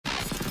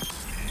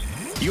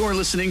You're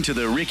listening to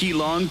the Ricky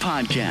Long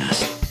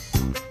Podcast.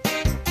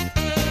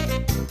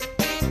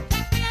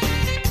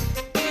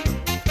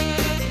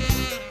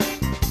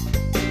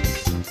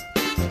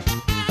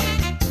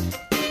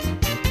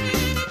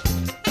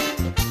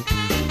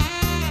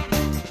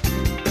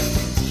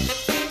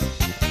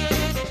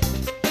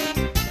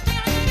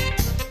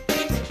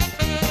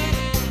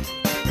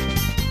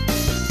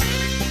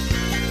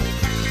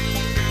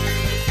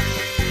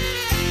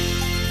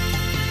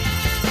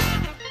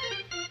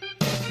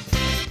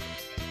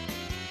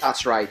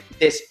 That's right,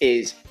 this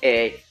is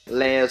a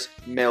Les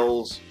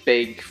Mills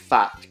Big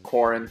Fat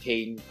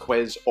Quarantine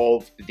Quiz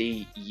of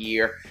the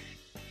Year.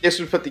 This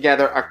was put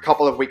together a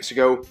couple of weeks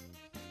ago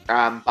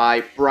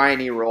by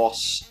Bryony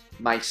Ross,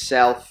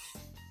 myself,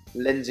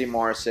 Lindsay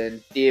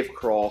Morrison, Dave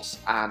Cross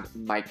and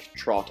Mike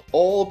Trott.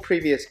 All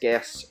previous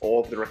guests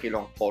of the Ricky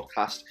Long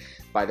Podcast,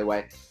 by the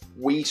way.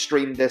 We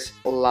streamed this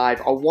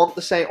live, I want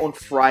to say on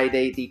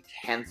Friday the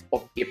 10th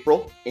of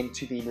April,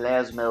 into the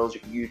Les Mills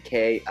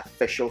UK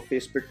official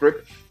Facebook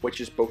group,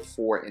 which is both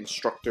for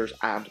instructors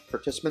and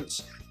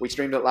participants. We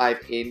streamed it live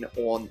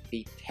on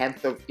the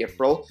 10th of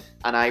April,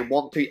 and I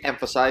want to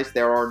emphasize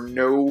there are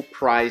no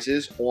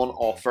prizes on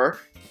offer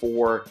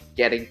for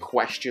getting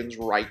questions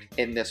right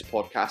in this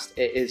podcast.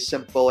 It is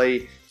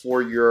simply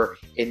for your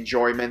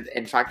enjoyment.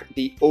 In fact,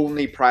 the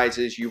only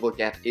prizes you will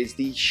get is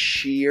the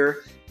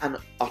sheer and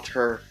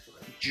utter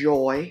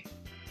joy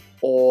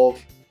of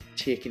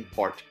taking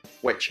part,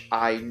 which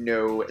I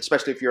know,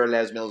 especially if you're a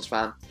Les Mills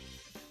fan,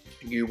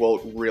 you will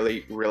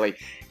really, really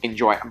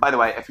enjoy. And by the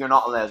way, if you're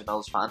not a Les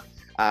Mills fan,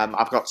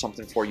 I've got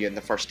something for you in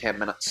the first 10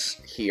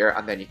 minutes here,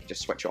 and then you can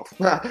just switch off.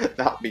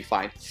 That'll be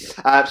fine.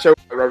 So,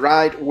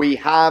 right, we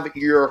have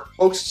your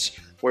hosts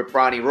with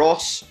Bryony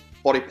Ross,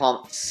 Body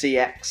Pump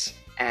CX,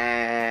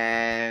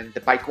 and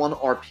the Bike One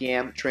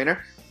RPM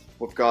trainer.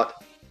 We've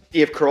got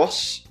Dave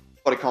Cross,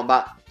 Body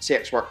Combat,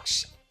 CX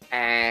Works,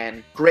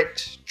 and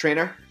Grit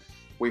trainer.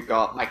 We've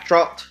got Mike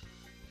Trott,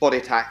 Body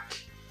Attack,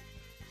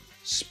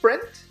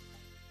 Sprint,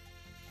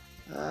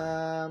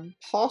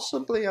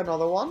 possibly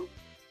another one.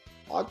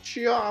 I'm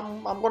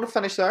going to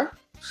finish there.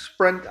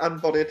 Sprint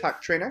and Body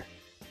Attack trainer.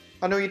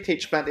 I know you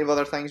teach plenty of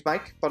other things,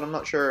 Mike, but I'm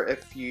not sure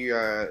if you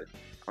are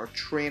a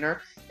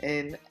trainer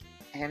in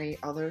any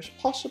others.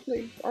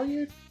 Possibly. Do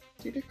you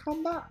do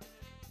combat?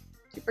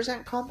 Do you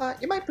present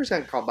combat? You might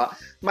present combat.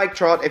 Mike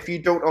Trott, if you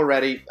don't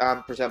already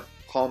present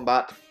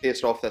combat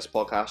based off this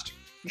podcast,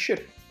 you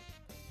should,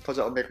 because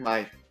it'll make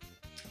my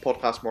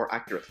podcast more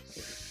accurate.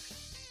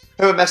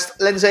 Who I missed?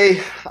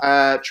 Lindsay,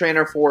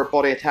 trainer for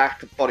Body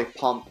Attack, Body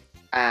Pump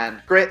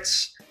and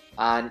Grits,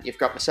 and you've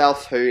got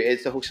myself, who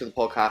is the host of the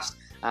podcast,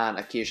 and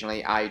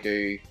occasionally I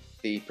do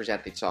the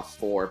presenting stuff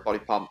for Body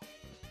Pump,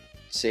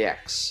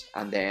 CX,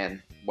 and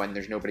then when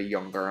there's nobody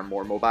younger and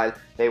more mobile,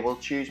 they will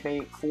choose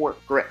me for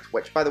Grit,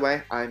 which, by the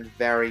way, I'm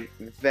very,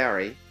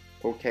 very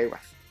okay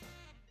with.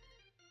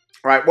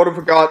 Right, what have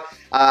we got?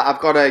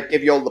 I've got to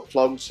give you all the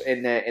plugs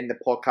in the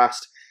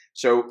podcast.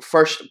 So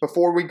first,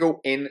 before we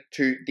go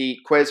into the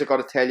quiz, I've got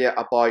to tell you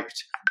about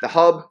the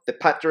Hub, the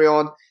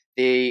Patreon,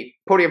 the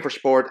Podium for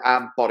Sport,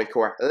 and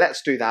Bodycore.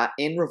 Let's do that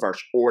in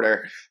reverse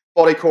order.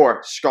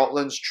 Bodycore,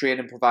 Scotland's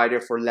training provider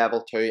for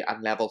level 2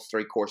 and level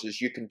 3 courses.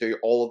 You can do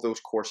all of those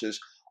courses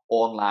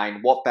online.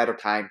 What better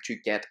time to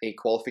get a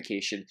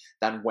qualification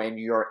than when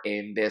you're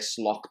in this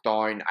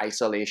lockdown,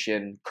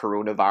 isolation,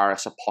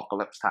 coronavirus,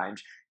 apocalypse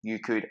times? You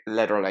could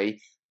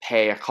literally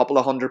pay a couple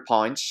of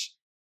 £100,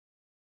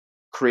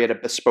 create a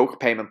bespoke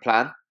payment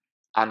plan,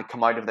 and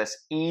come out of this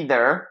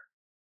either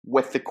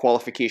with the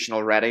qualification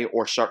already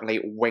or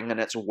certainly winging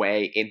its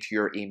way into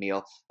your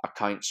email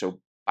account. So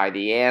by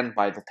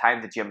the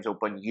time the gym's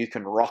open, you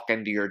can rock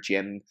into your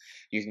gym.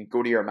 You can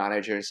go to your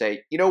manager and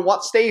say, you know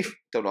what, Steve?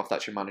 Don't know if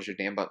that's your manager's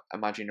name, but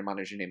imagine your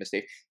manager's name is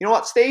Steve. You know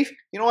what, Steve?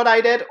 You know what I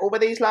did over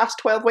these last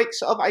 12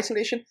 weeks of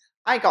isolation?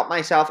 I got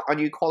myself a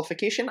new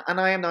qualification,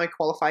 and I am now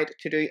qualified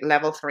to do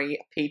level 3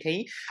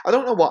 PT. I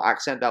don't know what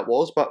accent that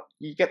was, but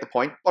you get the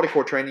point.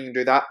 Bodycore training, you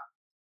can do that.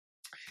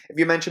 If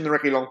you mention the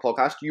Ricky Long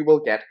Podcast, you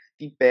will get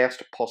the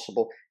best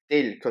possible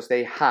deal, because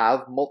they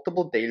have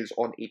multiple deals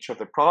on each of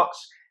their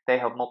products. They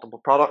have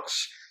multiple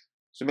products,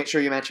 so make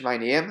sure you mention my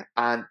name,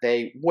 and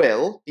they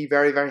will be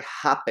very, very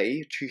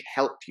happy to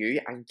help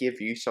you and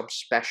give you some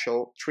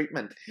special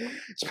treatment.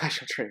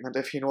 Special treatment,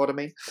 if you know what I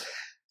mean.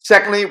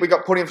 Secondly, we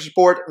got Podium for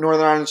Sport,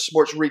 Northern Ireland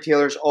Sports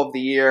Retailers of the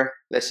Year.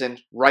 Listen,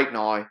 right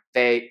now,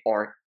 they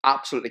are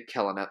absolutely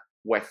killing it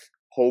with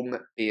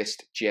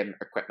home-based gym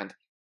equipment.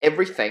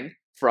 Everything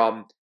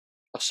from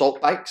assault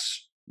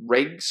bikes,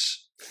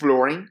 rigs,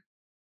 flooring,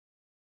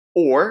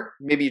 or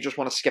maybe you just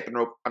want to skip and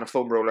rope and a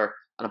foam roller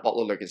and a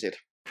bottle of Lucozade.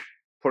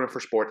 Podium for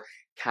Sport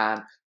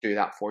can do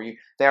that for you.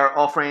 They're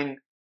offering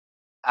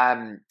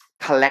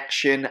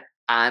collection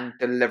and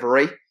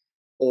delivery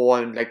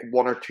on like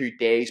 1 or 2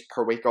 days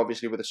per week,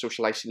 obviously with the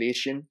social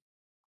isolation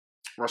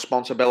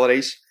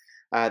responsibilities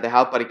they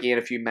have. But again,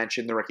 if you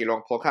mention the Ricky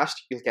Long Podcast,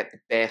 you'll get the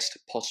best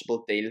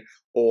possible deal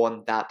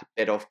on that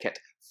bit of kit.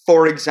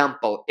 For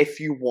example, if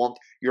you want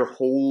your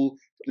whole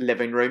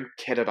living room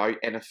kitted out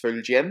in a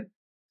full gym,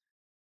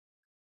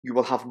 you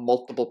will have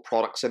multiple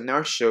products in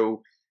there,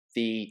 so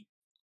the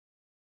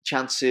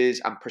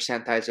chances and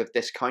percentiles of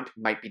discount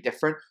might be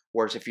different.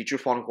 Whereas if you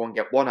just want to go and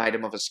get one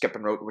item of a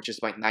skipping rope, which is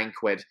about £9,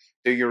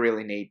 do you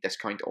really need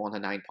discount on a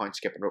 £9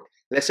 skipping rope?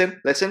 Listen,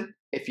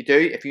 if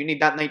you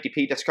need that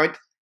 90p discount,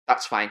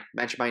 that's fine.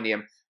 Mention my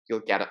name,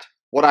 you'll get it.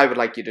 What I would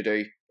like you to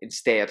do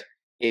instead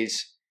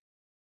is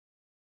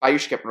buy your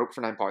skipping rope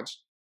for £9.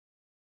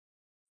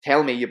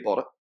 Tell me you bought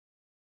it.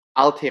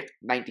 I'll take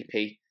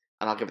 90p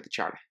and I'll give it to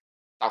charity.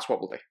 That's what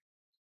we'll do.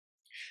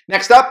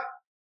 Next up,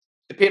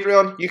 the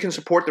Patreon. You can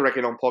support the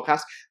Ricky Long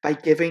Podcast by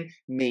giving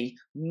me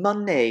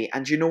money.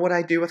 And you know what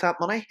I do with that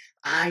money?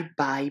 I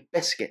buy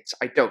biscuits.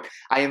 I don't.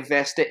 I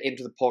invest it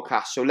into the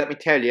podcast. So let me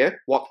tell you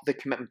what the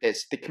commitment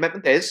is. The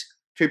commitment is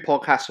 2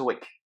 podcasts a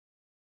week.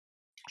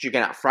 So you're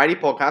going to get a Friday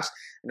podcast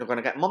and you're going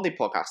to get a Monday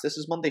podcast. This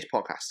is Monday's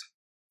podcast.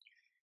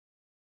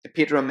 The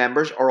Patreon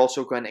members are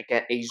also going to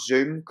get a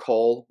Zoom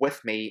call with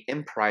me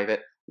in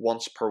private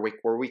once per week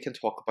where we can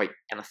talk about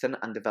anything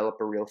and develop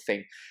a real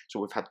thing. So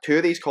we've had 2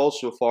 of these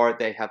calls so far.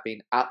 They have been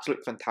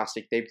absolutely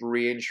fantastic. They've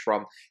ranged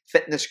from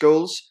fitness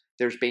goals.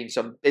 There's been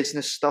some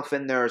business stuff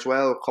in there as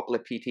well. A couple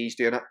of PTs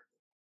doing it.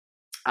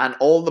 And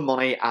all the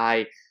money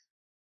I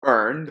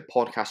earn, the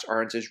podcast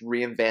earns, is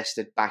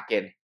reinvested back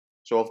in.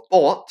 So I've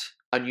bought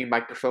a new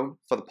microphone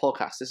for the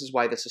podcast. This is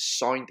why this is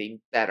sounding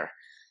better.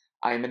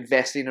 I am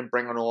investing in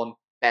bringing on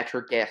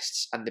better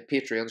guests, and the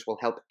Patreons will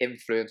help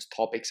influence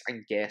topics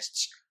and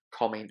guests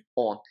coming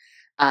on.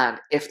 And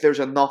if there's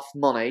enough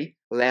money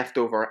left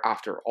over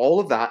after all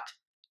of that,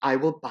 I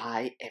will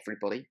buy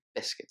everybody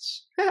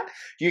biscuits.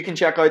 You can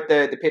check out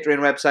the Patreon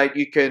website.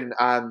 You can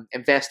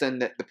invest in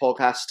the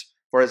podcast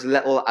for as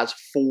little as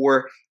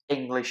 £4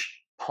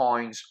 English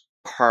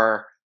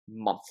per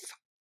month.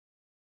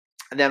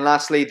 And then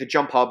lastly, the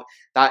Jump Hub.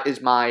 That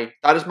is my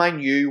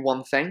new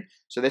one thing.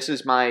 So this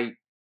is my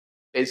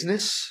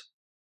business.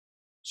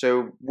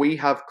 So we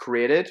have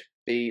created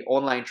the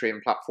online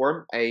training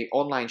platform, a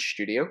online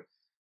studio,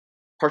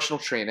 personal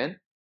training,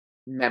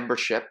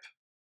 membership.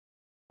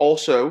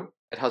 Also,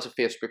 it has a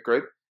Facebook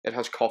group. It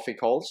has coffee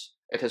calls.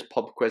 It has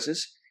pub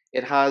quizzes.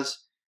 It has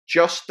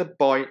just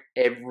about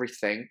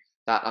everything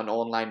that an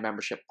online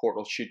membership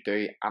portal should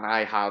do. And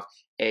I have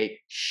a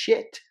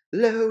shit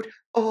load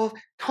of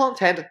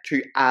content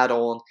to add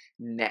on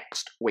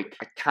next week.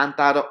 I can't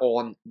add it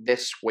on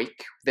this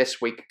week. This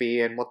week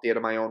being, what date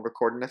am I on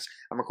recording this?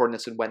 I'm recording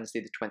this on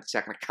Wednesday the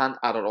 22nd. I can't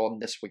add it on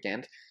this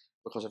weekend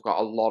because I've got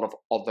a lot of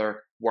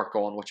other work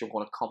on, which I'm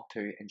going to come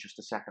to in just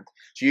a second.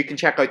 So you can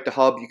check out the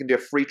Hub. You can do a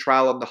free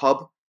trial on the Hub.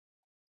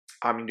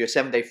 You can do a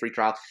 7-day free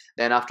trial.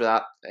 Then after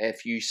that,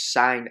 if you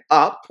sign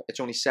up, it's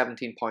only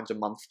 £17 a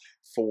month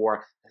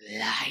for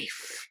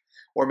life.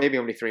 Or maybe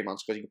only 3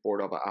 months, because you get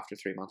bored of it after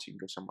 3 months, you can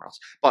go somewhere else.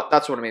 But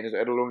that's what I mean,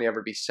 it'll only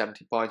ever be £70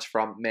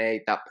 from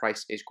May. That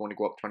price is going to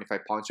go up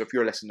 £25. So if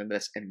you're listening to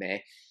this in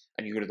May,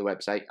 and you go to the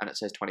website, and it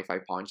says £25,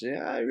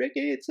 yeah,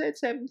 Ricky, it said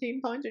 £17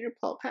 on your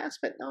podcast,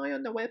 but now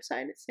on the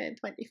website it said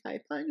 £25.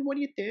 What are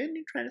you doing?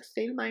 You're trying to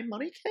steal my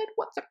money, kid?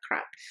 What the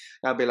crap?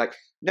 And I'll be like,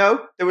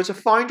 no, there was a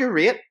founder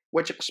rate,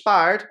 which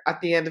expired at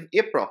the end of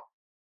April.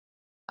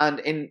 And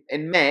in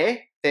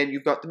May, then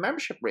you've got the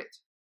membership rate.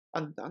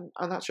 And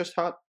that's just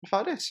how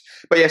it is.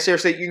 But yeah,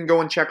 seriously, you can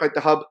go and check out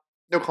the Hub.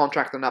 No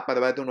contract on that, by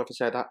the way. I don't know if I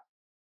said that.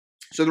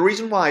 So the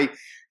reason why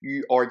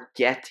you are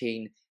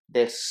getting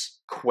this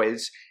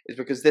quiz is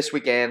because this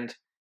weekend,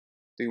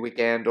 the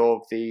weekend of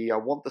I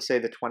want to say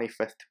the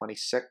 25th,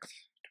 26th,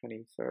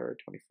 23rd,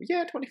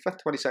 25th,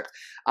 26th,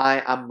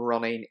 I am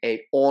running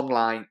a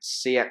online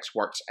CX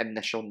Works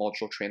initial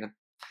module training.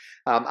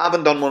 I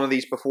haven't done one of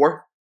these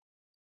before.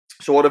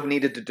 So what I've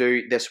needed to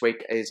do this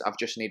week is I've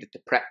just needed to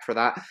prep for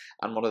that.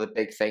 And one of the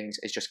big things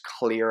is just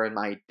clearing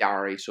my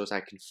diary so as I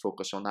can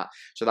focus on that.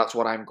 So that's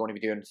what I'm going to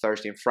be doing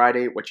Thursday and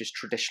Friday, which is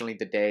traditionally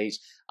the days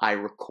I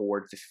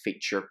record the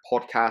feature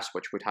podcast,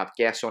 which would have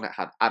guests on it.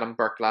 Had Adam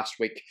Burke last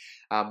week,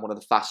 one of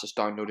the fastest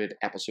downloaded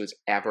episodes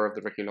ever of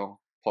the Ricky Long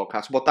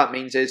podcast. What that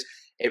means is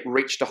it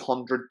reached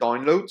 100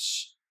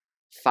 downloads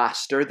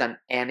faster than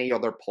any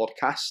other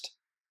podcast.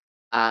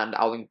 And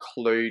I'll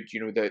include,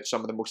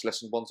 some of the most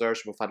listened ones there.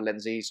 So we've had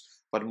Lindsay's,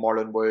 we've had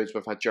Marlon Woods,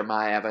 we've had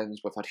Jeremiah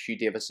Evans, we've had Hugh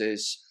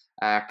Davis's,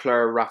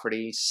 Claire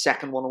Rafferty's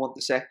second one, I want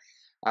to say.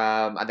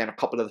 And then a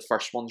couple of the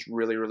first ones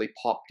really, really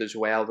popped as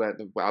well.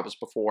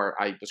 Before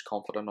I was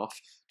confident enough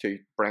to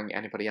bring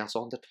anybody else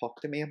on to talk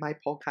to me in my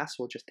podcast.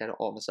 So I just did it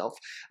all myself.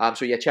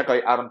 So yeah, check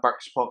out Adam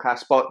Burke's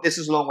podcast. But this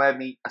is a long way of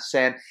me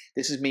saying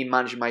this is me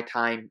managing my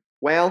time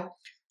well.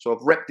 So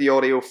I've ripped the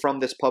audio from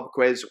this pub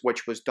quiz,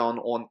 which was done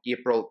on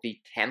April the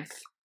 10th.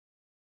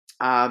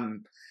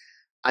 And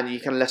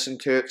you can listen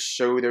to it.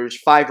 So there's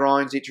 5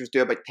 rounds. Each was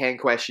do about 10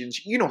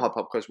 questions. You know how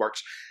pub quiz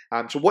works.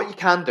 So what you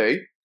can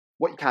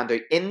do,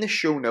 in the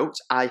show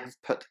notes, I have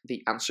put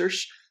the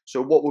answers.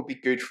 So what would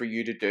be good for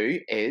you to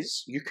do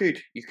is you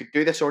could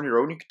do this on your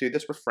own. You could do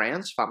this with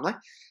friends, family,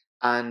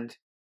 and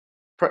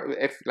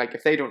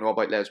if they don't know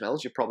about Les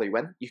Mills, you probably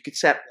win. You could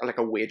set like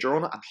a wager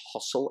on it and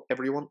hustle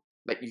everyone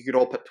like you could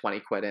all put 20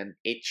 quid in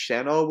each,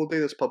 saying, "Oh, we'll do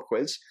this pub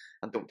quiz,"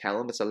 and don't tell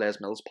them it's a Les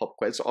Mills pub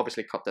quiz. So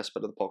obviously, cut this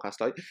bit of the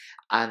podcast out,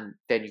 and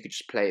then you could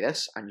just play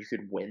this, and you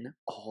could win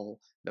all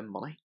the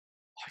money.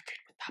 How good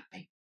would that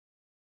be?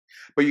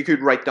 But you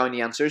could write down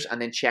the answers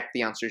and then check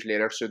the answers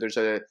later. So there's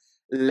a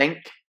link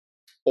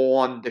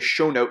on the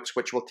show notes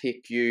which will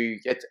take you.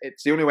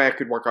 It's the only way I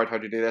could work out how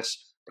to do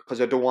this,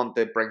 because I don't want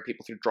to bring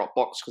people through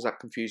Dropbox, because that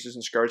confuses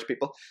and scares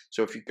people.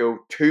 So if you go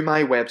to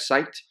my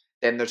website,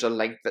 then there's a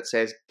link that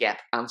says Get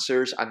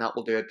Answers, and that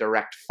will do a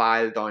direct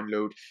file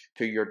download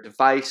to your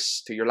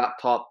device, to your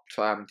laptop,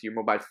 to your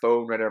mobile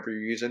phone, whatever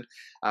you're using.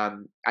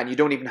 And you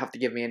don't even have to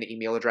give me an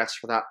email address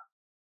for that.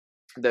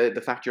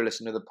 The fact you're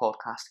listening to the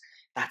podcast,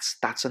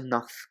 that's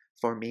enough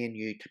for me and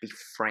you to be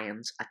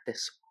friends at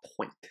this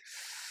point.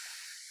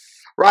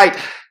 Right.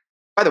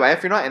 By the way,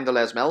 if you're not into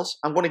Les Mills,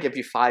 I'm going to give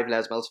you 5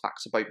 Les Mills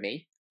facts about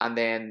me, and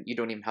then you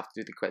don't even have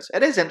to do the quiz.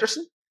 It is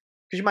interesting,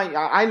 because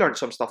I learned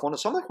some stuff on it.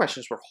 Some of the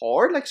questions were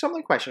hard. Like, some of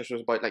the questions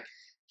was about, like,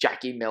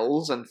 Jackie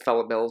Mills and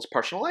Philip Mills'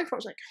 personal life. I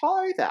was like,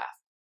 how the f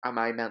am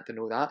I meant to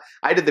know that?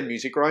 I did the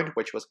music round,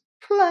 which was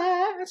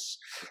class.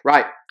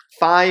 Right.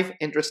 5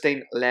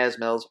 interesting Les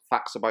Mills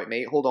facts about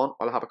me. Hold on,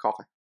 I'll have a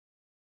coffee.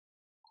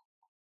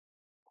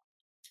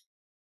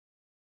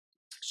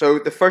 So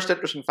the first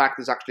interesting fact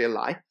is actually a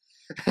lie.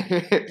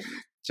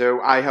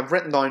 So I have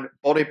written down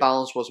body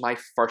balance was my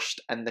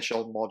first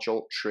initial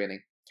module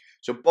training.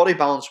 So body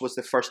balance was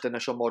the first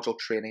initial module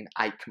training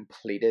I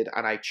completed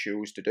and I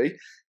chose to do.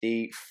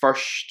 The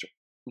first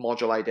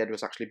module I did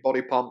was actually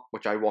body pump,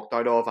 which I walked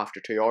out of after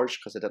 2 hours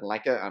because I didn't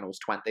like it and I was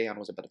 20 and I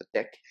was a bit of a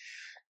dick.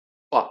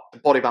 But the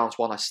body balance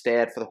one, I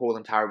stayed for the whole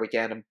entire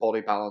weekend, and body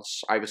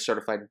balance, I was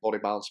certified in body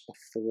balance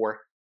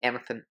before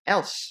anything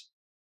else.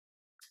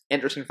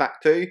 Interesting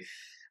fact too,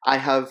 I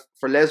have,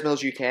 for Les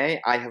Mills UK,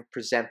 I have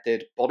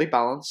presented body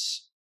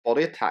balance,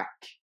 body attack,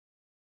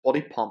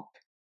 body pump,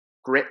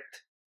 grit,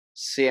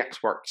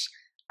 CX Works,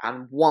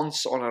 and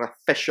once on an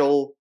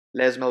official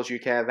Les Mills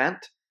UK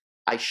event,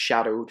 I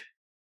shadowed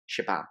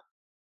Shabam.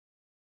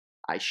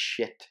 I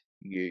shit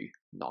you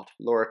not.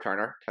 Laura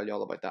Turner, tell you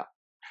all about that.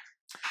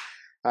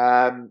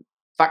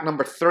 Fact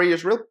number 3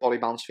 is real body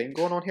balance theme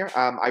going on here.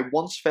 I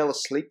once fell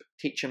asleep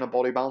teaching a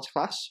body balance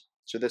class.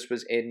 So this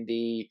was in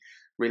the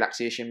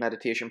relaxation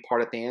meditation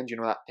part at the end, you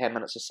know, that 10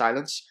 minutes of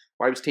silence,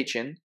 where I was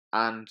teaching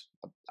and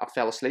I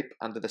fell asleep.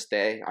 And to this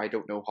day, I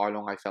don't know how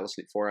long I fell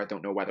asleep for. I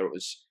don't know whether it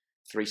was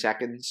 3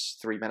 seconds,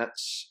 3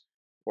 minutes,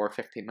 or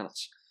 15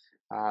 minutes.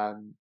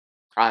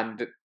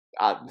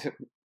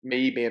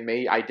 Me being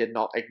me, I did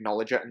not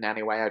acknowledge it in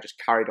any way. I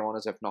just carried on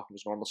as if nothing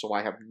was normal. So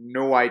I have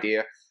no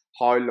idea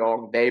how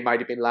long they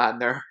might have been lying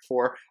there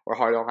for, or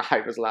how long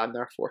I was lying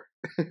there for.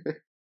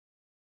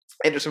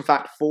 Interesting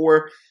fact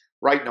 4,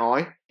 right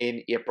now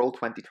in April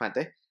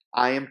 2020,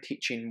 I am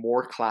teaching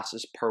more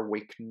classes per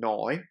week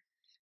now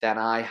than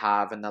I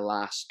have in the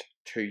last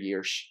 2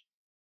 years.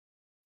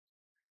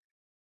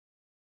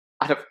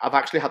 I've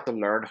actually had to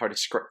learn how to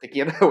script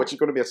again, which is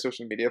going to be a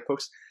social media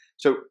post.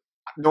 So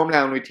normally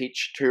I only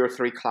teach 2 or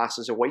 3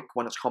 classes a week.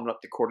 When it's coming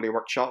up to quarterly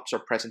workshops or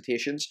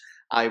presentations,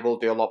 I will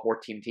do a lot more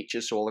team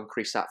teaches. So I'll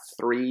increase that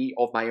 3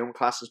 of my own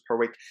classes per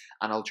week,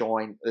 and I'll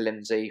join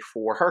Lindsay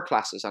for her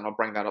classes, and I'll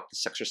bring that up to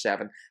 6 or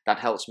 7. That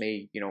helps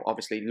me, you know,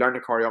 obviously learn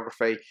the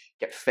choreography,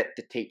 get fit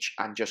to teach,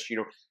 and just, you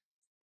know,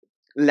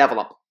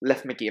 level up,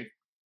 lift my game.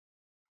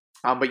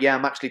 But yeah,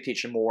 I'm actually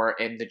teaching more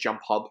in the Jump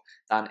Hub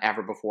than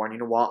ever before. And you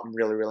know what? I'm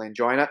really, really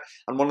enjoying it.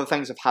 And one of the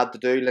things I've had to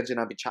do, Lindsay and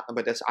I'll be chatting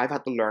about this, I've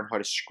had to learn how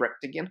to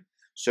script again.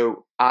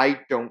 So I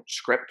don't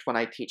script when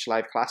I teach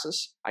live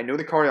classes. I know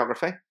the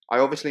choreography. I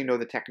obviously know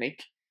the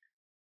technique.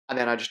 And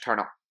then I just turn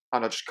up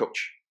and I just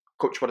coach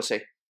what I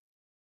say.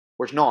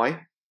 Whereas now,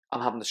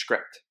 I'm having to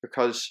script,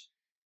 because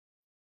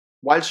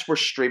whilst we're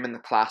streaming the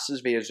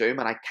classes via Zoom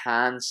and I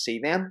can see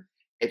them,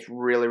 it's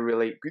really,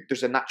 really good.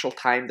 There's a natural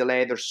time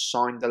delay. There's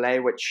sound delay,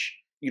 which,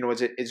 you know,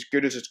 is as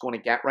good as it's going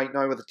to get right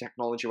now with the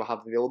technology we have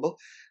available.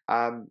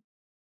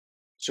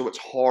 So it's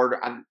hard,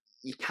 and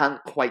you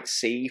can't quite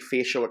see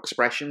facial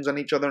expressions on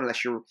each other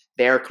unless you're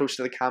there close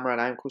to the camera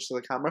and I'm close to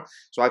the camera.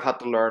 So I've had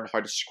to learn how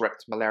to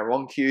script my layer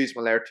 1 cues,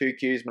 my layer 2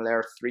 cues, my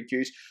layer 3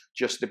 cues,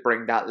 just to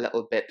bring that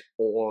little bit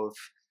of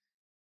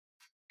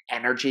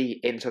energy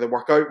into the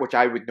workout, which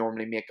I would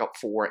normally make up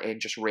for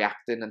in just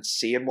reacting and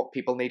seeing what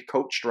people need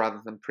coached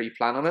rather than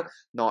pre-planning it.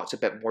 No, it's a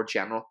bit more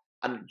general.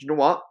 And you know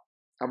what?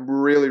 I'm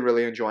really,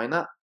 really enjoying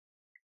that.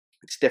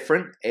 It's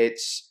different.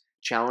 It's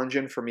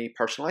challenging for me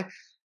personally.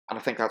 And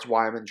I think that's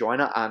why I'm enjoying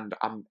it. And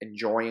I'm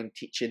enjoying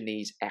teaching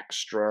these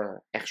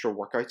extra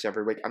workouts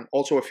every week. And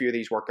also a few of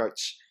these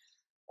workouts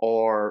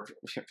are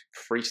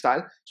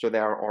freestyle. So they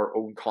are our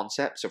own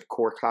concepts of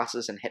core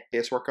classes and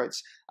hit-based workouts.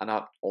 And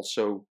that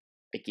also,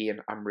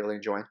 again, I'm really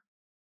enjoying.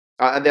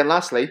 And then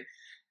lastly,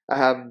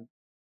 fact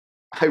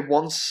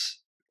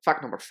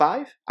number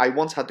 5, I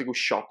once had to go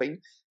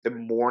shopping the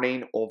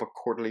morning of a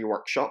quarterly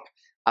workshop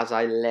as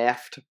I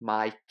left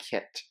my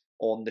kit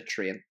on the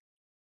train.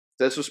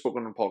 This was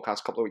spoken on a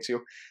podcast a couple of weeks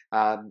ago.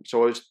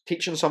 So I was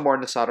teaching somewhere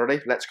on the Saturday,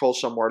 let's call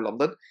somewhere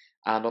London,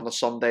 And on the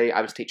Sunday,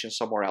 I was teaching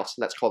somewhere else.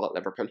 Let's call that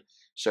Liverpool.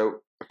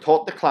 So I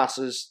taught the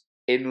classes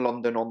in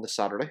London on the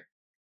Saturday.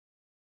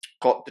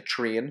 Got the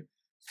train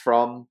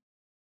from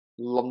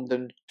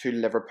London to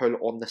Liverpool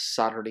on the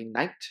Saturday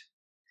night.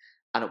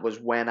 And it was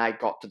when I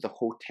got to the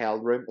hotel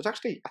room. It was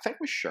actually, I think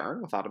it was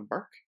sharing with Adam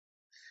Burke.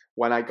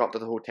 When I got to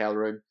the hotel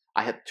room,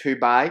 I had 2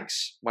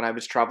 bags when I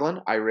was travelling.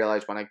 I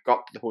realised when I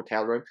got to the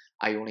hotel room,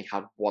 I only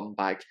had 1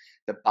 bag.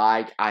 The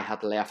bag I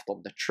had left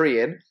on the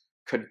train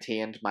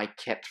contained my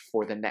kit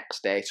for the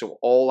next day. So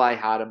all I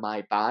had in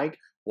my bag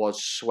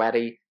was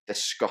sweaty,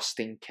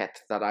 disgusting kit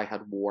that I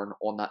had worn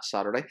on that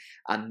Saturday,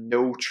 and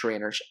no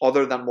trainers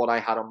other than what I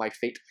had on my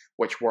feet,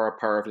 which were a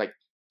pair of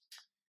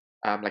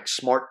like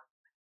smart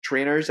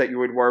trainers that you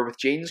would wear with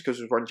jeans, because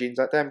I was wearing jeans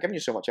that day. I'm giving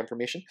you so much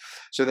information.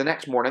 So the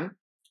next morning,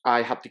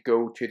 I had to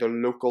go to the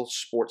local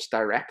Sports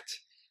Direct,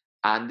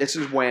 and this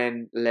is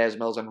when Les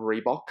Mills and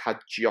Reebok had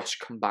just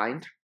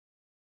combined,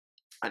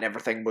 and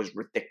everything was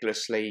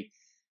ridiculously.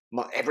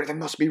 Everything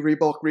must be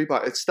Reebok.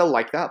 It's still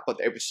like that, but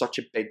it was such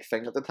a big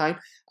thing at the time.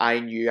 I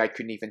knew I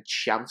couldn't even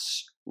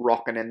chance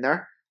rocking in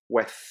there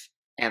with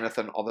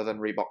anything other than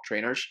Reebok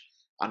trainers,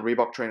 and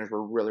Reebok trainers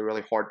were really,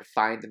 really hard to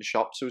find in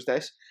shops those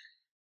days.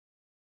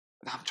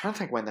 I'm trying to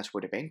think when this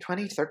would have been,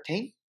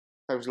 2013?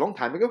 It was a long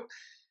time ago.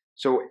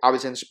 So I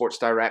was in Sports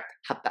Direct,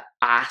 had to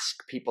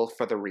ask people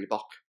for the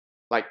Reebok.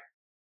 Like,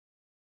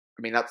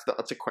 I mean, that's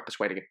the quickest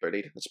way to get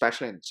bullied,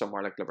 especially in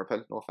somewhere like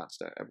Liverpool. No offense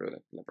to everyone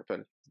in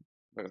Liverpool.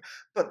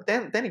 But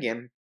then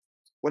again,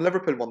 when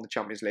Liverpool won the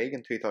Champions League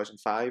in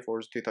 2005, or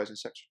was it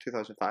 2006 or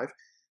 2005,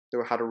 they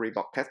had a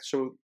Reebok kit.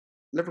 So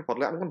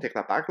Liverpool, I'm going to take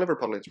that back.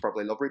 Liverpoolians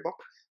probably love Reebok.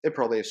 They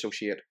probably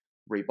associate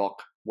Reebok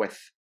with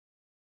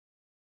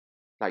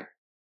like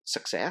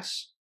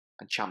success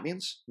and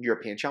champions,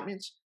 European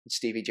champions. And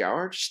Stevie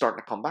Gerrard starting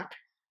to come back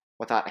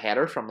with that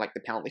header from like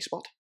the penalty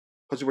spot.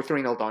 Because they were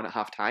 3-0 down at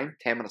half time.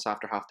 10 minutes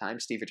after half time,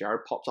 Stevie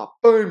Gerrard pops up,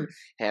 boom,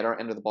 header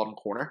into the bottom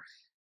corner.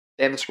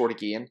 Then they scored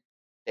again.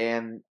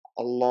 Then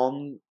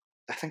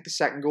I think the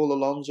second goal,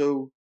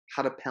 Alonso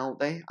had a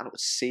penalty and it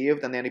was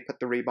saved, and then he put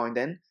the rebound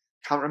in.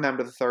 Can't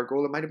remember the third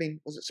goal. It might have been,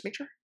 was it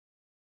Smeacher?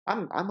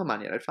 I'm a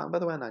Man United fan, by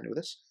the way, and I know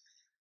this.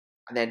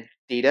 And then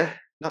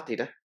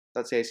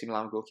that's the AC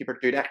Milan goalkeeper,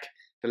 Dudek,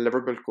 the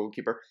Liverpool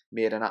goalkeeper,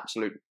 made an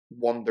absolute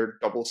wonder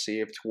double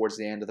save towards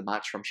the end of the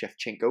match from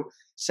Shevchenko,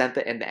 sent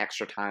it into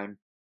extra time.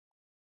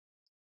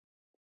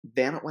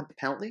 Then it went to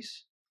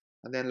penalties,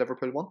 and then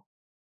Liverpool won.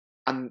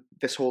 And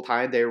this whole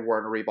time they were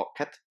wearing a Reebok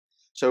kit.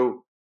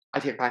 So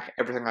I take back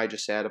everything I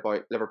just said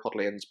about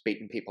Liverpoolians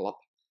beating people up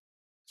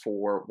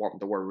for wanting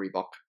to wear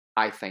Reebok.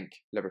 I think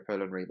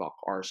Liverpool and Reebok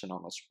are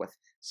synonymous with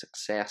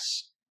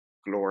success,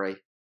 glory,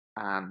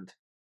 and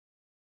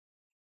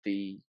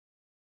the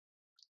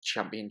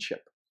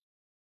championship.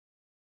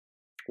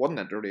 What an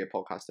interview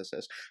podcast this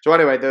is. So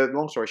anyway, the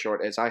long story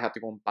short is I had to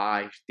go and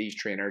buy these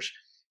trainers,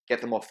 get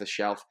them off the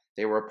shelf.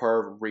 They were a pair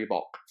of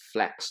Reebok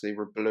Flex. They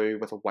were blue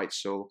with a white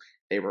sole.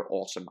 They were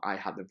awesome. I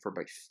had them for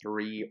about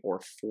 3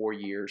 or 4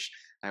 years.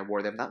 I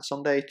wore them that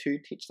Sunday to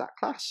teach that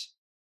class.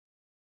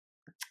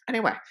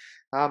 Anyway,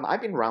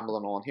 I've been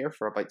rambling on here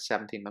for about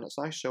 17 minutes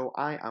now, so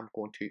I am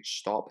going to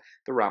stop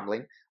the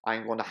rambling.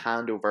 I'm going to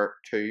hand over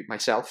to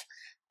myself,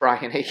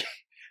 Brian,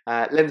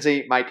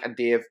 Lindsay, Mike and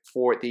Dave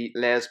for the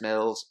Les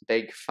Mills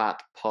Big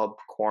Fat Pub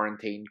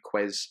Quarantine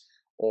Quiz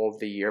of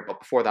the year. But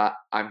before that,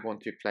 I'm going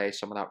to play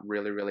some of that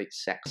really, really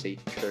sexy,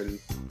 cool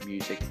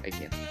music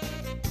again.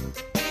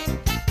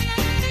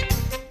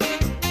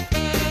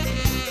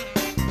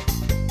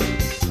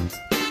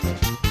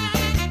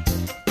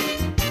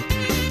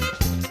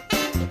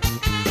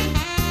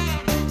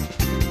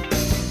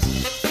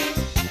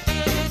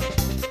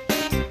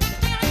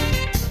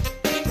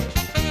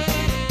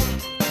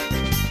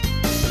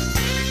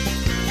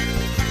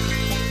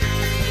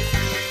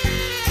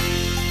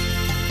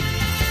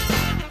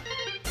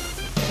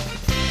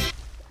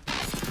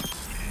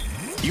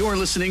 You're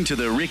listening to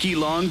the Ricky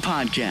Long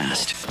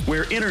Podcast,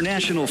 where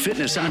international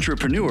fitness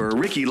entrepreneur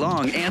Ricky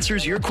Long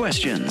answers your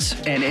questions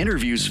and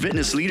interviews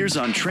fitness leaders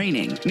on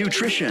training,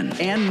 nutrition,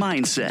 and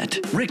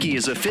mindset. Ricky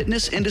is a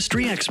fitness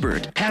industry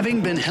expert,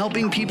 having been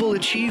helping people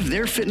achieve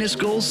their fitness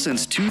goals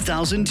since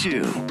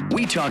 2002.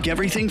 We talk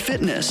everything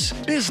fitness,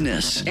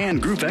 business,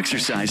 and group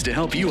exercise to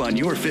help you on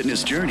your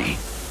fitness journey.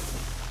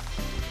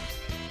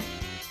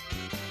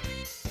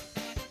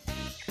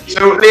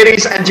 So,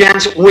 ladies and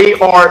gents, we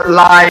are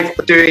live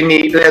doing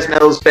the Les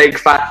Mills Big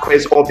Fat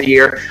Quiz of the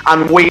Year,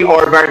 and we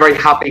are very, very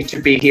happy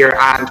to be here,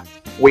 and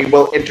we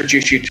will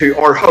introduce you to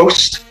our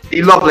host,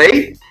 the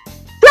lovely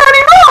Danny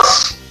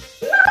Ross!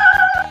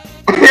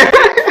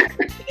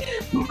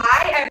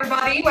 Hi,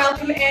 everybody.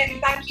 Welcome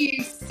in. Thank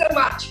you so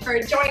much for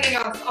joining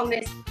us on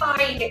this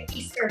fine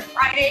Easter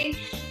Friday.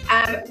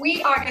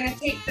 We are going to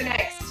take the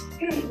next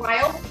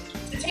while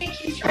to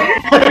take you through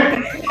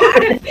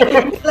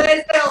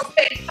Les Mills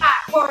Big Fat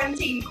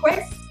Quarantine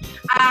Quiz,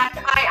 and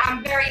I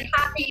am very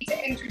happy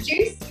to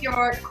introduce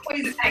your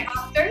quiz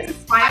masters.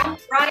 Smile,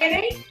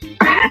 Brian,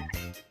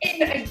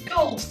 in a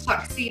gold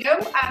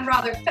tuxedo and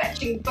rather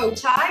fetching bow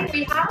tie.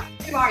 We have,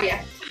 who are you?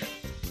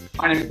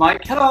 My name is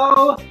Mike.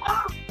 Hello.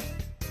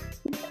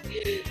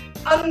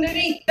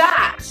 Underneath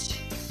that,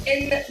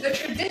 in the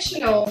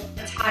traditional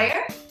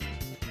attire,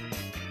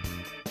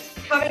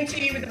 coming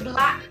to you with a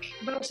black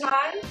bow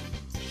tie,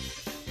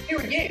 who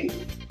are you?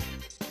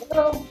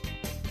 Well,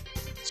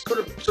 it's got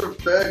a sort of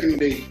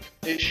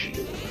burgundy-ish.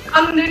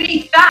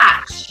 Underneath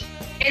that,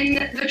 in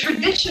the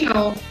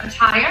traditional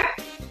attire,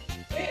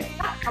 where is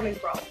that coming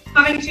from?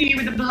 Coming to you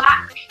with a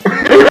black.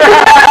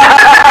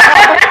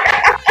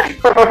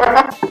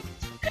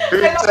 I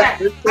love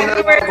it. I don't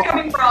know where it's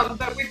coming from,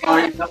 but we've got.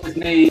 Sorry, that was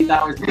me.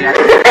 That was me.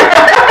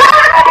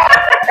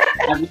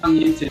 I'm on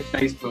YouTube,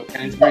 Facebook,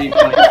 and it's really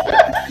funny.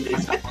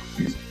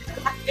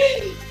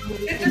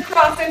 Mr.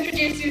 Cross,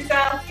 introduce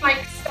yourself.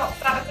 Mike, stop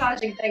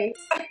sabotaging things.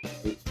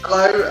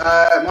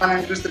 Hello, my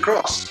name is Mr.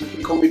 Cross. You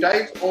can call me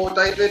Dave, or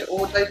David,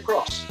 or Dave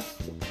Cross.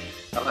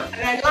 Hello. And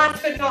then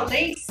last but not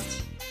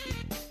least,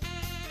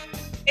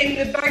 in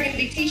the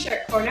burgundy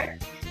t-shirt corner.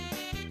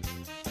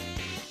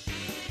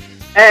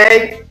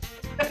 Hey!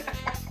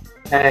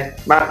 Hey,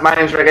 my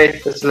name's Ricky,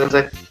 this is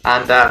Lindsay,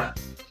 and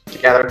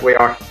together we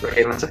are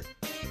Ricky and Lindsay.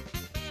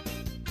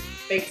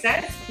 Makes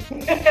sense.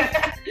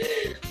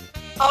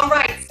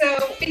 Alright,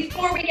 so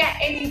before we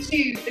get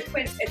into the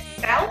quiz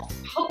itself,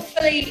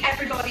 hopefully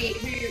everybody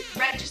who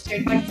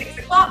registered by 6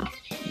 o'clock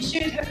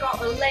should have got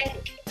the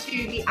link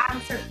to the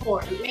answer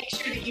form. Make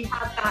sure that you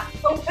have that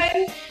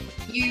open.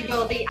 You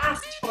will be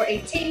asked for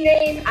a team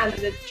name and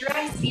an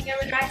address, email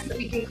address that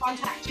we can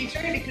contact you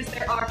through, because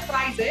there are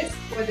prizes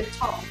for the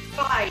top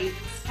 5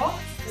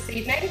 spots this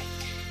evening.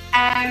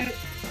 A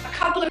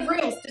couple of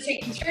rules to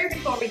take you through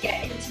before we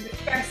get into the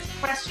first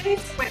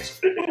questions, which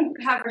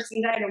I have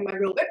written down on my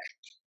rule book.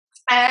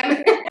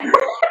 First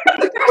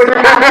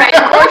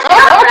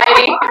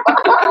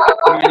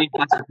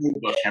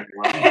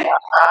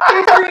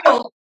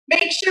rule,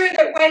 make sure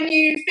that when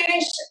you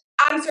finish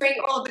answering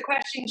all of the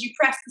questions, you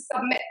press the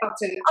submit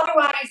button.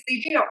 Otherwise, they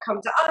do not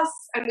come to us,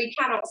 and we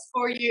cannot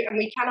score you, and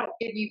we cannot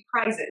give you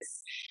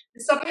prizes.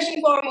 The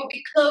submission form will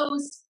be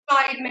closed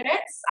 5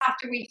 minutes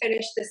after we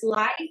finish this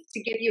live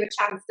to give you a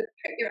chance to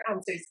put your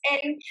answers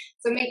in.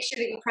 So make sure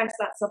that you press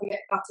that submit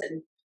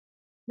button.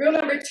 Rule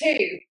number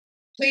 2,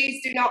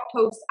 please do not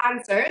post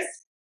answers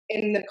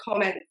in the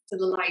comments to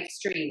the live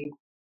stream.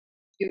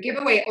 You'll give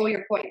away all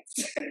your points.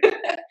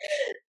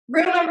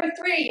 Rule number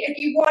 3, if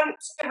you want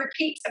a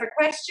repeat of a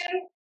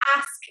question,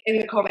 ask in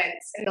the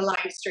comments in the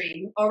live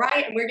stream, all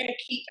right? And we're going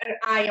to keep an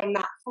eye on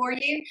that for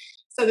you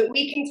so that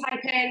we can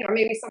type in, or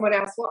maybe someone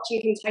else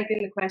watching can type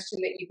in the question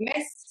that you've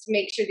missed to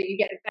make sure that you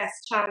get the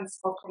best chance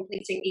of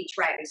completing each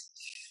round.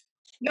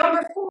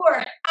 Number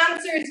 4,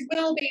 answers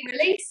will be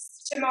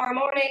released tomorrow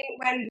morning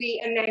when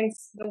we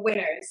announce the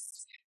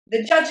winners.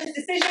 The judge's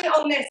decision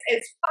on this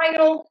is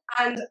final,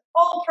 and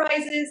all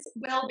prizes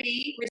will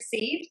be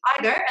received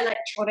either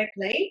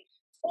electronically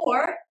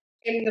or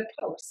in the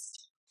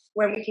post,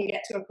 when we can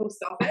get to a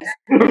post office.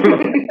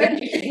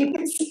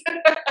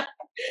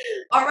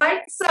 All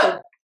right,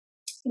 so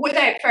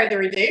without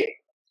further ado,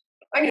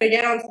 I'm going to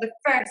get on to the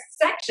first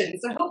section.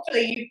 So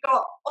hopefully you've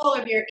got all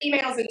of your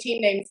emails and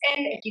team names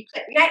in. If you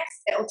click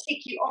next, it'll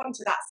take you on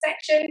to that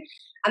section.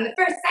 And the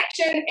first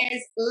section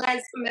is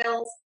Les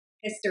Mills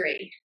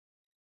history.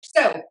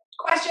 So,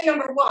 question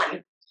number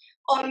 1.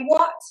 On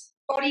what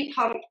body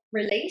pump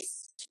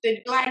release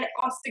did Glenn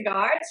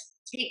Ostegard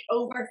take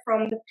over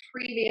from the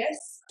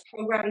previous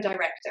program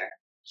director?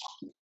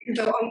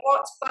 So, on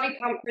what body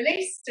pump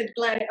release did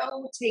Glenn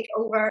O take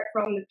over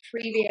from the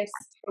previous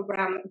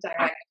program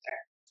director?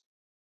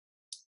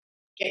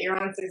 Get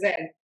your answers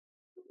in.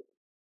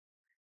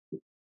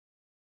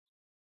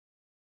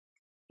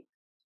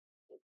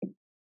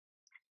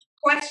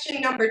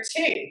 Question number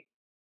 2.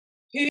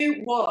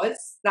 Who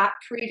was that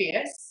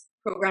previous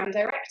program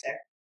director?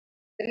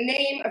 The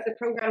name of the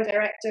program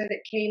director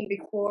that came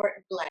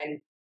before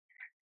Glenn.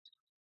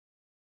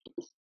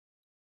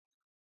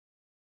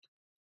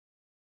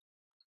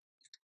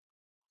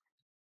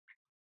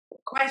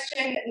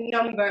 Question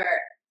number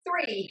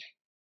 3.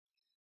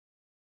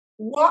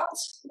 What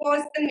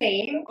was the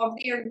name of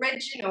the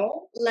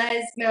original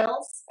Les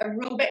Mills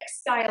aerobic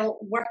style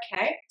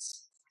workout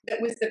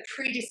that was the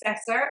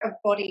predecessor of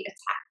Body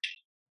Attack?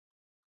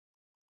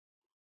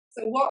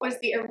 So what was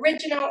the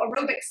original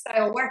aerobic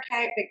style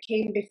workout that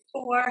came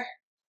before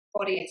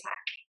Body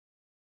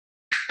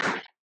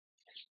Attack?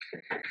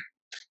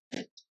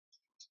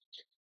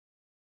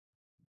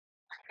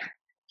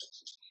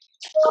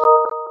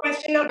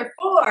 Question number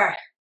 4.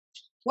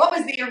 What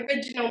was the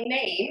original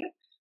name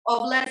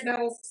of Les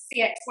Mills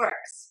CX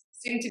Works,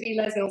 soon to be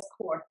Les Mills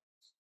Core?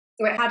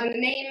 So it had a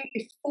name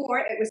before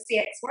it was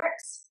CX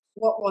Works.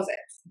 What was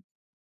it?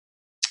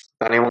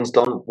 If anyone's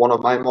done one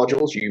of my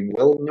modules, you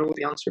will know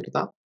the answer to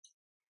that.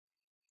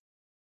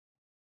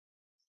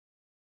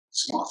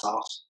 Smart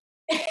ass.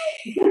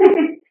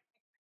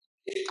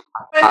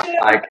 Question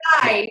number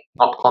 5.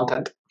 Not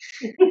content.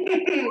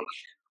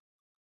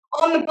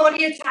 On the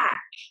Body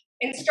Attack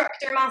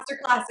instructor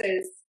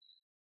masterclasses,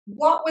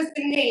 what was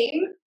the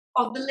name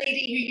of the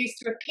lady who used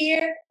to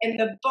appear in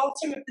the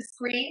bottom of the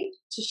screen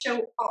to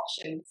show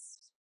options,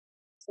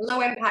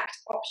 low impact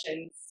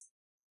options?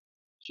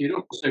 She'd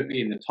also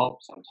be in the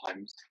top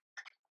sometimes.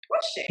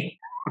 Was she?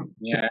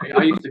 Yeah,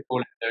 I used to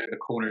call it the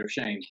corner of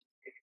shame.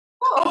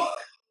 Oh.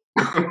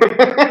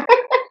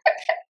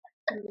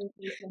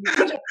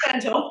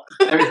 Judgmental.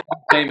 There is no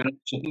shame in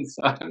options,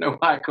 so I don't know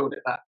why I called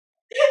it that.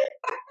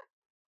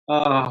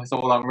 Oh, it's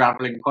all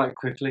unraveling quite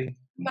quickly.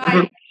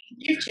 Mike,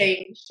 you've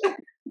changed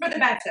for the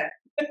better.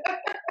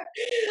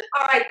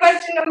 All right,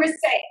 question number 6.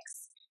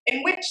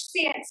 In which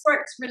CX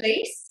Works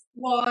release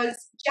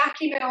was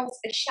Jackie Mills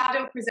a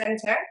shadow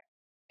presenter,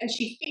 and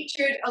she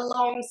featured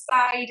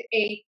alongside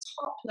a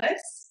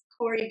topless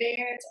Corey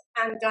Baird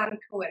and Dan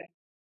Cohen?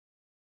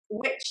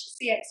 Which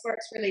CX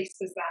Works release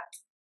was that?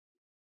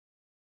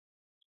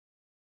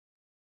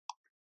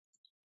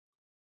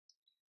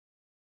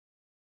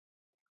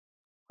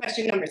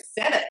 Question number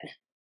 7.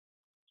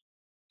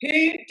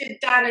 Who did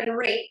Dan and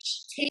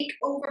Rach take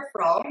over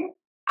from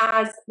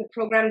as the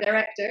program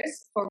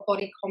directors for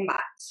Body Combat?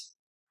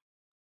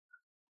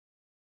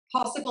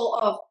 Possible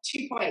of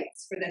 2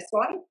 points for this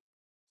one.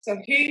 So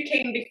who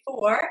came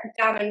before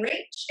Dan and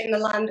Rach in the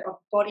land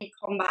of Body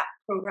Combat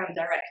program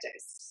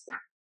directors?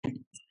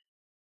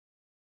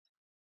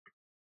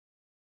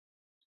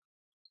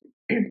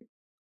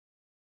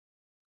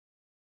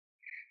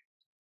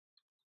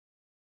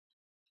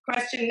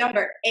 Question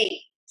number 8.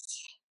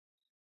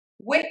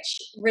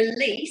 Which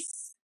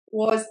release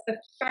was the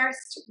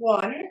first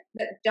one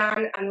that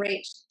Dan and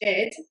Rach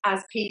did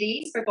as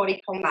PDs for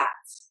Body Combat?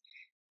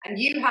 And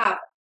you have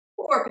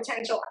 4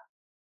 potential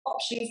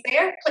options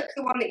there. Click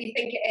the one that you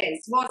think it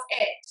is. Was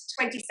it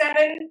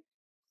 27,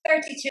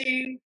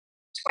 32,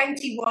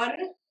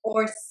 21,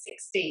 or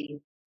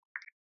 16?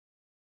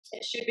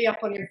 It should be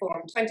up on your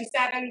form.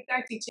 27,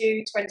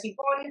 32,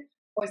 21,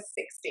 or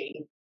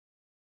 16.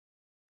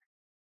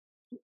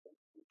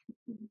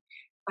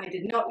 I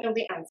did not know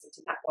the answer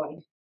to that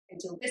one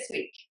until this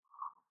week,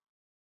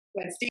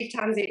 when Steve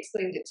Tansey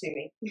explained it to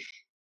me.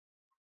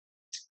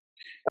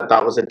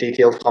 That was a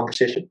detailed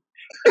conversation.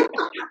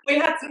 We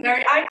had some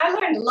I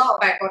learned a lot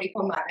about Body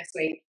Combat this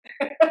week.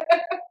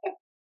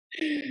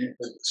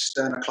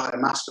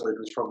 Sternocleidomastoid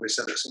was probably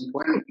said at some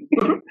point.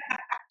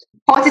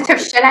 Positive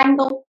shit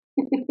angle.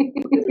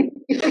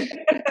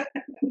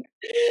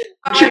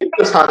 She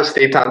just had a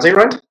Steve Tansey,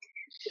 right?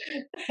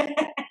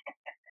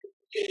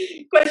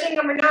 Question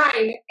number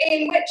 9.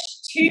 In which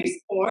 2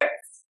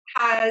 sports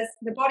has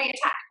the Body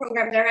Attack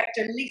Program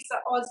Director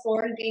Lisa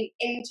Osborne been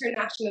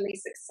internationally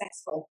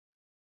successful?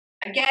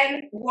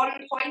 Again,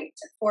 1 point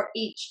for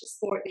each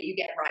sport that you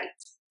get right.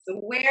 So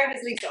where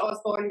has Lisa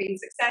Osborne been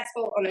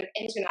successful on an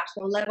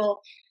international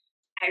level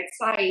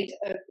outside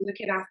of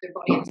looking after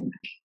Body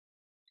Attack?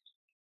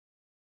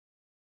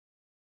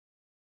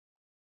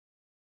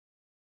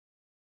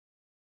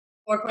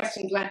 More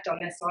questions left on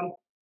this one.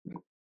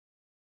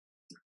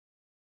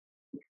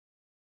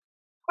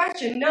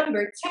 Question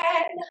number 10.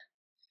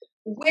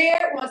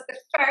 Where was the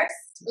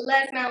first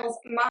Les Mills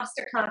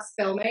masterclass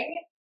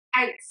filming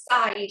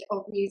outside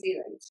of New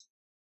Zealand?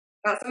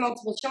 That's a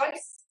multiple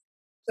choice.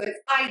 So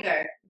it's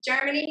either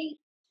Germany,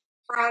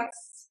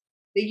 France,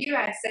 the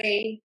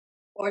USA,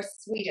 or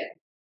Sweden.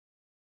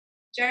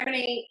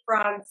 Germany,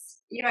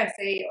 France,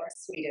 USA, or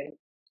Sweden.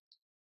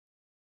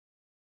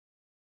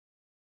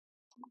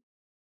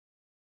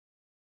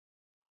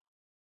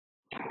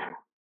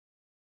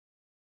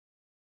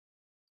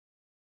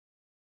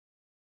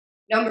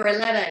 Number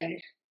 11.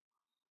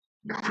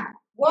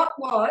 What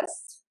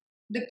was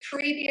the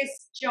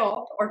previous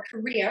job or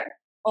career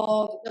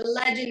of the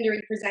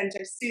legendary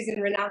presenter Susan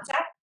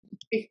Renata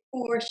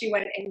before she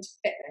went into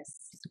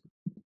fitness?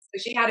 So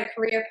she had a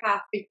career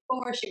path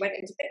before she went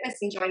into fitness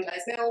and joined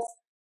Les Mills.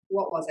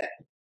 What was it?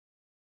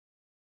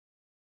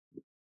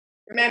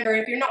 Remember,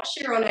 if you're not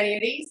sure on any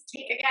of these,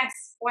 take a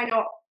guess. Why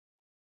not?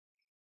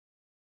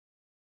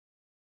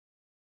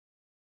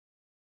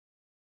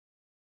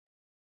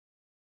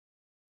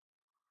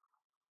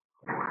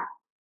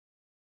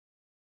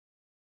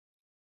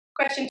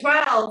 Question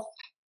 12.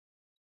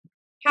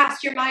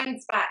 Cast your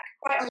minds back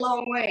quite a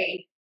long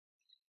way.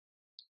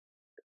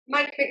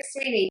 Mike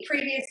McSweeney,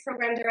 previous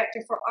program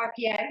director for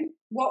RPM,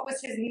 what was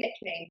his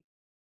nickname?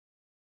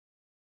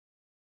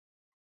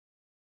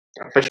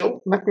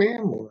 Official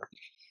nickname or?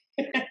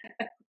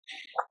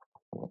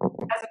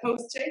 As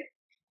opposed to?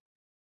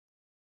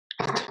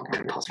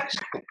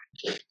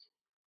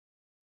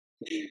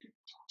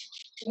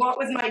 What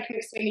was Mike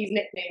McSweeney's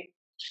nickname?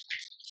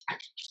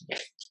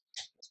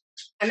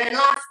 And then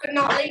last but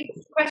not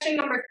least, question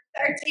number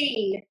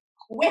 13.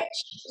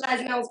 Which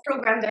Les Mills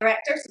program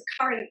director, so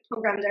current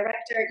program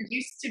director,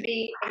 used to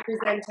be a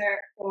presenter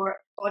for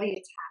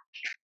Body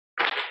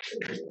Attack?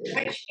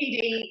 Which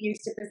PD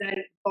used to present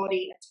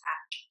Body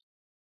Attack?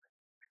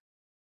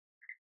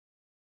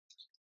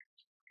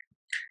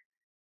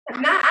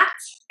 And that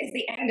is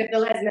the end of the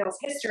Les Mills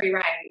history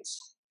round.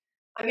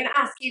 I'm going to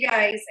ask you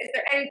guys, is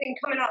there anything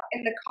coming up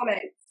in the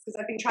comments? Because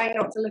I've been trying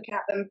not to look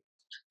at them.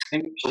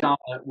 think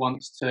Charlotte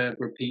wants to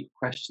repeat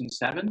question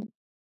 7.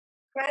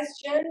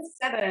 Question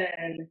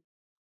 7.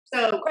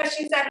 So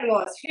question 7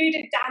 was, who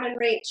did Dan and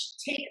Rach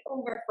take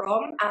over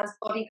from as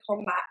Body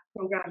Combat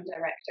Program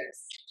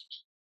Directors?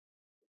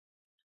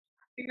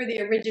 Who were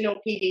the original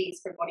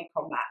PDs for Body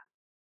Combat?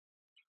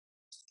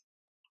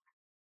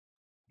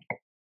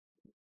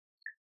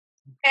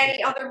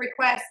 Any other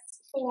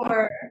requests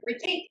for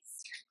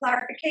repeats,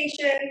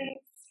 clarifications?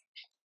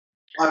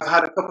 I've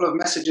had a couple of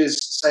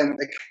messages saying that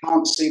they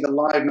can't see the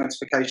live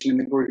notification in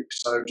the group,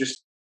 so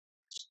just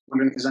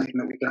wondering if there's anything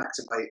that we can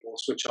activate or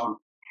switch on.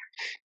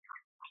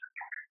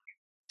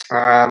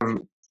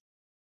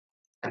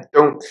 I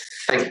don't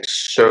think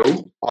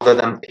so, other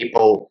than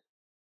people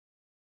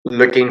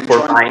looking for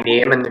my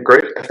name in the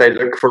group. If they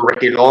look for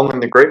Ricky Long in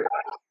the group,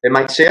 they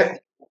might see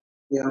it.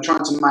 Yeah, I'm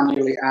trying to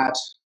manually add.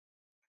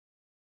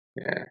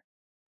 Yeah.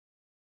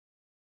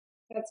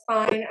 That's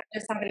fine, I'm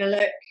just having a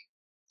look.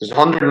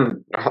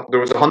 There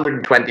was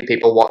 120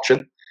 people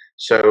watching,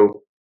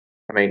 so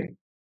I mean,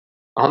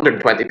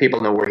 120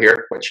 people know we're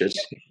here, which is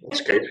that's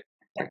good.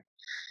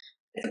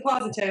 It's a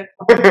positive.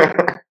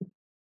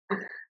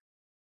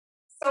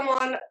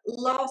 Someone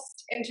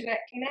lost internet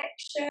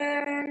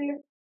connection,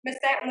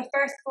 missed out on the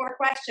first 4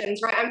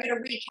 questions. Right, I'm going to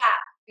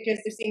recap because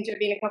there seem to have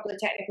been a couple of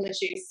technical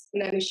issues,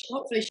 and then we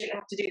hopefully shouldn't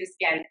have to do this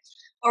again.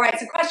 All right,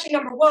 so question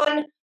number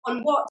 1,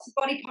 on what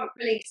body pump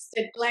release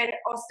did Glenn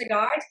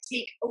Ostegard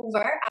take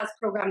over as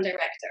program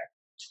director?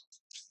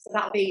 So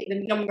that'll be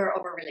the number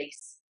of a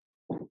release.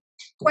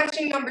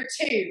 Question number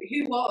 2,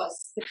 who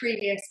was the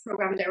previous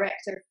program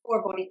director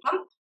for Body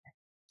Pump?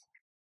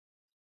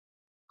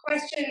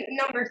 Question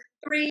number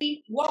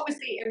 3, what was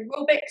the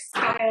aerobic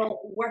style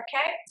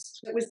workout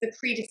that was the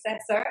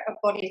predecessor of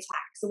Body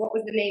Attack? So what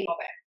was the name of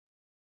it?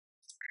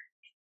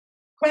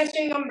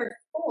 Question number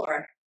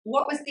 4,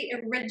 what was the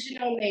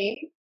original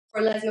name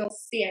for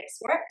Lesnell's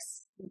CX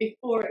Works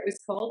before it was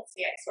called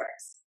CX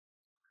Works?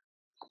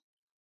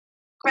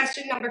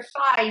 Question number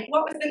 5,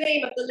 what was the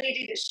name of the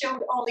lady that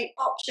showed all the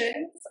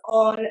options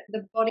on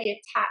the Body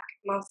Attack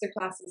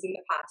masterclasses in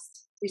the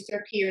past? They used to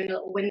appear in a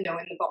little window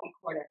in the bottom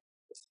corner.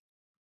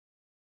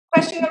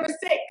 Question number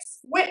 6,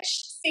 which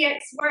CX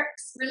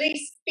Works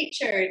release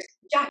featured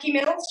Jackie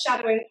Mills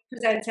shadowing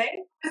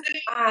presenting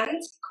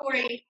and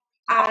Corey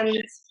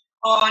and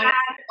on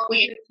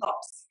the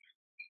tops?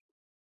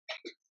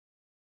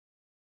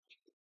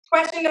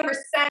 Question number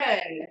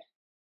 7,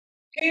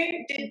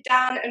 who did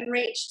Dan and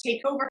Rach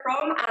take over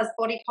from as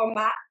Body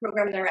Combat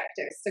Program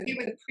Directors? So who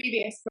were the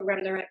previous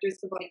Program Directors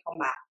for Body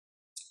Combat?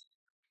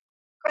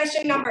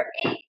 Question number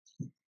 8,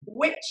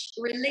 which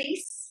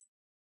release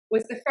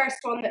was the first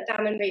one that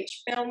Dan and Rach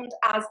filmed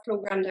as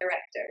Program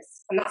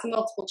Directors? And that's a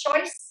multiple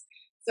choice.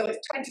 So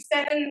it's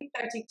 27,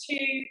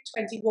 32,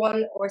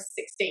 21 or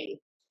 16.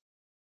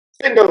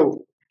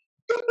 Bingo!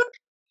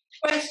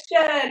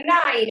 Question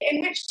 9,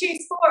 in which 2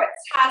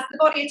 sports has the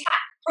Body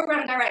Attack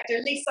Program Director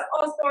Lisa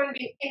Osborne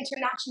been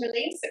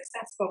internationally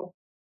successful?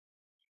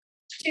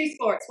 2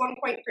 sports, 1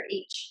 point for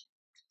each.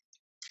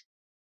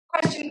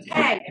 Question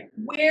 10,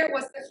 where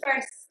was the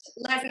first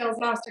Lesnell's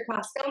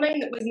masterclass filming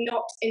that was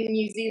not in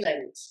New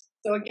Zealand?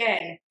 So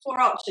again, 4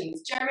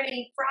 options,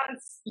 Germany,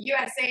 France,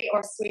 USA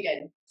or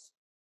Sweden.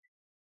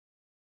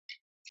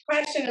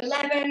 Question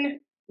 11,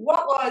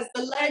 what was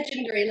the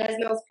legendary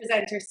Lesnell's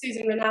presenter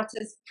Susan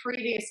Renata's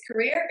previous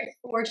career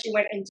before she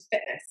went into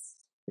fitness?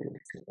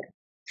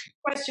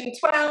 Question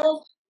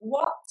 12,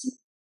 what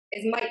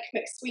is Mike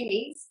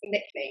McSweeney's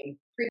nickname?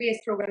 Previous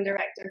program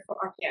director for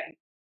RPM.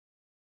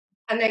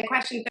 And then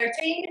question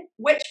 13,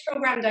 which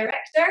program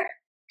director,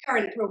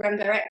 current program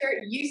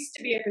director, used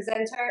to be a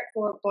presenter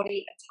for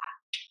Body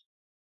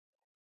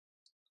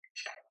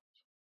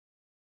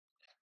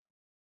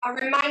Attack?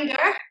 A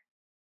reminder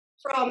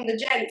from the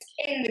gents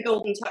in the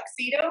golden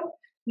tuxedo,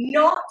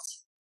 not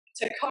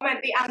to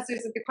comment the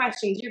answers of the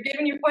questions. You're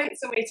giving your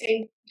points away,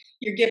 team.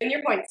 You're giving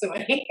your points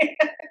away.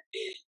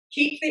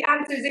 Keep the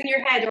answers in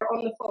your head or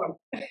on the form.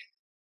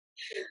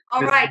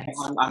 All right.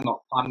 I'm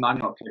not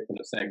capable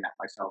of saying that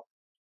myself.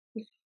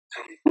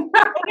 Oh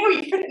no,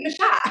 you put it in the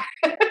chat.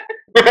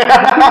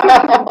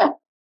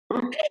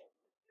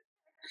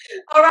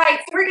 All right,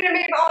 so we're going to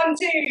move on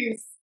to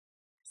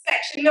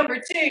section number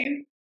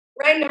 2,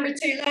 round number 2,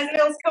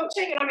 Lesnell's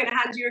coaching, and I'm going to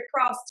hand you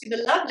across to the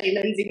lovely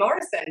Lindsay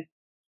Morrison.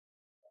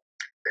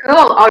 Cool.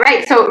 All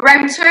right. So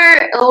round 2,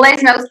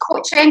 Lesnell's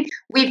coaching.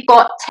 We've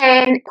got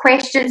 10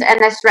 questions in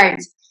this round.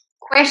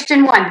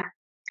 Question 1.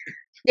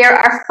 There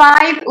are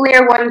 5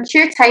 layer 1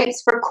 cue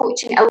types for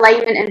coaching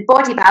alignment and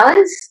body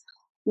balance.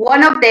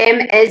 One of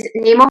them is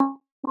name a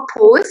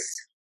pose.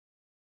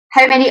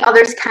 How many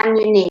others can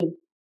you name?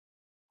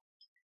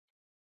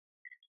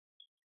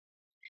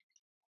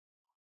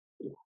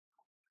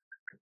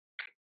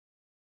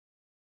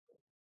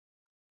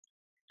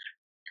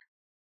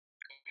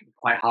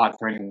 Quite hard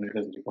for anyone who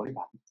doesn't do body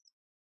balance.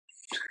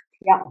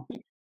 Yeah.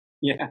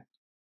 Yeah.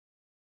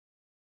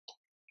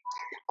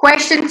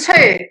 Question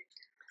 2.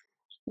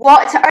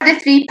 What are the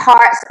 3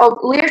 parts of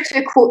layer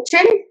 2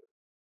 coaching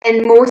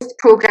in most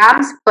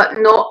programs, but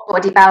not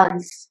body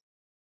balance?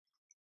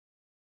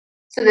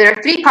 So there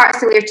are 3 parts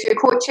to Layer 2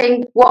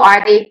 coaching. What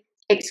are they,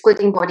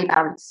 excluding body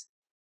balance?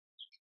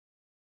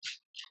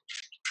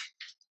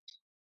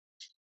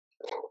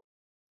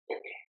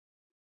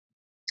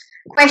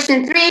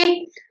 Question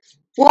 3,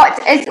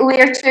 what is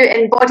Layer 2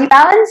 in body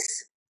balance?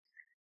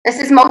 This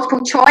is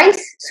multiple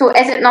choice. So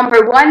is it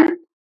number 1,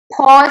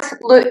 pause,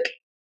 look,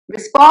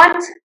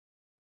 respond?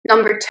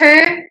 Number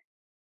 2,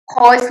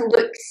 pause,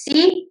 look,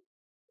 see?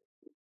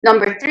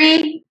 Number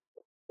 3,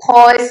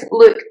 pause,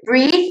 look,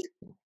 breathe?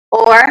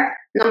 Or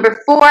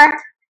number 4,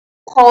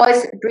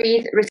 pause,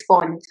 breathe,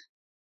 respond?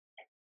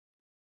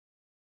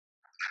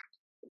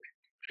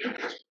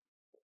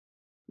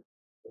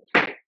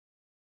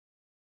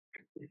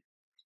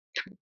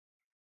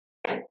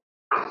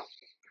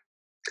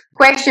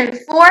 Question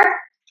 4,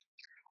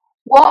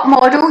 what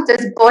model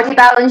does body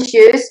balance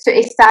use to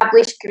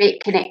establish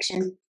great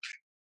connection?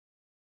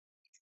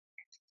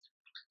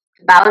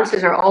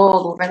 Balances are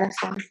all over this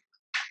one.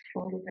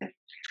 All over it.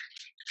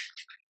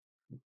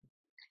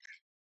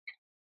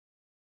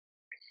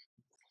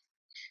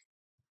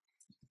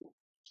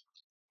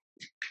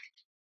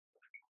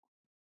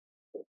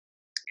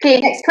 Okay,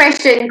 next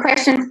question.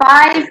 Question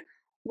 5.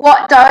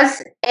 What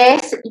does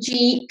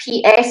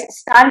SGPS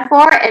stand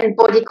for in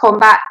body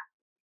combat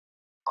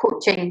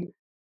coaching?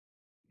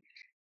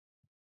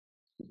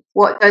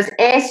 What does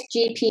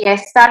SGPS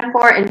stand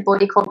for in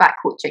body combat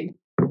coaching?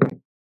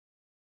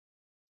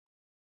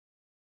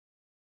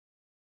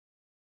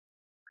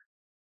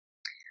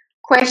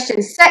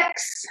 Question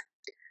 6.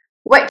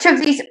 Which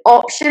of these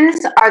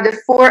options are the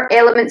 4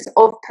 elements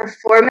of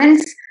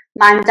performance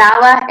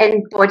mandala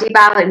in body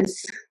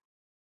balance?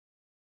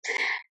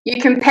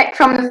 You can pick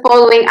from the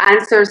following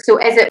answers. So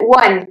is it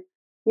 1,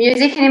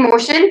 music and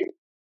emotion?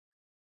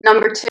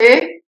 Number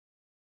 2,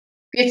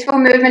 beautiful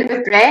movement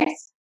with breath?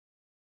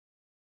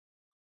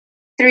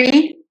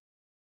 3,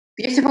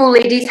 beautiful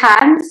ladies'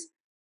 hands?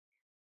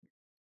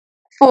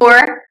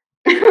 4,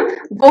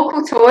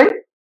 vocal tone?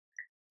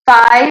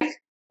 5,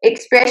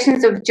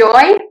 expressions of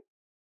joy?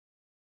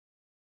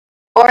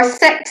 Or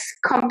 6,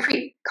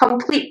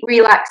 complete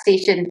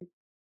relaxation?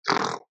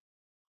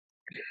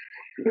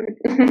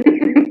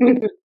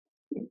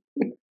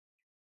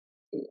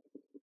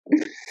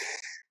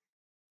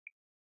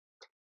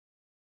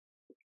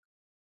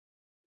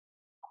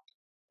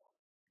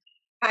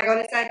 Hang on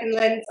a second,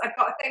 Lynn. I've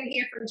got a thing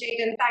here from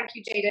Jaden. Thank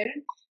you, Jaden.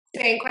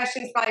 Saying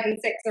questions 5 and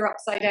 6 are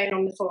upside down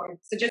on the form.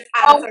 So just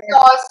answer.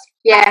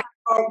 Yeah.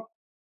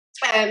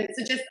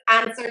 So just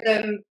answer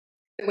them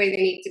the way they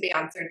need to be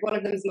answered. One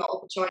of them is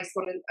multiple choice,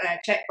 one of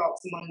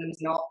checkbox, and one of them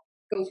is not.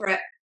 Go for it.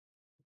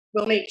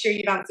 We'll make sure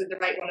you've answered the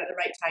right one at the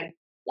right time.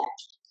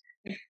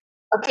 Yeah.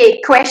 Okay,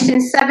 question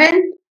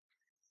 7.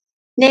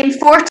 Name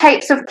 4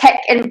 types of kick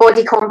in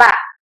body combat.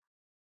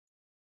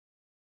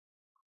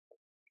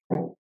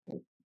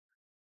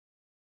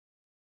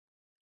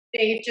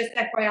 Dave, just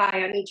FYI,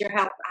 I need your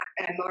help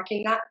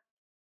marking that.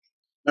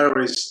 No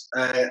worries.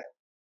 High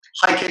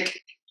kick,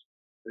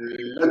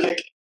 low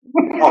kick,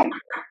 pop.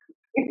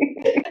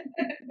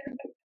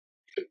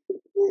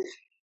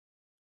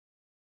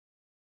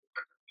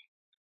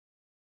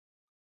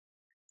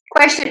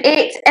 Question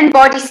 8. In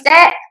body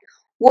step,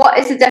 what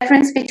is the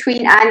difference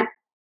between an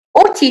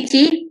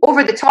OTT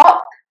over the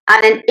top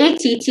and an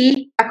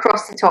ATT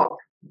across the top?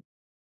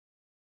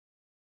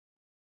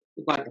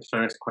 Like the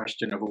first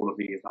question of all of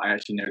these, I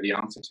actually know the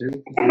answer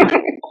to.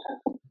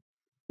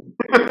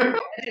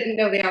 I didn't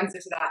know the answer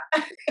to that.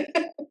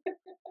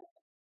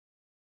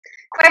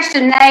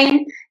 Question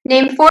 9.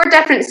 Name 4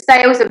 different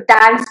styles of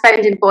dance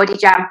found in body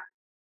jam.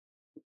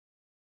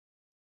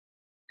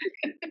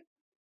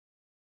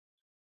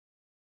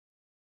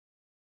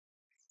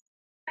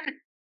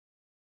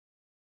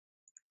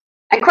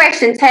 And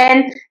question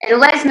 10. In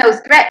Les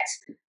Mills Grit,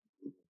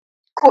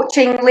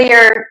 coaching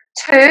layer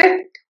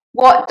 2,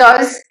 what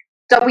does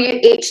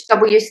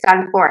WHW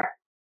stand for?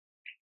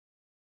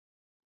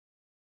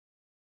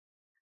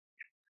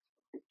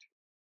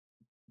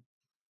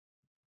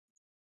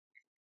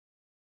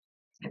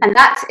 And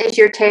that is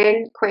your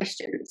 10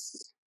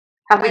 questions.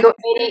 Have we got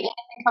anything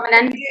coming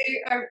in?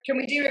 Can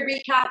we do a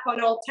recap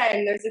on all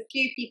 10? There's a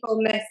few people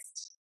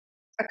missed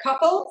a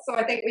couple, so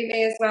I think we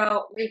may as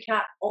well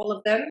recap all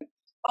of them.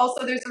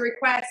 Also, there's a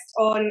request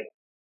on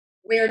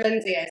where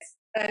Lindsay is.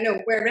 No,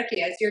 where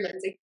Ricky is. You're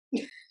Lindsay.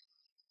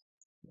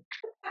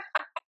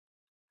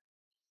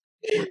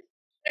 There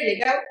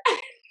you go.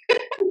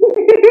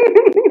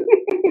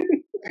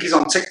 He's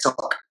on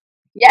TikTok.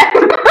 Yeah.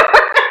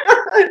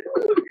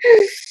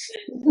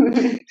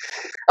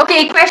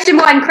 Okay, question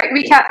 1, quick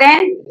recap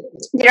then.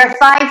 There are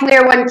 5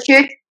 layer 1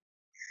 cue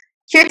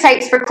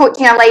types for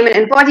coaching alignment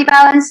and body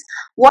balance.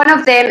 One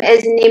of them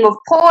is name of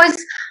pose.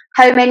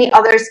 How many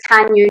others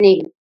can you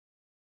name?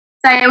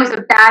 Styles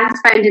of dance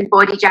found in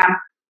body jam.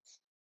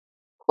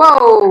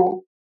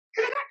 Whoa.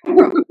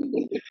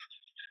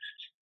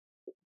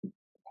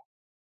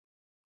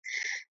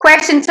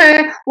 Question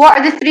 2, what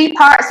are the 3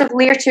 parts of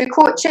layer 2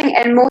 coaching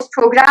in most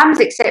programs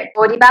except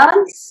body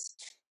balance?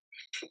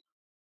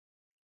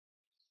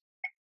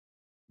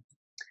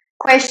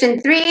 Question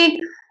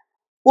 3,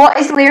 What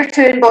is layer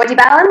 2 in body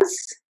balance?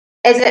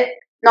 Is it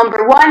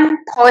number 1,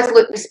 pause,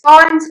 look,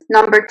 respond,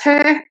 number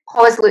 2,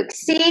 pause, look,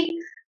 see,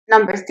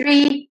 number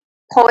 3,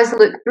 pause,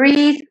 look,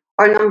 breathe,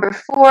 or number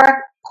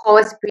 4,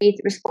 pause, breathe,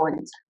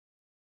 respond?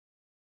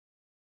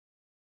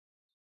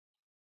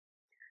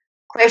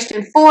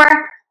 Question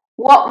 4,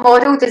 what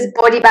model does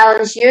body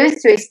balance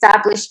use to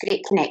establish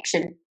great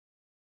connection?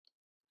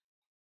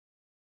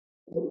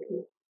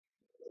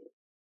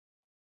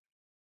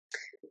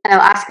 And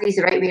I'll ask these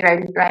the right way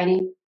around,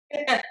 Bryony.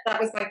 That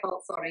was my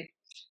fault, sorry.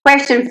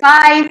 Question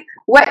 5,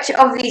 which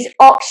of these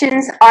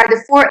options are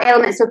the 4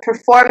 elements of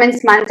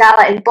performance,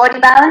 mandala, and body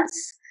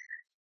balance?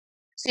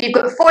 So you've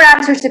got 4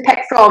 answers to pick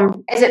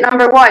from. Is it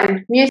number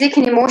 1, music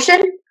and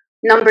emotion?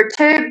 Number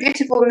 2,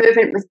 beautiful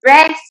movement with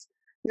breath?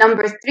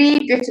 Number 3,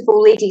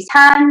 beautiful ladies'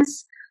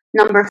 hands?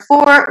 Number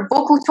 4,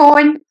 vocal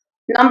tone?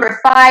 Number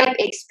 5,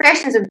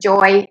 expressions of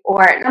joy?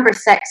 Or number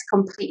 6,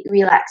 complete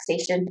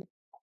relaxation?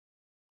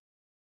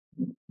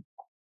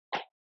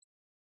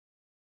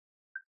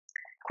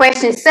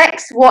 Question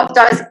 6, what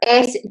does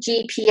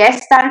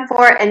SGPS stand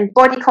for in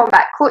body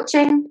combat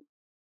coaching?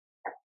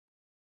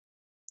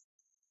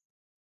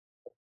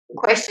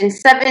 Question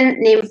 7,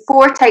 name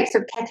 4 types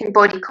of kick in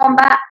body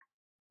combat.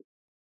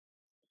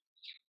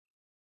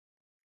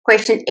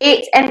 Question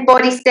 8, in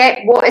body step,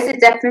 what is the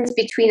difference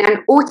between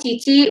an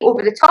OTT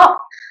over the top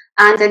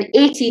and an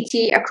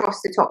ATT across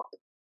the top?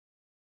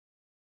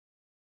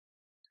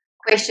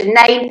 Question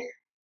 9,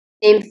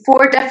 name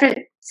 4 different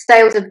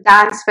styles of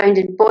dance found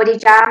in body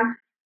jam.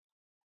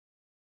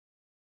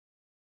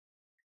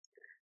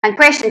 And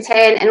question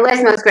 10, in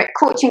Les Mills Grit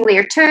Coaching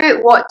Layer 2,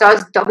 what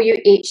does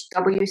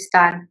WHW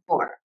stand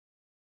for?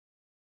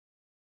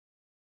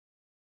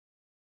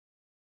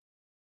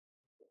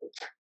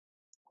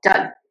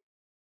 Done.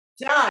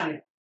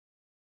 Done.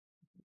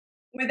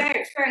 Without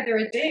further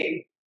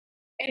ado,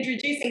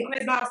 introducing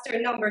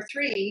Quizmaster number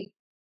 3,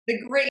 the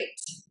great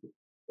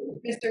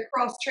Mr.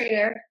 Cross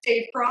Trainer,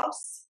 Dave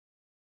Cross.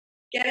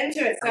 Get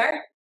into it,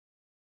 sir.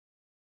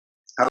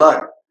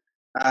 Hello.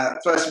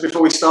 First,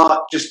 before we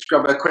start, just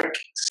grab a quick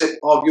sip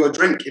of your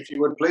drink, if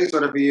you would please,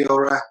 whatever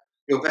your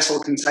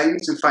vessel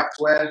contains. In fact,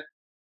 bear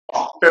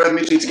with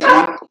me, to get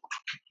one.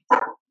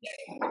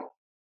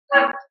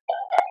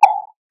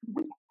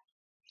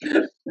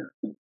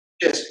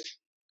 Cheers.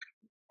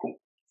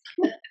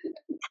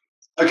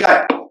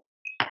 Okay.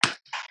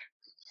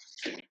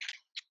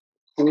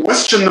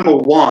 Question number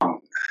 1.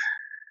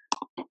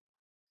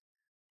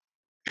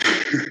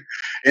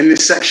 In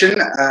this section,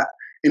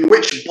 in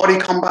which body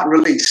combat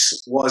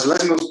release was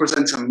Les Mills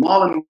presenter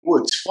Marlon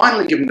Woods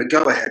finally given the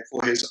go-ahead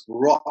for his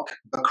Rock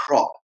the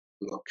Crop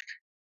look?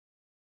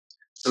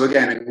 So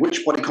again, in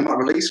which body combat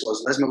release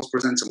was Les Mills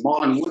presenter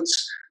Marlon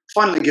Woods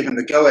finally given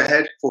the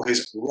go-ahead for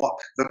his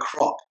Rock the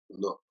Crop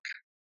look?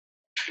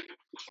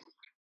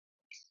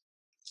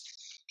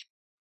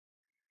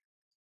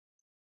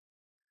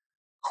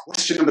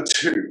 Question number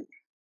 2.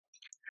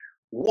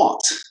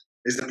 What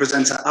is the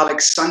presenter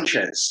Alex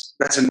Sanchez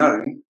better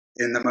known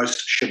in the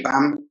most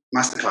Shabam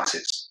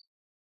masterclasses?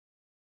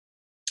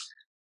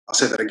 I'll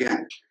say that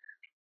again.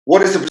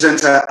 What is the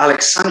presenter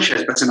Alex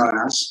Sanchez better known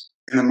as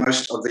in the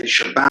most of the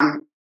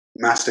Shabam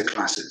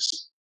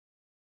masterclasses?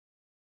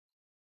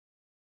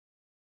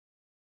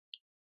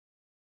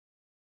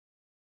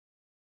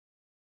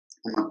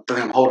 I don't think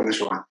I'm holding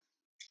this right.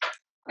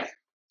 It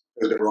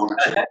was a bit wrong,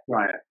 actually.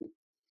 Right.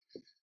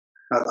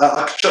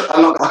 I can't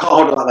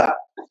hold it like that.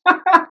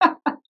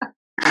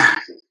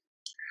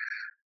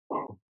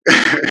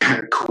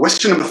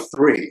 Question number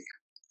 3.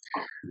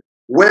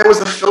 Where was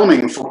the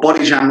filming for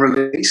Body Jam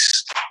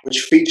release,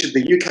 which featured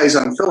the UK's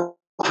own Phil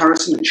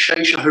Harrison and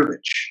Shay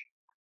Shahovich?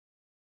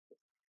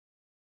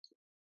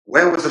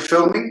 Where was the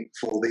filming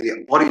for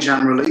the Body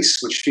Jam release,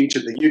 which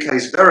featured the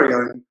UK's very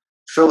own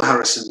Phil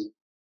Harrison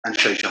and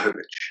Shay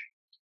Shahovich?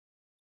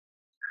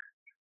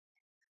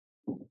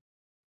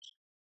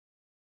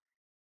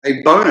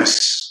 A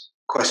bonus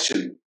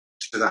question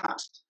to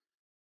that.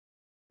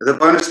 The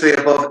bonus to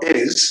the above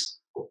is,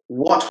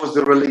 what was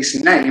the release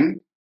name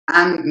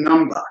and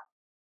number?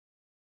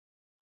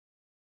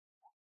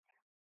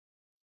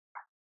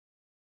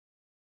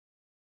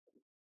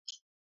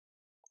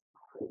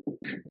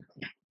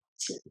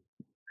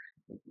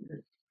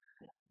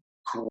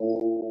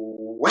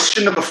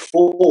 Question number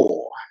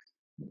 4.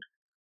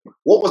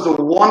 What was the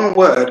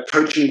one-word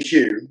coaching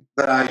cue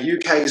that our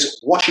UK's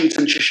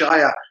Washington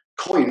Cheshire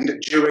coined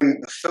during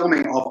the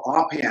filming of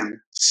RPM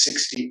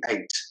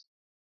 68?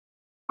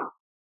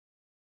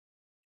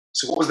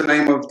 So what was the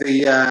name of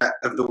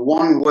the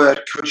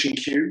one-word coaching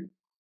cue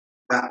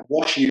that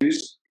Wash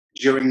used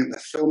during the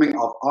filming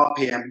of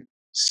RPM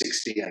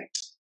 68?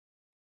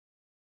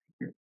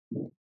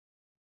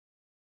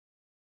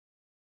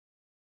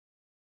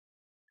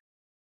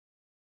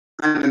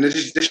 And an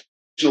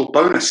additional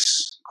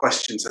bonus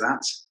question to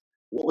that,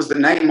 what was the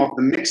name of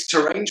the mixed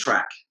terrain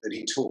track that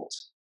he taught?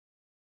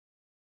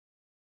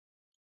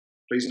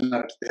 Please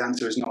note, the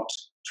answer is not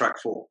track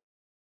 4.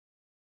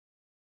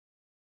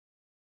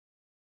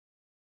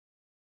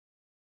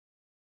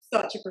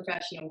 Such a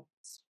professional.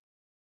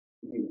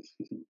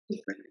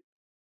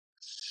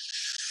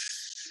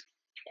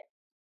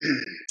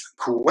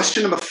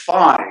 Question number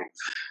 5.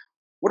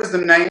 What is the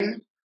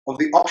name of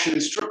the option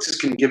instructors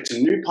can give to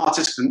new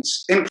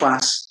participants in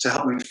class to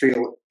help them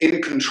feel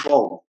in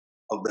control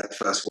of their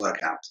first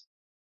workout?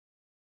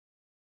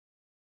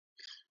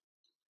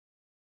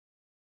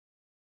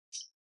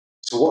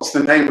 So what's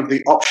the name of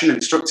the option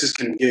instructors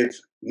can give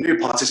new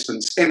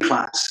participants in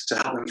class to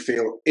help them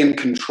feel in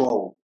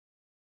control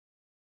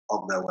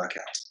of their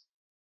workout?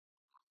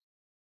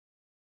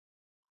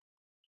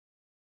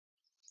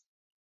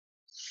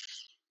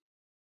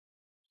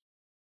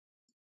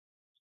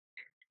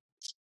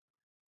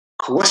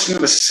 Question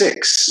number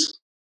 6.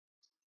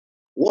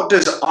 What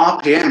does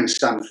RPM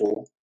stand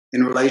for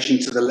in relation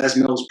to the Les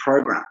Mills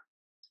program?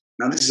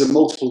 Now, this is a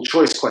multiple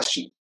choice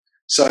question.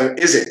 So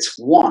is it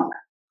 1,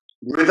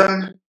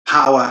 rhythm,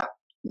 power,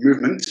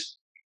 movement?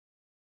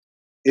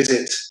 Is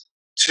it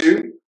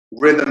 2,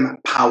 rhythm,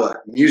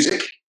 power,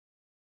 music?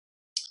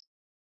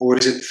 Or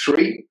is it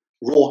 3,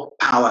 raw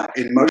power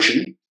in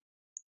motion?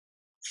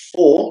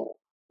 4,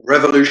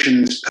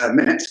 revolutions per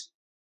minute?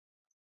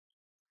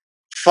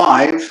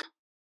 5,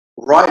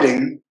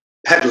 riding,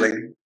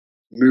 pedaling,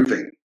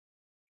 moving?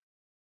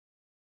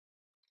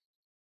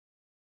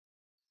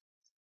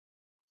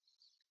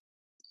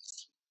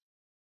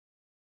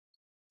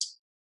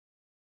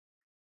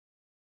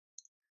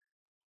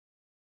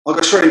 I'll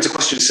go straight into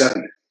question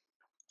 7.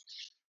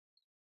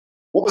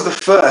 What was the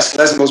first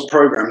Les Mills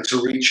program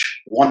to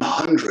reach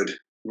 100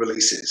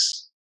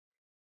 releases?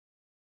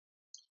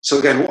 So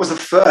again, what was the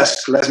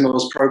first Les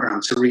Mills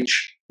program to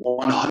reach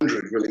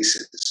 100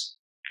 releases?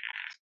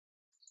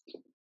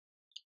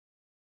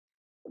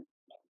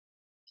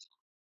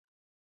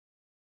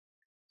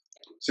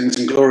 Seeing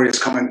some glorious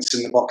comments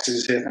in the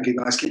boxes here. Thank you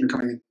guys. Keep them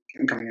coming in. Keep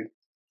them coming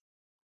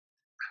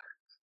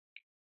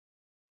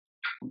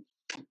in.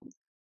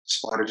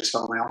 Spider just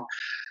fell on my arm.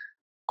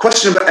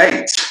 Question number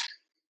 8.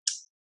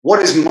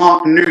 What is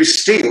Mark New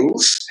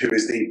Steele's, who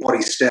is the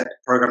Body Step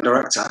Program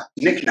Director,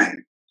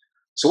 nickname?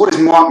 So what is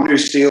Mark New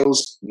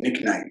Steele's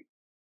nickname?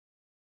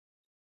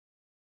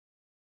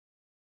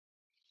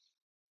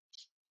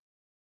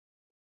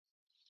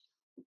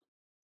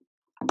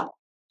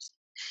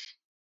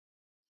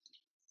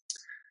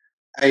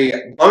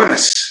 A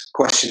bonus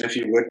question, if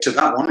you would, to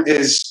that one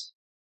is,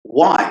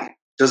 why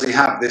does he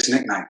have this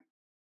nickname?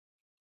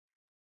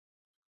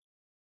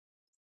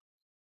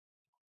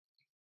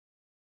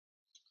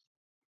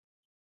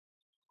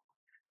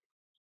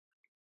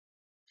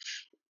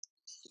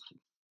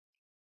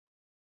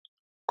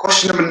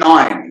 Question number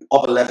 9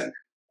 of 11.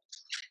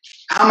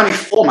 How many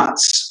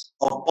formats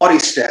of Body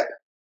Step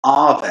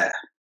are there?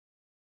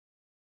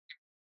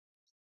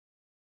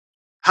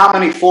 How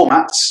many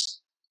formats,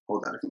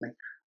 hold that differently,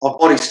 of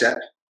Body Step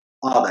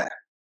are there?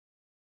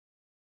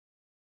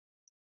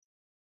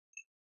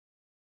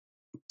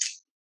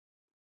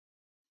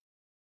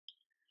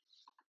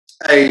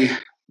 A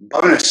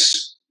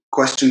bonus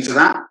question to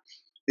that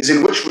is,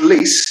 in which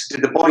release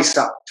did the Body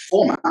Step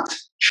format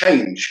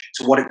change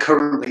to what it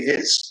currently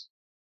is?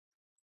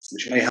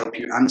 Which may help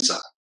you answer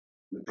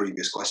the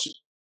previous question.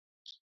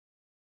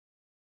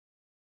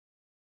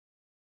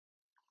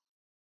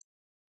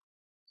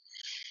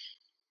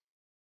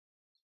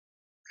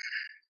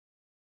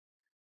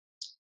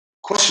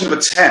 Question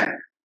number 10.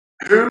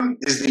 Who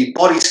is the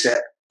Body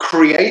Step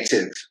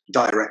creative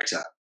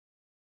director?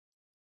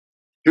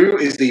 Who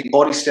is the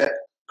Body Step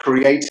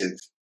creative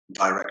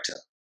director?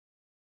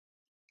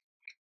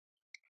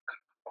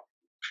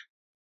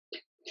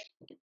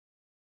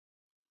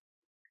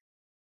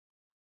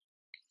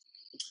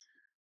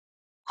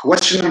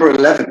 Question number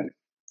 11.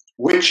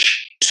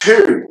 Which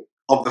 2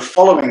 of the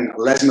following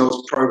Les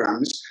Mills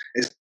programs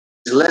is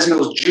Les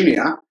Mills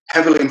Junior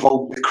heavily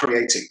involved with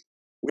creating?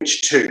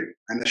 Which 2?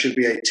 And there should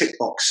be a tick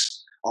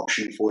box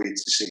option for you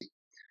to see.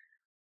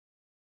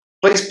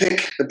 Please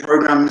pick the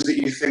programs that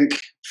you think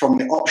from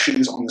the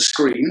options on the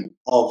screen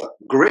of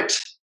Grit,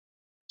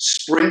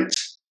 Sprint,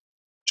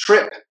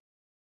 Trip,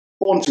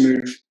 Born to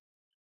Move,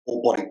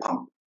 or Body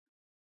Pump.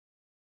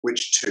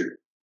 Which 2?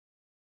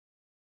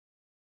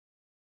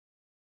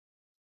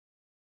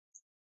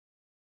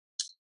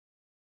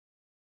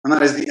 And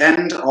that is the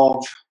end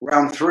of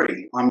round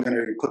 3. I'm going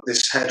to put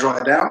this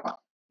hairdryer down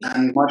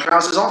and my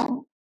trousers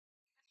on.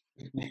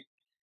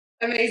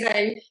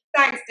 Amazing.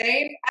 Thanks,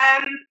 Dave.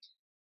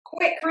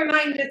 Quick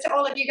reminder to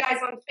all of you guys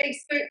on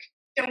Facebook,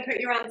 don't put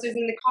your answers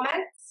in the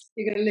comments.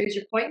 You're going to lose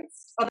your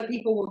points. Other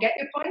people will get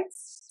your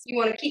points. You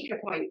want to keep your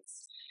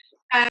points.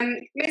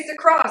 Mr.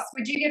 Cross,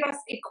 would you give us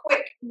a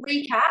quick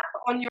recap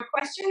on your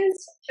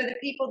questions for the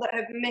people that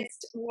have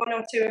missed 1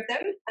 or 2 of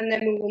them, and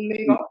then we will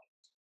move on?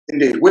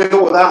 Indeed, with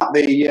or without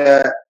the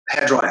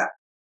hairdryer?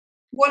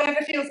 Whatever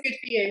feels good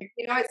for you.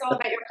 You know, it's all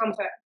about your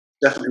comfort.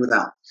 Definitely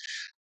without.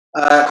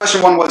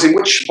 Question 1 was, in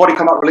which Body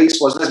Combat release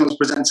was Les Mills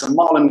presenter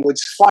Marlon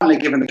Woods finally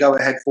given the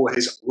go-ahead for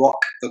his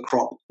Rock the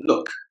Crop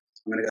look?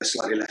 I'm going to go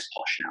slightly less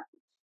posh now.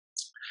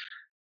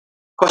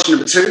 Question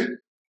number 2.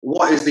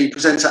 what is the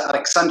presenter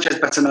Alex Sanchez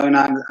better known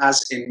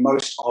as in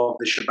most of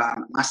the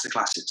Shaban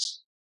masterclasses?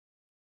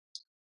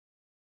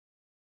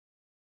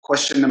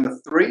 Question number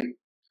 3.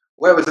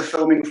 Where was the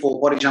filming for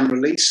Body Jam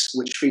release,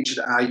 which featured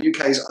our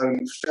UK's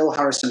own Phil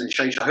Harrison and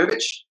Shay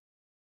Shahovich?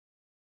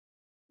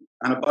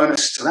 And a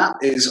bonus to that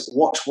is,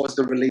 what was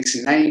the release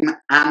name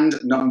and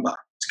number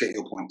to get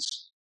your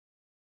points?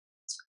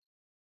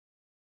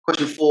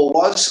 Question 4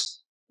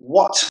 was,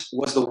 what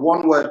was the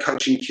one-word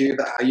coaching cue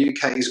that our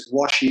UK's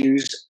Wash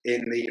used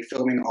in the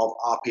filming of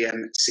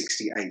RPM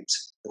 68?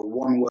 The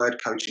one-word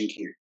coaching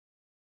cue.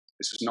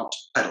 This was not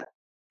pedal.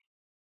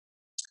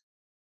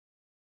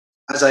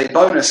 As a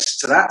bonus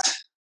to that,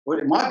 well,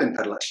 it might have been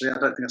pedal actually, I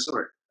don't think I saw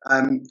it.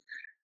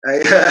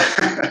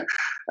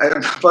 A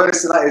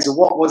bonus to that is,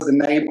 what was the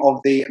name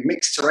of the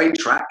mixed terrain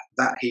track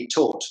that he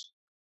taught?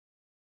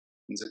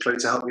 There's a clue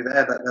to help you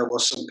there that there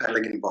was some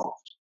pedaling involved.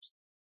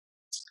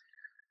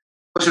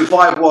 Question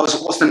 5 was,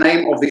 what's the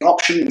name of the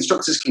option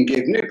instructors can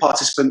give new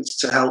participants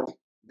to help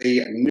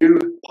the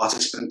new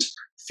participant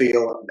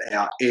feel they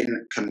are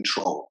in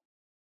control?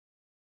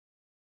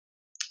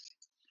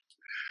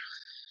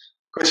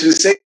 Question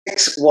 6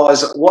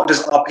 was, what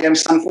does RPM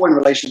stand for in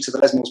relation to the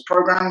Les Mills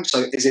program?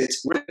 So is it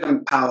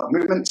rhythm, power,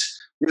 movement,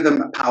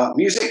 rhythm, power,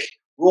 music,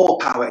 raw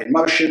power in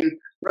motion,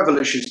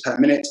 revolutions per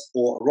minute,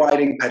 or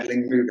riding,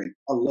 pedaling, moving?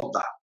 I love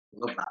that. I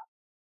love that.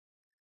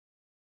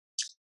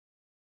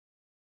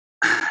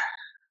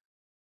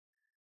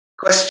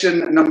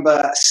 Question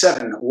number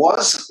 7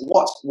 was,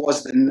 what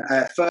was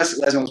the first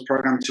Les Mills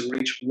program to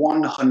reach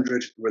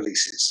 100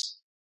 releases?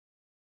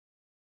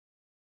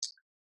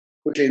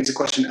 Quickly into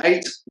question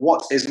 8.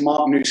 What is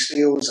Mark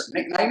New-Steele's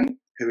nickname,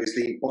 who is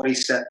the Body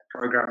Step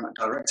Program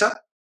Director?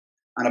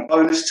 And a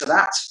bonus to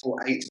that for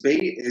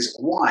 8B is,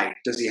 why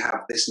does he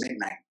have this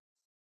nickname?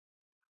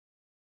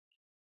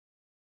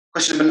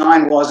 Question number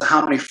 9 was,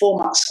 how many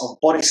formats of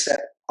Body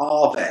Step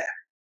are there?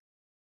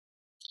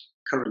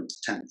 Current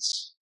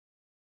tense.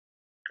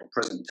 Or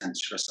present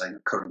tense, should I say,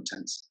 not current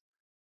tense.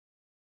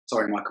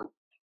 Sorry, Michael.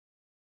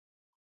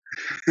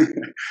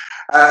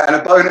 And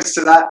a bonus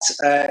to that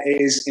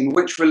is, in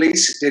which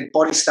release did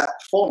Body Step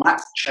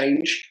format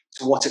change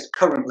to what it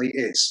currently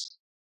is?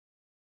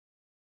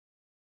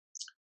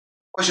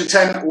 Question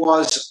 10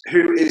 was,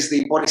 who is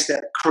the Body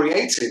Step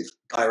creative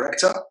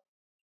director?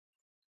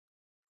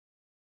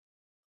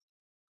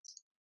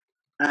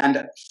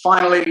 And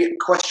finally,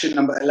 question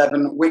number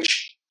 11,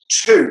 which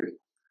 2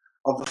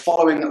 of the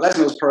following Les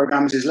Mills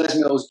programs is Les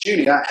Mills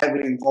Jr.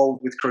 heavily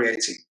involved with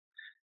creating?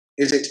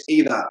 Is it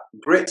either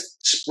Grit,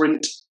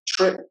 Sprint,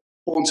 Trip,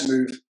 Born to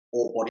Move,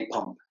 or Body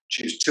Pump?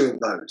 Choose 2 of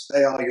those.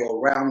 They are your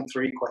round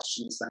 3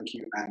 questions. Thank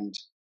you and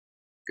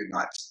good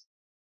night.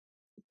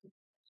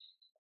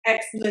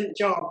 Excellent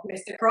job,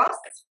 Mr. Cross.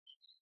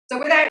 So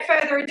without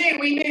further ado,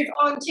 we move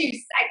on to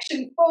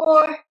section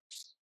 4.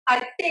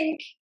 I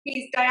think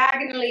he's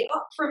diagonally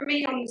up from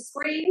me on the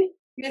screen.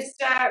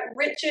 Mr.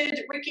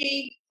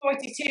 Ricky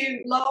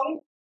 42 Long.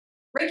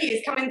 Ricky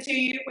is coming to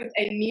you with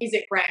a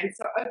music round,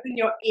 so open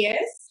your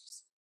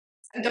ears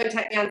and don't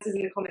type the answers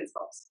in the comments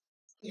box.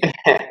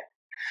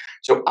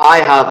 So I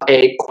have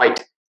a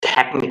quite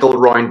technical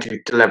round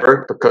to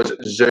deliver because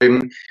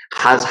Zoom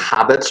has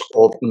habits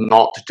of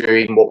not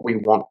doing what we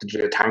want to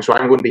do at times. So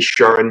I'm going to be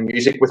sharing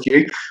music with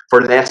you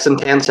for less than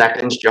 10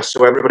 seconds, just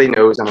so everybody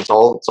knows, and it's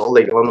all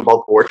legal and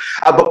above board.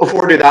 But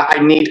before I do that, I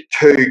need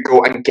to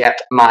go and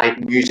get my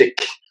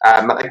music,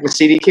 my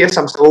CD case.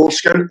 I'm still old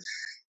school,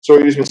 so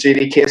I use my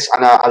CD case,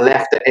 and I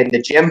left it in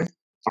the gym.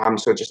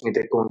 So I just need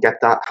to go and get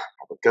that.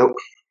 There we go.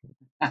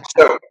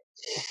 So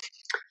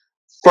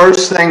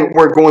first thing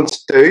we're going to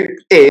do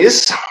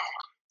is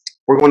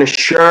we're going to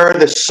share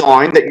the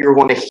sound that you're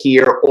going to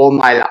hear on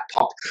my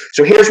laptop.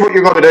 So here's what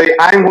you're going to do.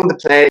 I'm going to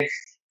play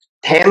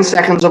 10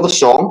 seconds of a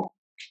song,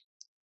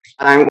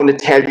 and I'm going to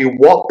tell you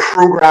what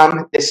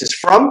program this is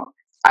from,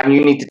 and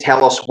you need to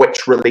tell us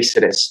which release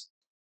it is.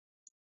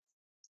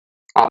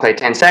 I'll play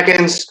 10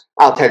 seconds,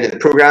 I'll tell you the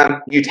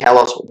program, you tell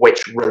us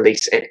which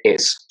release it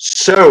is.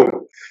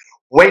 So,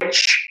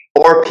 which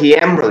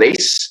RPM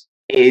release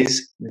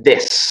is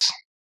this?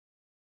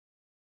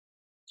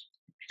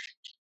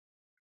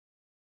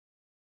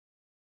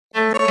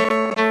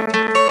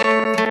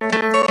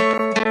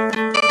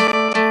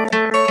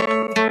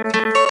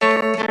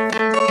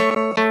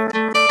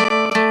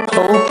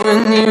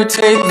 When you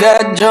take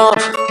that jump,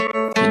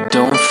 you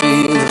don't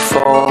feel the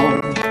fall.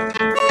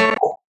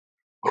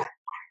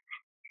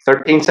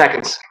 13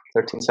 seconds.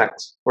 13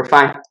 seconds. We're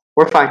fine.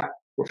 We're fine.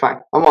 We're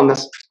fine. I'm on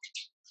this.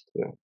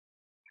 Yeah.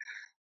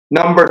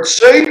 Number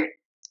 2.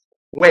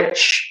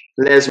 Which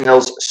Les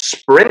Mills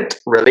Sprint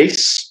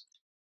release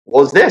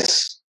was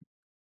this?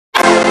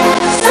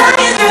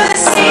 Flying through the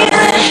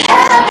ceiling,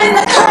 head up in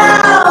the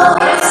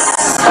clouds.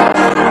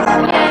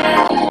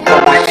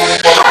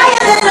 Higher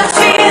than a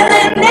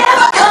feeling,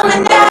 never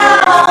coming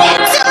down.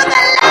 Into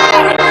the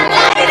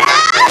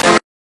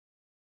light,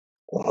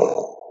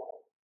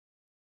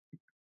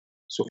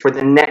 So for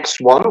the next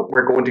one,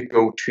 we're going to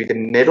go to the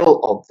middle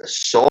of the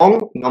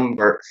song,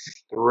 number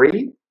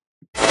 3.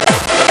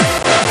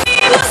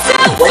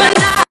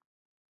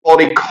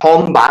 body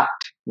combat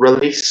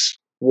release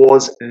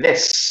was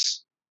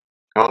this?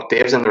 Oh,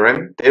 Dave's in the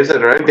room. Dave's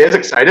in the room. Dave's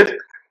excited.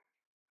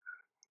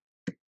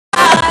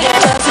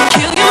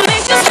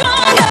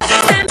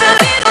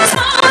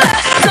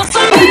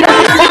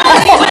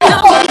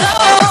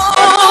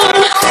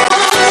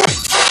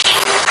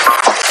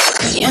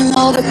 You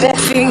know the bed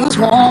feels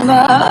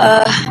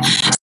warmer.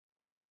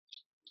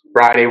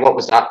 Bridie, what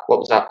was that? What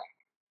was that?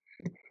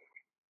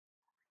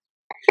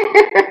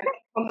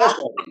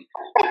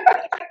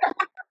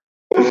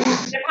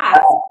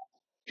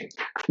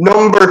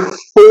 Number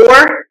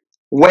 4,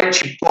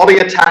 which body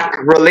attack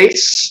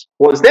release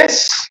was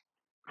this?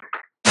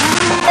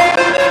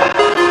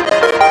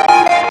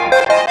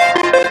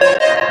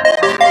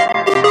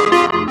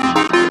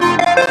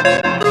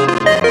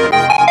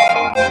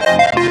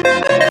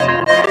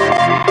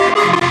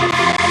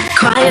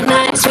 Quiet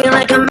nights feel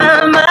like a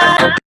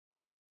mama.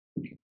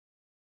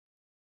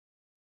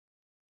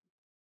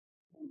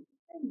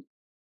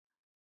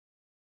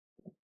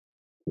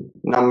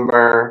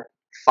 Number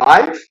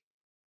 5,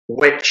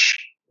 which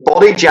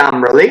body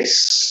jam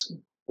release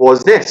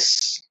was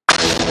this?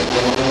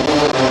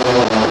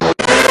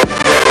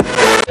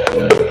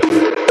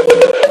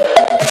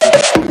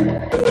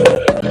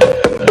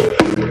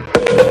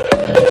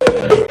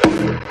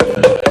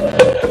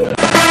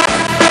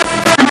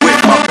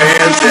 With my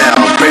bands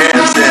down.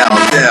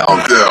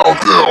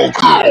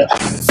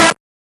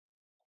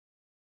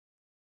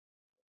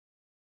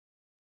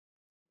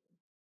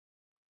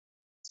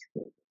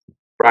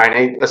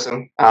 Bryony,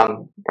 listen,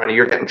 Bryony,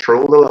 you're getting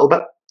trolled a little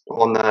bit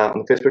on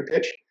the Facebook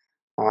page.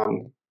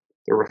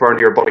 They're referring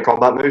to your body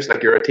combat moves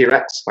like you're a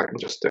T-Rex. Like, I'm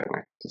just doing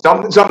it. It's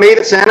not me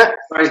that's saying it.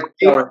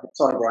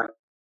 Sorry, Brian.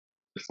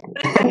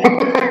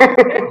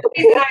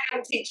 I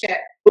don't teach it.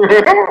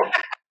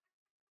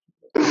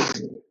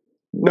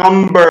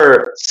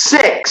 Number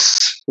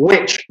 6,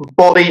 which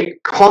body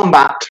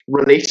combat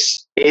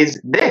release is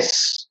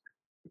this?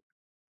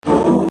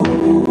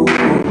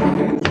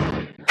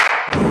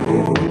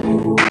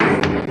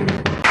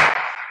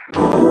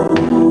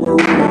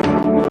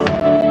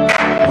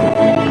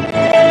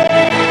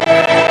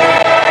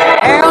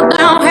 Hell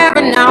down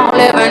heaven now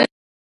living.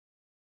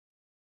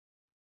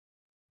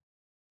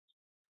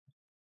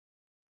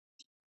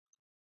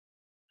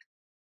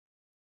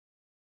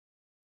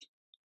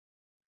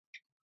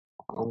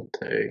 One,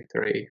 2,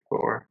 3,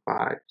 4,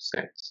 5,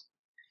 6.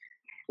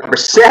 Number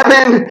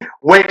 7,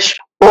 which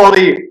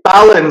body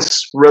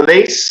balance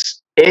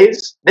release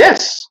is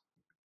this?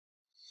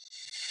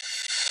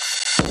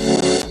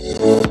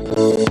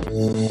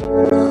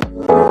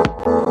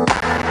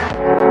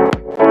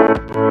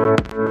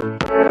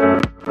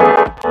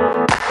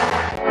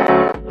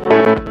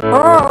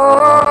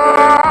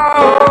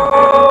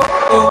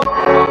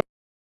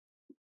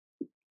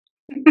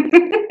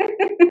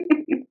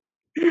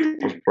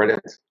 That's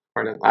brilliant.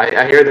 Brilliant.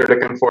 I hear they're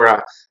looking for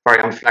a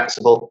very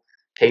unflexible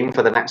team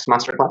for the next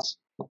masterclass.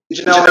 Did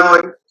you know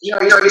I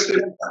used to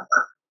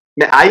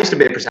be I used to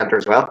be a presenter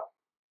as well.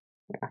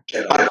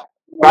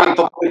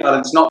 body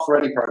balance, not for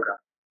any program.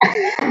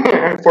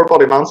 For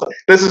body balance.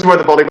 This is where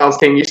the body balance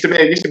team used to be.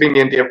 It used to be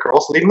me and Dave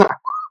Cross leading it.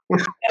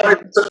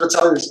 Took the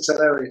toes, it's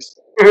hilarious.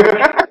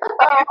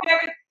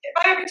 If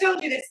I ever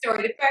told you this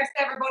story, the first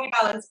ever body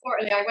balance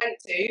quarterly I went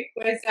to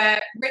was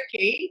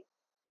Ricky,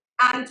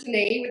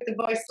 Anthony with the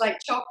voice like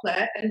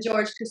chocolate, and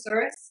George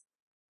Coussouris.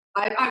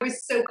 I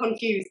was so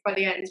confused by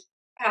the end.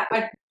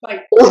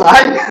 Was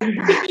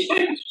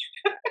I?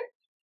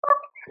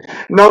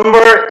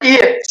 Number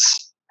 8.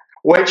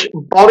 Which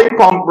body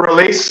pump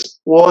release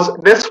was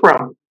this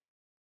from?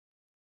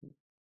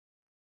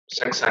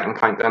 6-second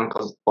countdown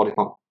because body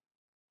pump.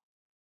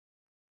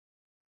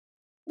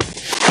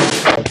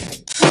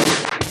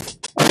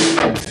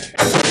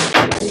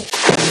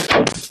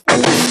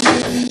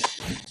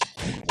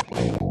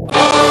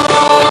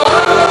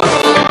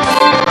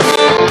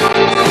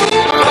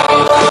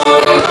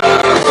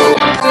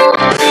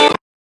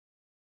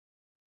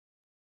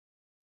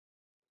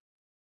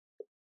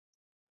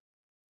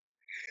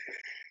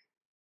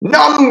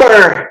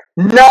 Number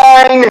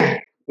 9.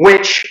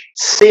 Which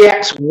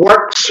CX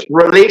Works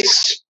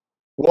release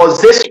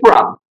was this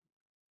from?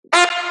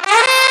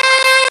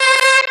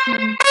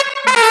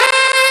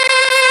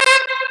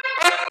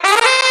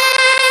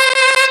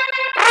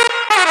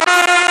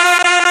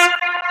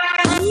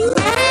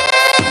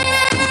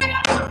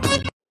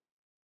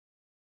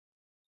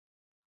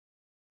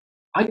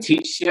 I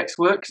teach CX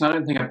Works, and I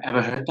don't think I've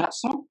ever heard that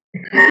song.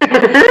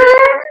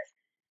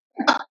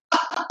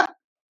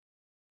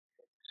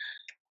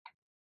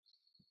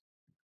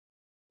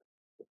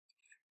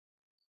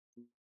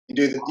 You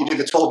do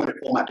the 12-minute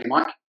format, do you,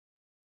 Mike?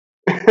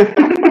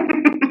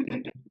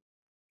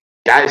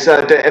 Guys,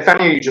 if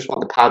any of you just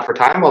want the pad for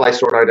time while I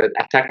sort out a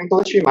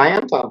technical issue my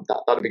end,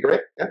 that'd be great.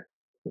 Yeah.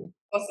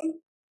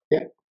 Awesome.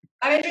 Yeah.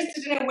 I'm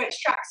interested to know which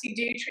tracks you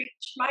do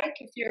teach, Mike,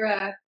 if you're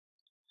a...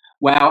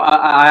 Well,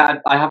 I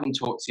haven't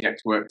taught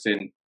CX Works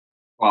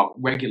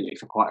regularly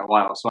for quite a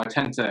while, so I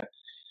tend to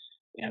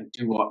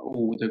do what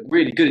all the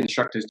really good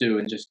instructors do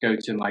and just go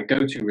to my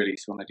go-to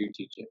release when I do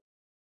teach it.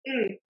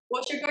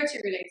 What's your go-to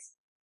release?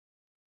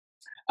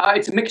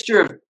 It's a mixture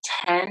of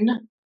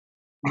 10,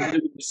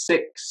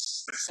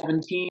 6,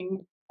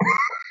 17.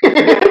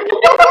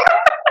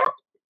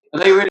 Are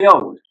they really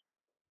old?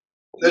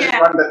 They're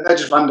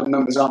just random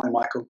numbers, aren't they,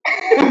 Michael?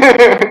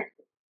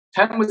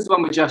 10 was the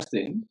one with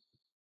Justin.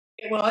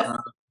 It was.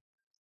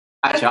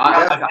 Actually,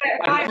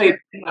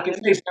 I can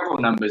say several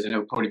numbers and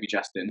it'll probably be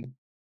Justin.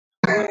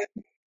 Do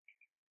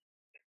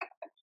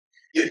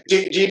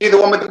you do the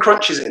one with the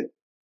crunches in?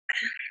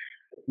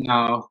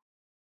 No.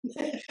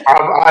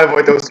 I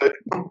avoid those two.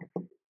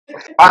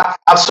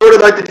 I've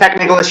sorted out the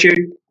technical issue.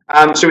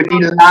 So with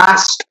the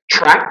last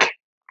track,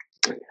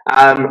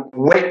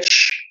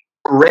 which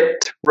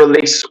grit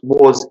release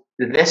was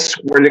this?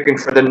 We're looking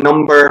for the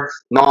number,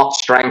 not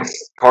strength,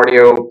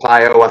 cardio,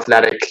 plyo,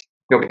 athletic.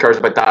 Nobody cares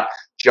about that.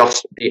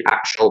 Just the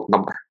actual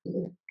number.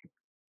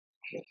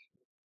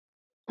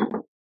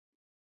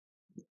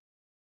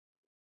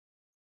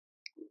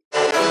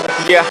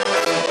 Yeah.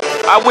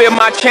 I wear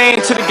my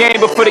chain to the game,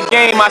 but for the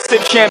game, I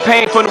sip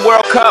champagne from the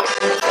World Cup.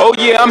 Oh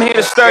yeah, I'm here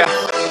to stir.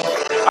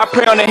 I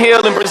pray on the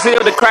hill in Brazil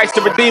that Christ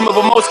the Redeemer,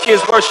 but most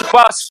kids worship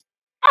us.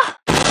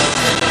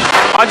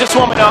 I just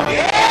warming up.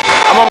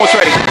 I'm almost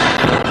ready.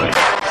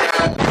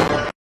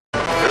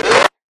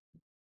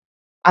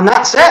 And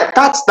that's it.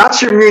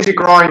 That's your music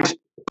round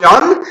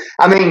done.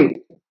 I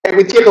mean, it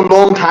would take a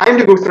long time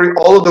to go through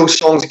all of those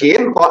songs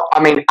again, but I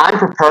mean, I'm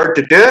prepared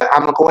to do it.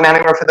 I'm not going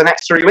anywhere for the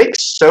next 3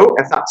 weeks. So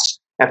if that's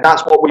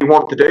what we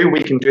want to do,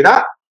 we can do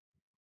that.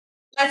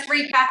 Let's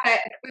recap it.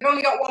 We've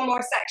only got one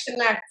more section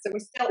left, so we're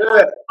still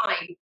on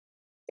time.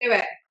 Do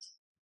it.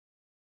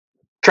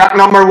 Track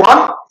number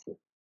 1.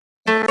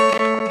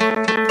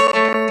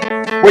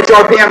 Which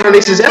RPM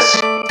release is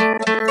this?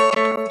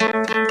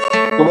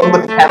 The one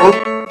with the pedal.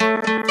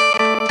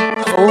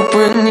 Hope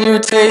when you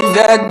take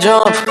that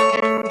jump,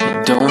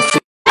 you don't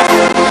feel.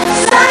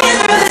 Flying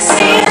through the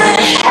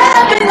ceiling,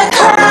 head in the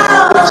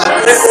clouds.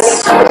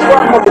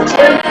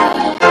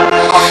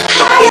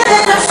 Higher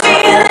than a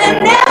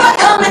feeling, never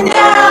coming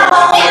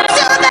down.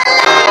 Into the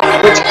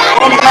light. Which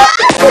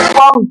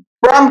one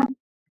from?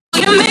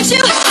 You makes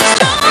you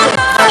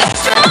stronger,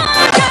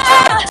 stronger.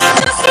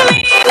 Just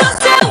me,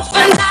 myself,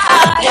 and I.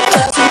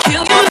 Doesn't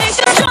kill you, makes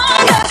you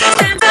stronger.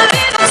 Stand a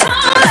little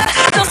taller.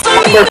 Don't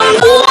stop me no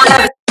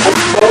longer.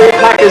 What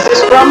track is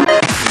this from?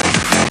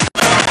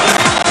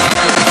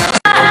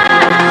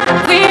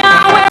 We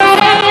are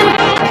waiting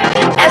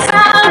as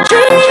our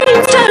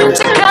dreams turn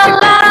to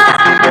color.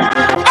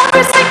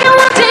 Every second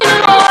wanting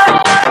more.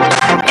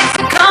 It's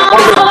a calm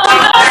before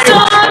the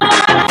storm.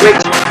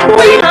 Which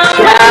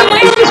program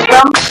is this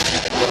from?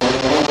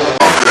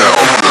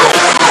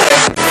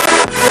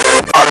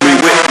 Got me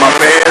with my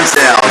pants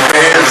down,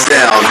 pants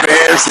down,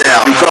 pants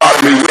down. You got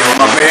me with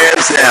my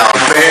pants down,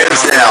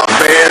 pants down,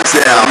 pants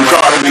down. You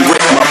got me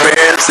with my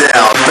pants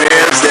down,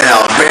 pants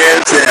down,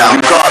 pants down.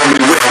 You got me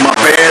with my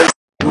pants.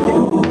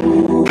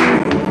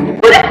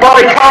 Which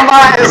body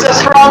combat is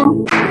this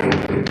from?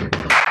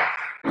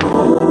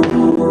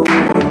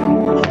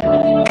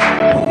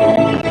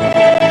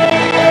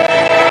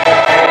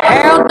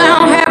 Held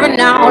down heaven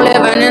now,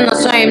 living in the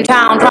same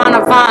town, trying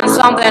to find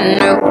something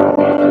new.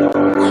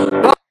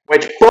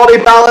 Which body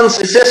balance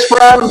is this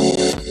from?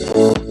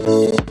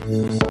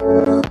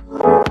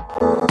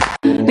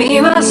 Me,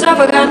 myself,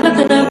 I got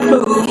nothing to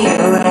prove. You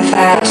got a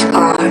fast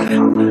car. I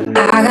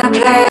got a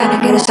plan to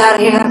get us out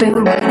of here. I've been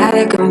running at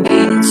a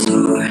convenience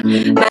store.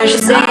 Managed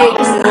to save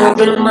just a little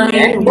bit of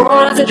money.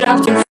 Wanted to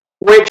drop to.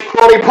 Which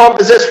body pump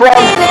is this from?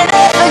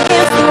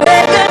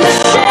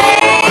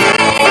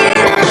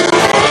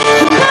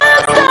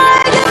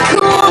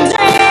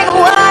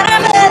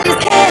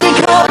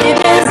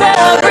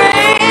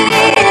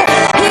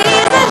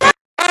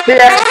 The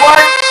next one.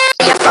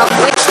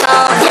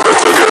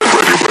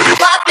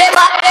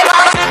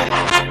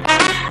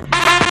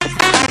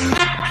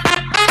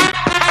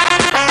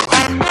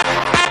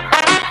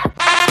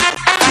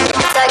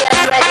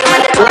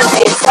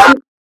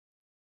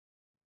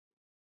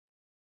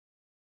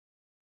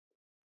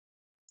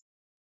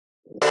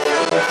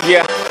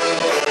 Yeah.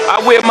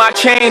 I wear my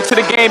chain to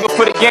the game, but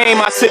for the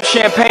game, I sip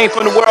champagne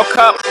from the World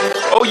Cup.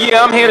 Oh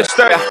yeah, I'm here to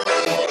stir.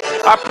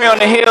 I pray on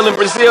the hill in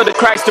Brazil that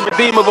Christ the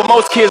Redeemer, but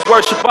most kids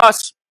worship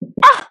us.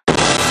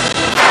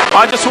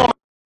 I just want.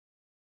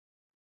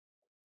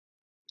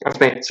 That's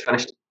me. It's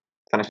finished.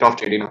 Finished off,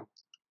 Judy now.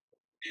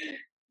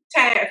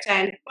 10 out of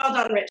 10. Well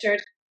done,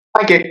 Richard.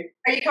 Thank you.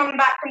 Are you coming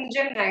back from the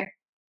gym now?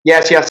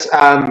 Yes.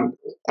 At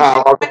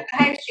the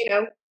house, you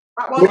know.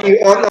 Well,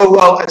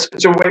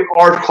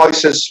 our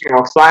house is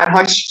a flying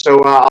house, so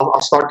I'll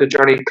start the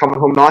journey coming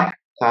home now.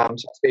 So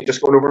it's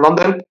just going over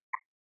London.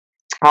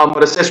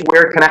 But it's this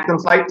weird connecting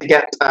flight to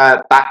get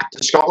back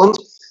to Scotland.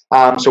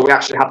 So we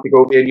actually have to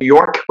go via New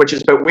York, which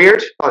is a bit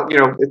weird, but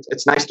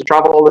it's nice to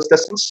travel all this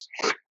distance.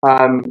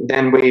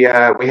 Then we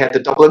head to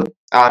Dublin,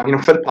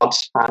 for the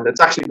pubs, and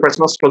it's actually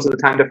Christmas because of the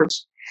time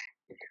difference.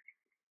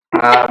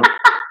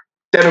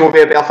 Then we'll be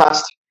at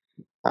Belfast,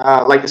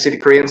 Like to see the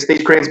Koreans.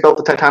 These Koreans built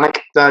the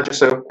Titanic, just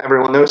so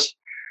everyone knows.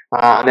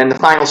 And then the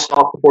final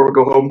stop before we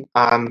go home,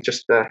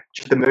 just the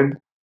moon.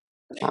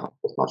 It's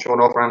not showing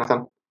off or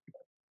anything.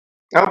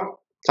 Oh,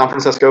 San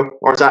Francisco,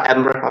 or is that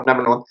Edinburgh? I've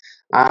never known.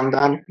 And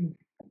then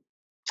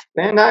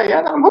then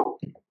I'm home.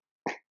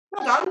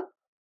 Well done.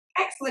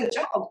 Excellent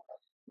job.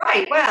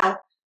 Right,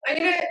 well, I'm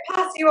going to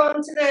pass you on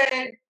to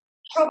the,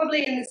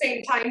 probably in the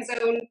same time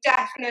zone,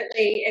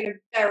 definitely in a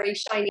very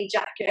shiny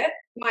jacket,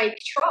 Mike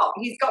Trott.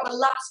 He's got the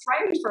last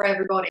round for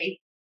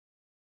everybody.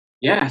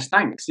 Yes,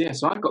 thanks. Yeah,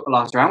 so I've got the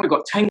last round. We've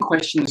got 10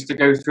 questions to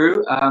go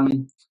through.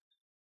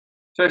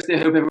 Firstly, I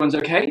hope everyone's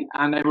okay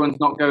and everyone's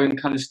not going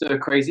kind of stir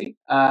crazy,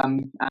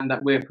 and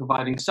that we're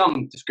providing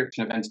some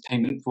description of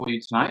entertainment for you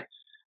tonight.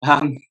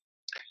 I'm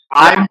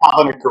having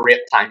a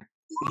great time.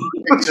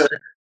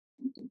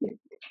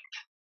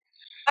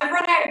 I've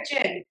run out of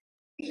gin.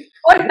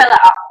 Or fill it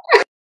up.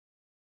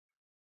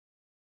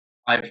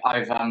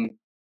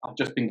 I've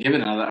just been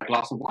given a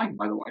glass of wine,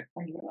 by the way.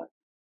 Thank you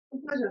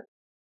very much.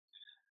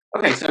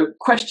 Okay, so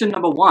question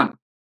number 1.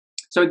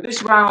 So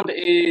this round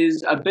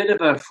is a bit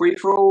of a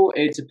free-for-all.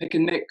 It's a pick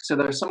and mix. So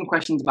there are some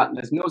questions about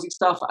Les Millsy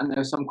stuff, and there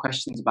are some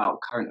questions about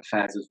current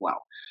affairs as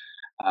well.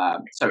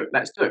 So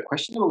let's do it.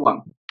 Question number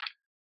 1.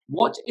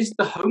 What is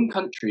the home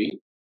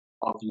country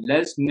of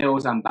Les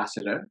Mills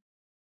ambassador,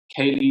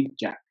 Kaylee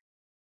Jack?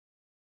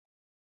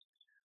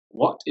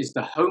 What is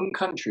the home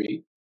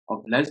country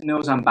of Les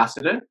Mills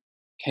ambassador,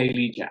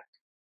 Kaylee Jack?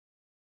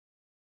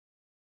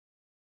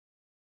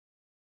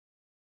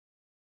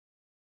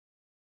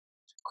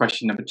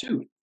 Question number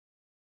 2.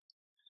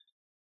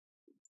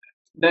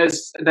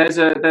 There's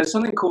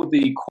something called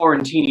the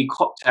Quarantini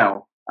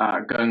cocktail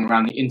going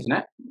around the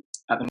internet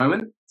at the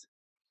moment.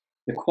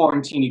 The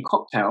Quarantini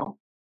cocktail.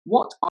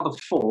 What are the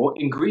 4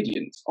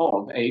 ingredients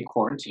of a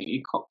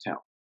Quarantini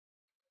cocktail?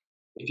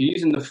 If you're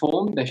using the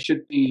form, there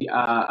should be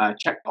a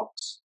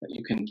checkbox that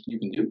you can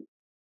do.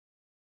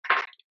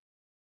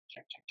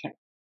 Check.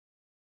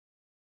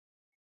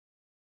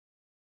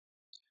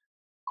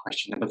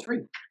 Question number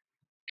 3.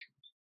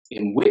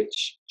 In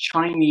which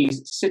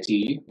Chinese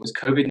city was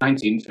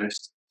COVID-19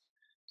 first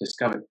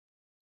discovered?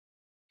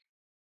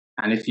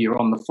 And if you're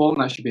on the form,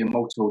 that should be a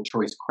multiple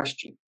choice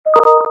question.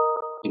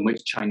 In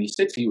which Chinese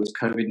city was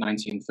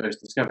COVID-19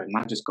 first discovered? And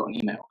I just got an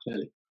email,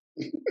 clearly.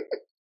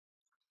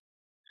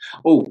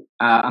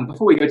 And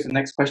before we go to the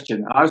next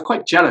question, I was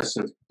quite jealous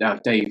of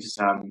Dave's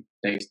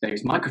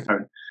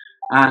microphone.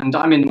 And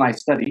I'm in my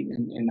study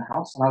in the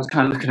house, and I was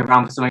kind of looking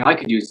around for something I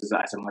could use as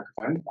a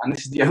microphone. And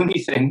this is the only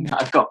thing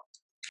that I've got.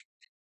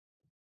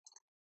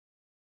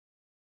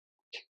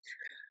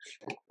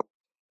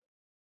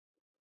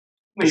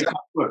 It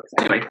works.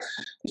 Anyway,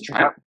 let's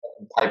try it.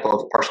 Type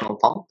of personal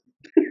pump.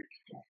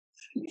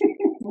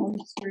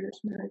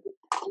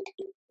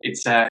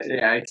 It's a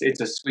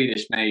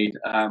Swedish made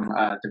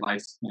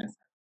device. Yeah.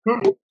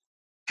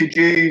 Could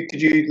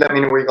you let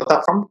me know where you got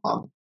that from?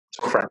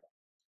 So friend.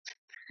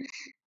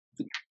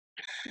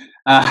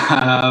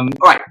 All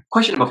right.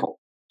 Question number 4.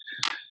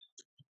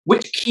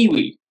 Which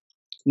Kiwi,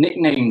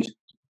 nicknamed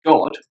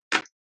God,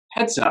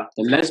 heads up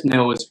the Les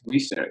Mills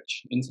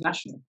Research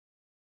International?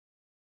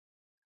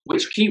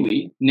 Which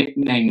Kiwi,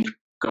 nicknamed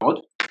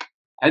God,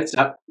 heads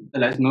up the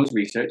Les Mills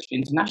Research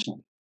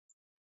International?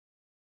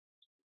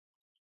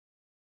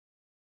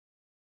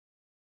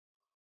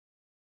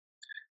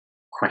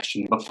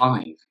 Question number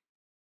 5.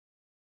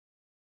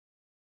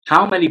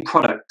 How many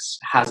products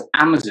has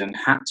Amazon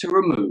had to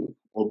remove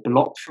or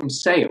block from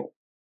sale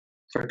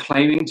for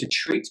claiming to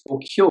treat or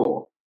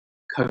cure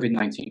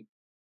COVID-19?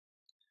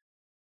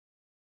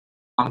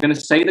 I'm going to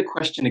say the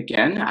question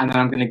again, and then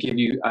I'm going to give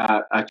you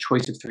a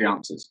choice of 3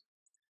 answers.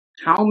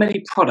 How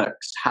many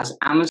products has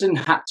Amazon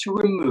had to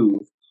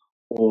remove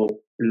or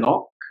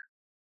block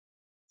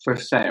for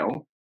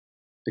sale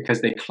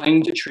because they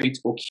claim to treat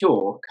or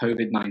cure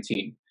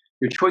COVID-19?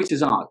 Your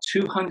choices are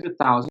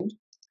 200,000,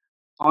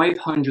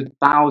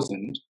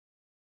 500,000,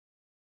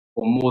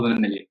 or more than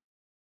 1 million.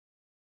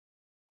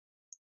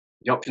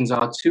 The options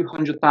are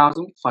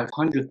 200,000,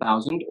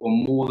 500,000, or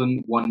more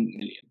than 1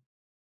 million.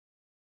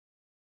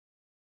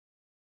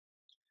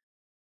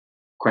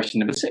 Question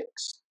number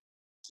 6.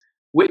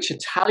 Which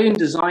Italian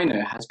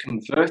designer has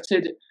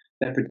converted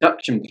their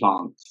production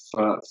plant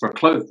for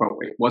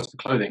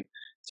clothing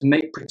to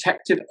make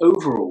protective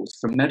overalls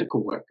for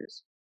medical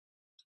workers?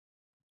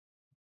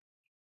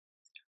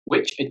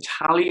 Which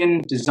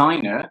Italian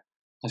designer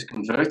has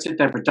converted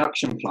their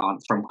production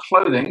plant from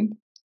clothing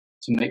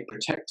to make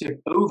protective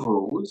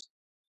overalls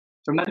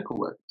for medical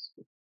workers?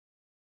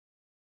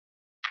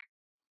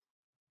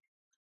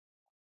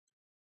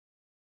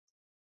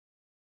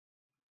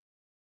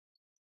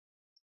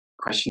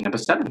 Question number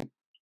 7.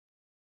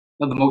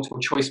 Another multiple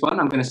choice one.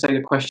 I'm going to say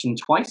the question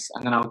twice,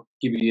 and then I'll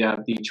give you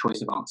the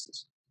choice of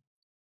answers.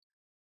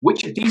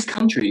 Which of these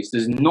countries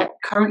does not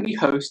currently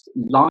host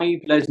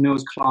live Les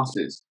Mills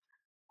classes?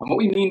 And what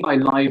we mean by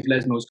live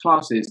Les Mills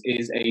classes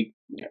is a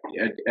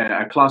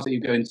class that you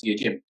go into your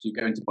gym. So you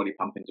go into body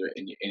pump and do it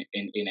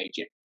in a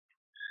gym.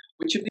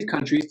 Which of these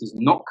countries does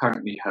not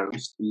currently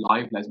host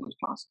live Lesmos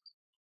classes?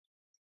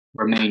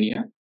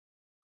 Romania,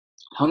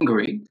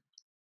 Hungary,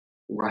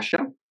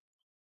 Russia,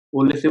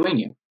 or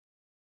Lithuania?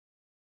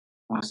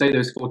 I'll say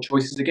those four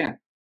choices again.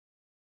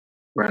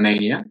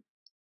 Romania,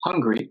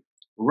 Hungary,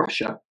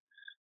 Russia,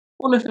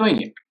 or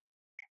Lithuania?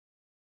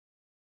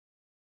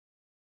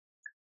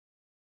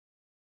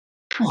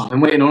 Oh, I've been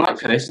waiting all night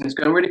for this and it's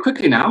going really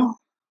quickly now.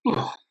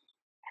 Oh.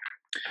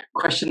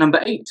 Question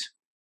number 8.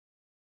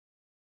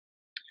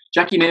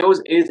 Jackie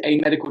Mills is a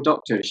medical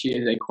doctor. She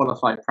is a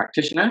qualified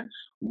practitioner.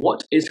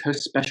 What is her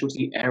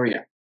specialty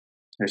area?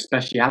 Her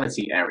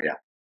speciality area?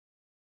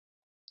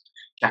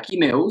 Jackie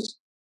Mills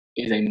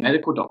is a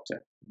medical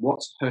doctor.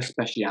 What's her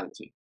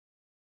speciality?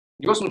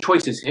 You've got some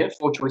choices here,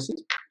 4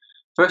 choices.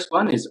 First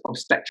one is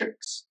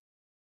obstetrics,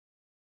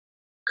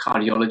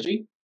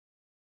 cardiology,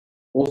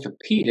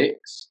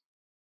 orthopedics,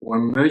 or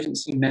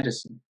emergency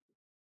medicine.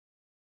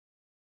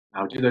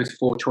 I'll do those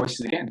 4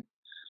 choices again.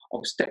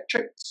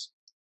 Obstetrics,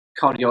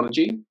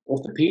 cardiology,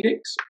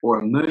 orthopedics, or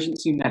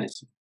emergency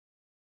medicine.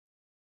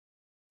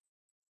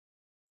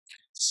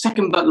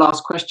 Second but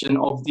last question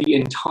of the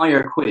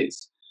entire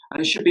quiz. And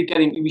we should be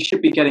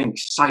getting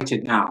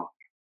excited now.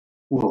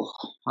 Whoa,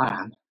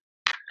 I am.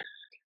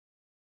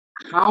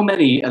 How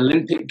many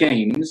Olympic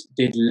Games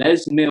did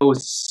Les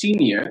Mills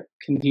Sr.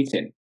 compete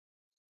in?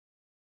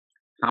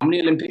 How many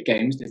Olympic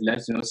Games did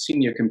Les Mills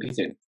Sr. compete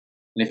in?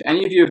 And if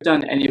any of you have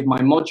done any of my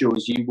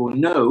modules, you will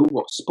know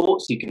what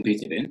sports he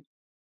competed in,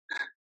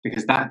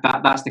 because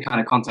that's the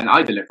kind of content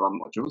I deliver on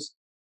modules.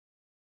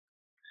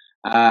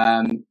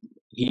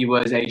 He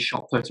was a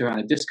shot putter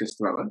and a discus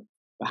thrower.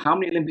 But how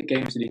many Olympic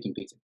Games did he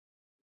compete in?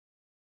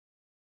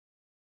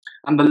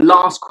 And the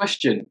last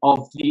question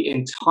of the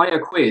entire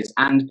quiz,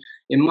 and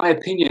in my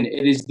opinion,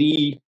 it is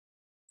the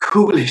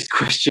coolest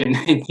question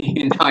in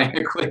the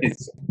entire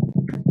quiz.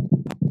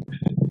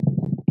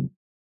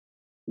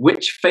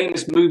 Which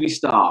famous movie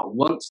star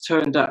once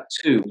turned up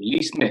to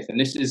Lee Smith, and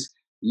this is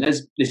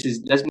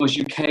Lesmos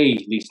UK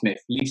Lee Smith.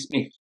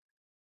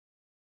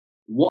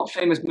 What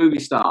famous movie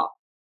star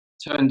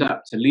turned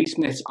up to Lee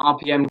Smith's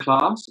RPM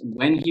class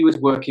when he was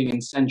working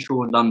in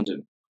central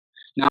London?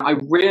 Now, I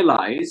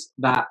realise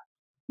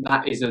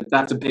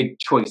that's a big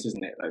choice,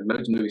 isn't it? Like,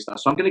 loads of movie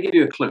stars. So I'm going to give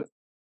you a clue.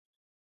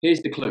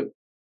 Here's the clue.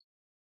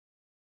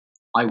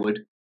 I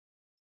would.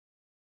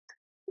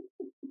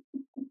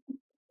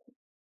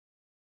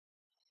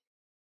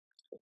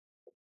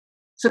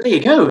 So there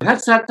you go.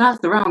 That's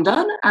the round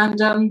done, and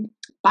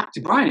back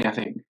to Bryony, I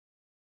think.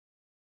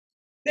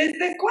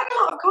 There's quite a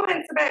lot of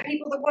comments about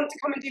people that want to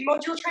come and do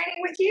module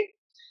training with you.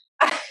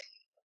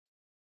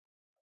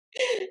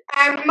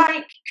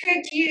 Mike,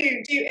 could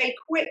you do a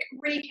quick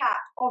recap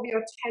of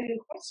your 10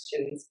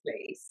 questions,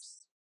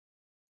 please?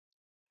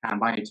 I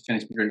might need to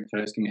finish my drink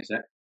first. Give me a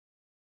sec.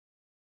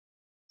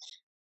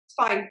 It's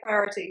fine.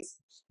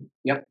 Priorities.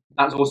 Yep,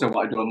 that's also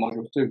what I do on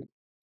module 2.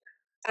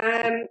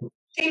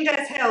 Team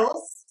Des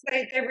Hills,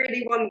 they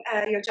really want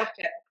your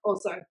jacket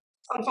also.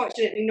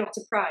 Unfortunately, not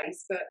a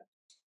prize, but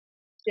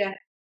yeah.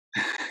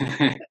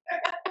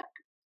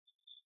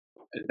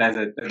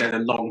 There's a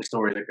long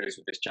story that goes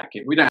with this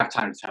jacket. We don't have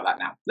time to tell that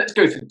now. Let's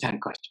go through the 10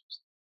 questions.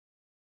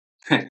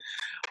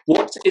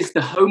 What is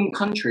the home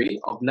country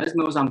of Les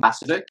Mills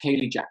ambassador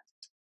Kaylee Jack?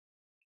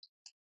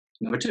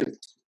 Number 2.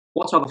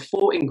 What are the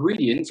 4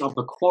 ingredients of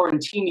the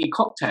Quarantini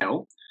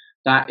cocktail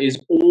that is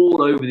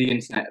all over the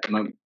internet at the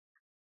moment?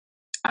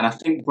 And I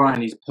think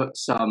Bryony's put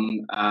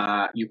some,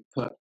 you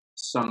put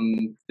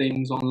some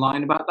things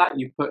online about that.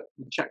 You put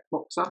the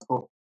checkbox up,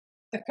 or?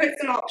 I put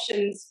some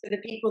options for the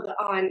people that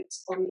aren't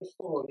on the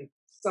form.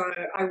 So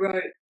I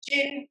wrote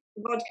gin,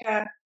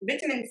 vodka,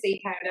 vitamin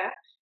C powder,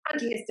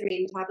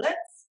 antihistamine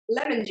tablets,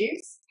 lemon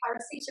juice,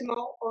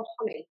 paracetamol, or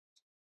honey.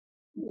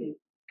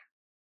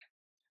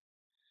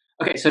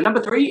 Okay, so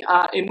number 3,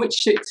 in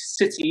which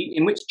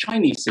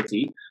Chinese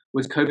city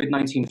was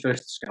COVID-19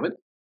 first discovered?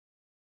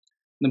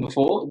 Number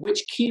 4,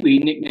 which Kiwi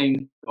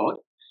nicknamed God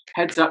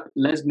heads up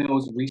Les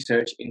Mills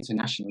research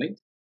internationally?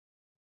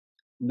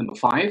 Number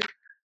 5,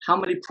 how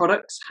many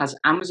products has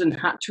Amazon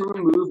had to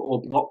remove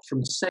or block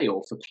from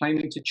sale for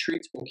claiming to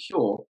treat or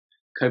cure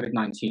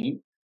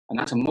COVID-19? And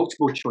that's a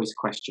multiple choice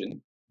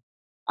question,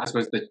 as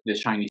was the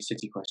Chinese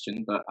city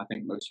question, but I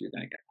think most of you are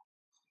going to get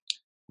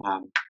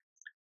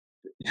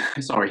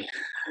that. Sorry.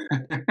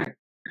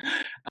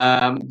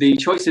 The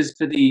choices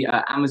for the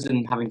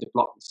Amazon having to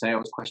block the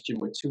sales question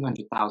were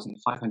 200,000,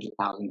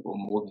 500,000, or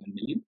more than 1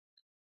 million.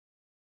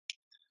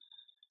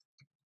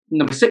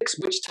 Number 6,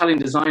 which Italian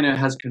designer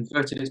has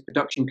converted its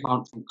production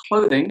plant from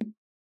clothing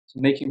to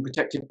making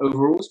protective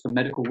overalls for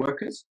medical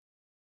workers?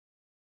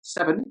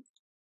 7,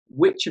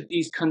 which of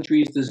these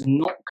countries does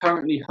not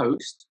currently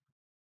host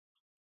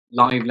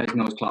live Les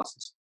Mills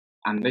classes?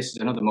 And this is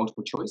another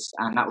multiple choice,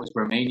 and that was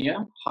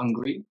Romania,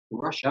 Hungary,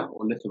 Russia,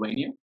 or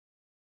Lithuania.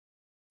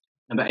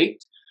 Number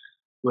 8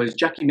 was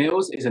Jackie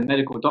Mills is a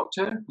medical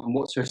doctor, and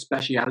what's her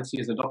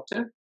speciality as a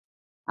doctor?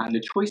 And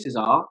the choices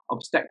are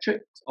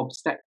obstetrics,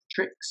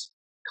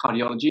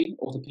 cardiology,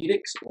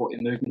 orthopedics, or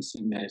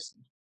emergency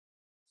medicine.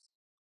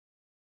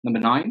 Number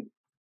 9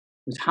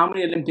 was how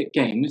many Olympic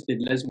Games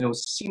did Les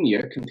Mills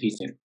Sr. compete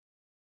in?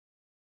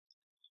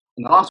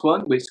 And the last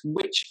one was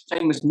which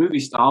famous movie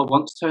star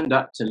once turned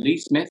up to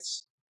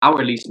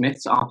our Lee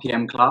Smith's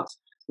RPM class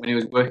when he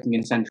was working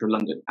in central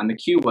London? And the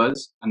clue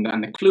was,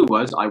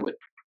 I would.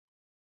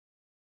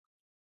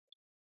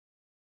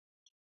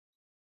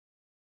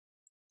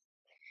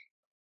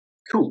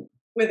 Cool.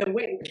 With a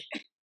wink.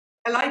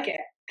 I like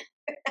it.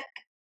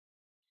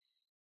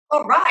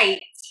 All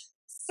right.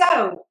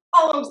 So,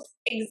 almost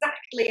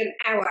exactly an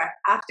hour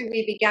after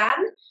we began,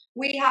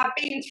 we have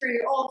been through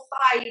all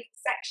 5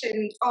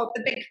 sections of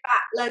the Big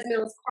Fat Les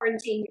Mills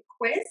Quarantine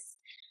Quiz.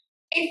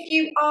 If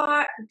you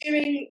are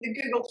doing the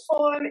Google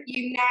form,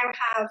 you now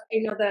have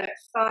another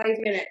 5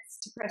 minutes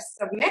to press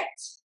submit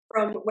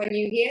from when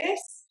you hear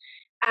this.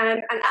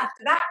 And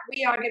after that,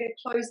 we are going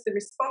to close the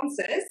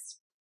responses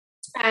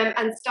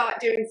and start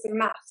doing some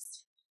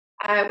maths.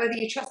 Whether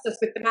you trust us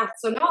with the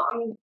maths or not,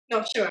 I'm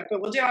not sure,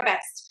 but we'll do our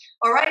best.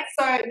 All right,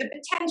 so the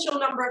potential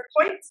number of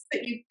points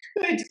that you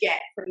could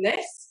get from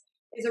this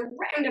is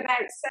around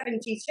about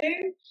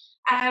 72.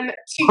 To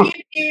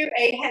give you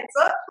a heads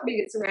up, I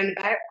mean, it's around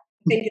about, I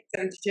think it's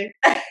 72.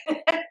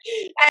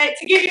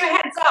 To give you a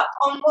heads up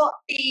on what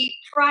the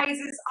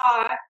prizes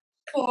are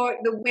for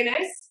the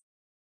winners,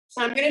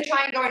 so I'm going to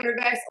try and go in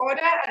reverse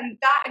order, and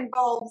that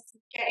involves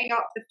getting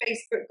up the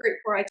Facebook group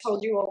where I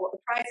told you all what the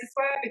prizes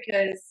were,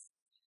 because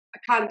I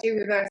can't do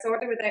reverse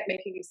order without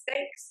making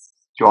mistakes.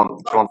 Do you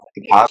want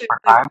to pad for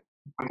time?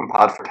 We can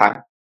pad for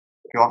time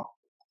if you want.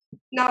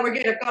 No, we're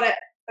good. I've got it.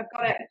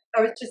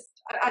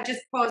 I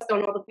just paused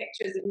on all the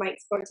pictures of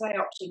Mike's bow tie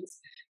options.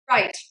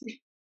 Right.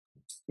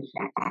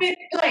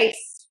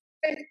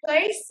 Fifth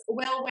place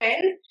will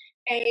win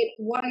a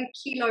 1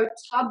 kilo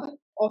tub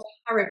of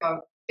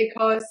Haribo,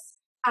 because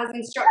as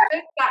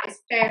instructed, that is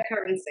fair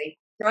currency,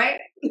 right?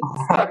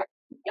 So,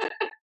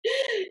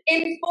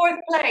 in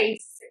 4th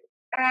place,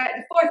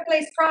 the 4th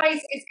place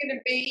prize is going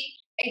to be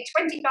a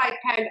 £25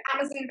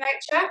 Amazon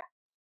voucher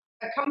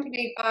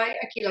accompanied by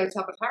a kilo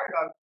tub of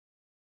Haribo.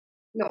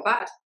 Not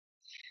bad.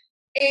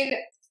 In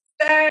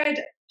 3rd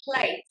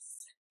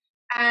place,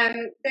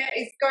 there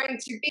is going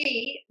to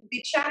be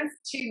the chance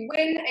to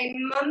win a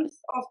month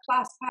of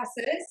class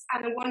passes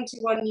and a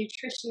 1-to-1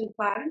 nutrition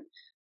plan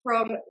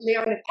from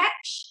Leona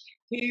Petch,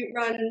 who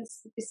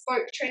runs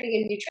Bespoke Training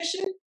and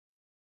Nutrition.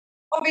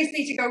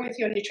 Obviously, to go with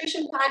your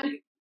nutrition plan,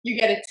 you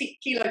get a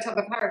kilo tub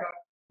of Haribo.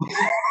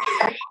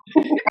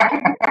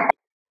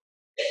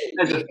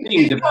 There's a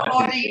theme to What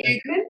order you do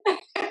them in?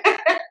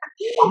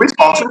 Are we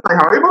sponsored by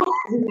Haribo?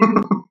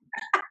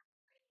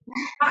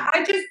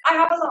 I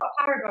have a lot of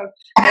Haribo.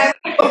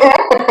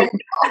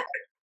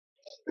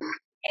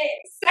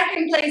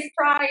 2nd place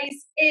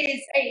prize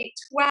is a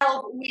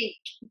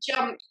 12-week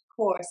jump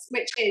course,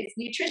 which is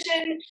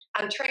nutrition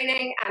and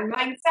training and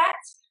mindset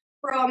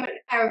from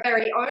our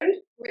very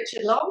own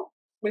Richard Long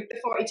with the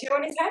 42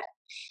 on his head.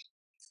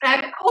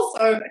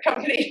 Also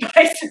accompanied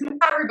by some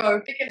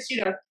Haribo, because,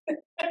 you know,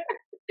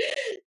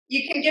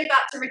 you can give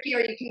that to Ricky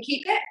or you can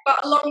keep it.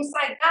 But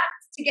alongside that,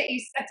 to get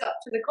you set up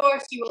for the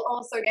course, you will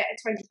also get a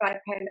 £25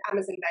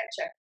 Amazon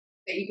voucher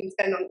that you can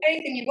spend on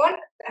anything you want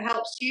that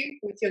helps you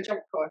with your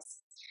jump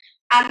course.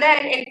 And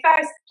then in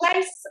 1st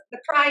place, the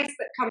prize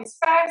that comes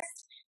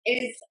first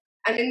is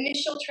an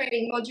initial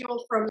training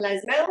module from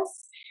Les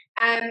Mills.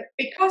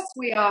 Because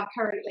we are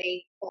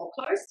currently all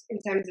closed in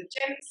terms of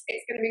gyms,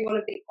 it's going to be one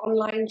of the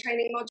online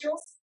training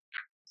modules.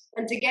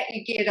 And to get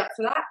you geared up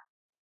for that,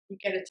 you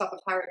get a tub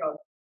of Haribo.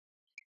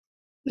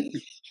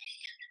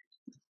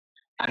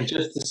 And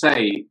just to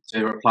say,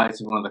 to reply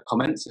to one of the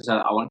comments, is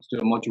that I want to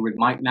do a module with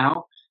Mike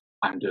now.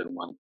 I'm doing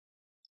one.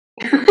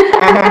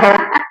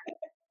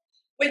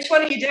 Which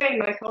one are you doing,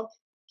 Michael?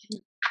 I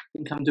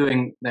think I'm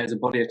doing, there's a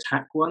body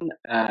attack one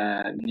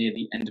near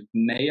the end of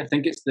May. I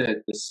think it's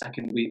the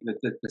second week,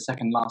 the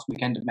second last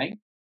weekend of May.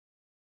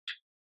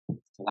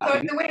 So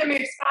if the winner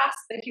moves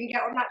fast, they can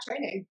get on that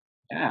training.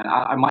 Yeah,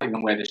 I might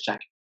even wear this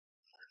jacket.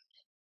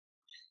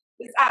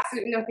 There's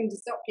absolutely nothing to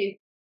stop you.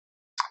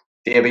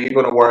 Dave, are you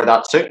going to wear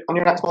that suit on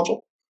your next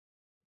module?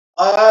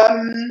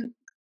 Part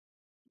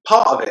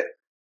of it.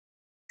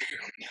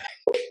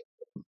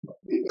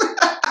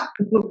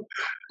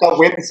 Can't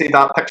wait to see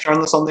that picture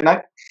on the Sunday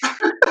night. I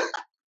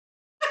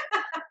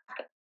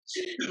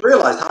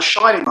realised how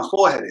shiny my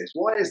forehead is.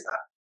 Why is that?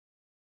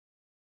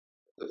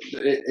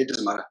 It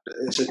doesn't matter.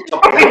 It's a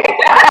topic.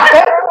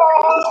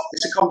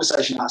 It's a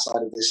conversation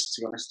outside of this,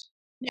 to be honest.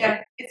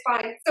 Yeah, it's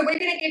fine. So we're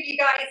going to give you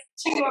guys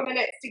 2 more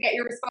minutes to get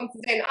your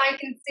responses in. I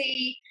can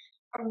see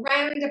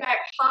around about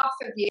half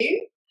of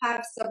you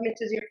have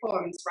submitted your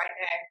forms right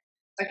now.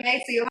 Okay,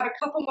 so you'll have a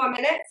couple more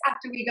minutes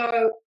after we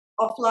go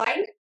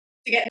offline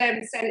to get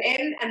them sent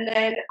in, and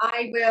then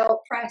I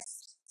will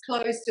press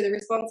close to the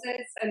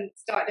responses and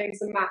start doing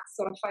some maths,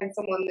 so I'll find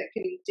someone that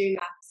can do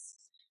maths.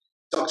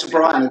 Dr.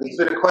 Brian, there's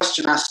been a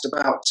question asked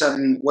about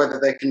whether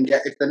they can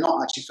get, if they're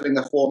not actually filling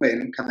the form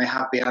in, can they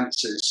have the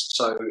answers?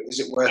 So is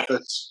it worth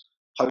us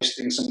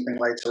posting something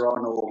later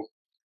on, or?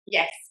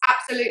 Yes,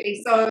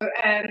 absolutely. So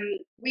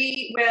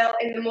we will,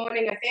 in the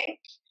morning, I think,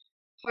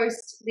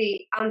 post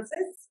the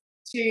answers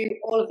to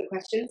all of the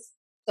questions.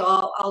 So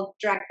I'll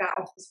drag that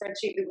off the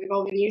spreadsheet that we've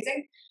all been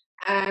using,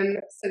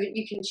 so that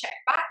you can check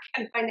back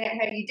and find out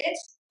how you did.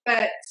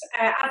 But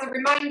as a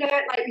reminder,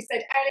 like we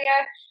said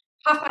earlier,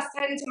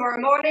 10:30 tomorrow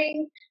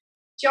morning,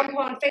 jump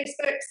on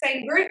Facebook,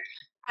 same group,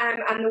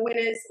 and the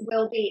winners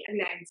will be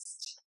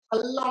announced.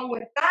 Along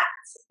with that,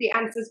 the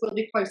answers will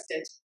be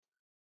posted.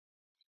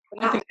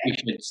 I think we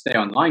should stay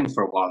online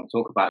for a while and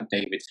talk about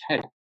David's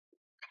head.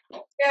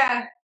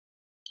 Yeah.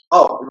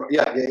 Oh,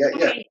 yeah.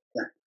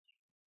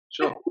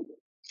 Sure.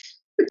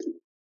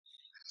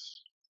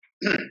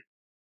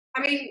 I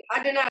mean,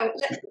 I don't know.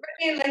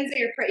 Ricky and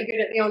Lindsay are pretty good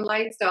at the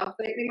online stuff.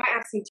 They might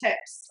have some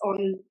tips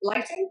on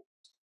lighting.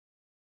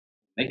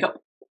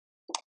 Makeup.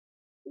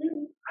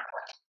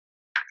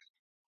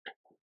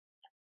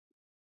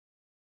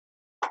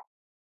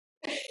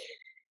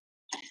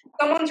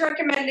 Someone's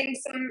recommending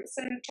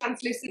some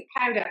translucent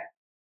powder.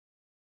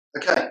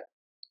 Okay.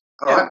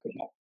 All right.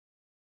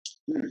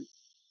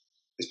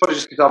 It's probably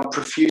just because I'm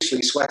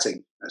profusely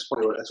sweating. That's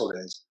what it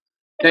is.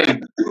 Dave,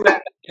 you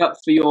wear makeup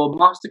for your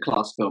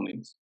masterclass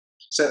filmings?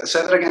 Say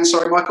that again.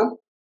 Sorry,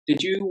 Michael.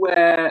 Did you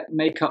wear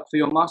makeup for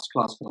your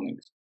masterclass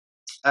filmings?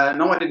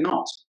 No, I did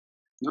not.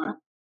 No.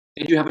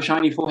 Did you have a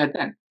shiny forehead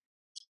then?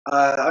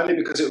 Only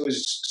because it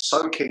was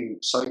soaking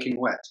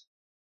wet.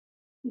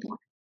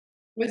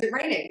 Was it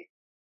raining?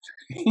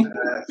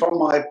 From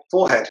my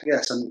forehead,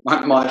 yes, and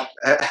my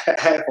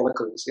hair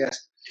follicles,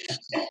 yes.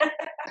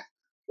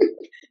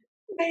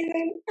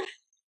 Amazing.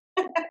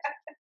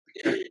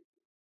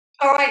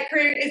 All right,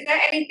 crew, is there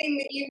anything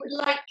that you would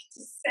like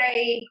to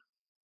say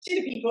to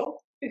the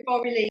people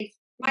before we leave?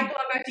 Michael,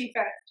 I'll go to you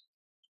first.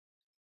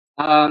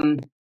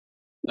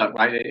 Look,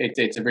 right,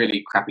 it's a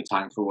really crappy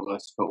time for all of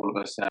us.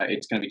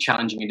 It's going to be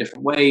challenging in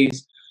different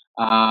ways.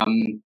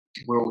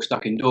 We're all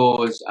stuck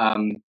indoors,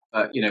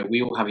 but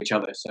we all have each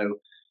other. So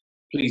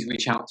please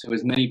reach out to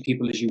as many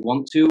people as you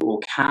want to or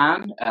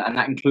can, and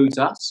that includes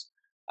us.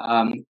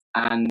 And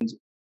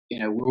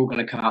we're all going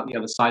to come out the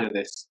other side of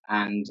this.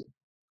 And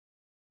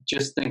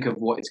just think of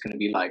what it's going to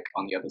be like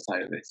on the other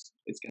side of this.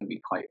 It's going to be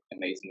quite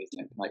amazing,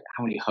 isn't it? Like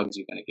how many hugs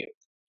you're going to give,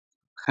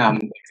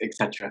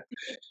 etc.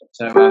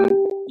 So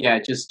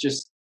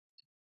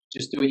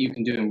just do what you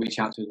can do and reach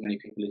out to as many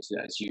people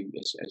as you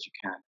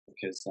can,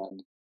 because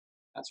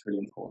that's really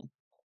important.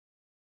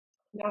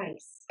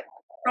 Nice.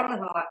 From the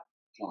heart.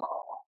 Aww.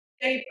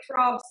 Dave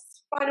Cross,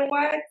 final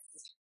words?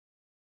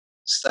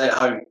 Stay at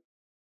home.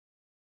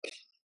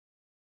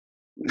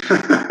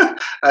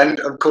 And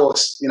of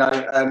course,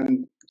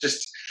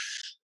 just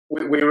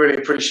we really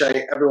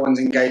appreciate everyone's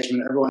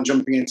engagement, everyone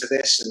jumping into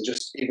this, and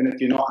just even if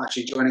you're not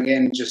actually joining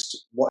in,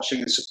 just watching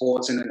and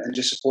supporting and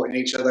just supporting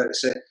each other.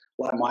 It's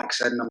like Mike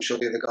said, and I'm sure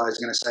the other guys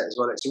are going to say it as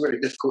well, it's a really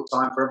difficult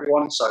time for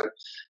everyone. So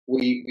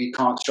we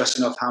can't stress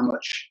enough how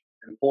much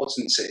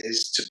importance it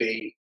is to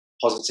be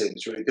positive.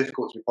 It's really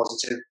difficult to be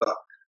positive, but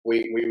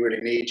we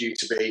really need you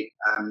to be,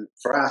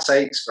 for our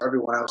sakes, for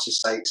everyone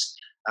else's sakes,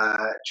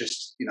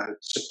 just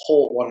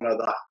support one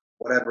another,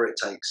 whatever it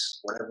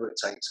takes,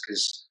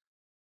 because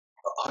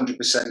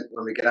 100%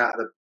 when we get out of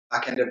the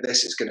back end of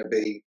this, it's going to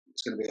be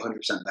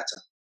 100%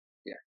 better.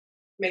 Yeah.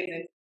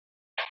 Amazing.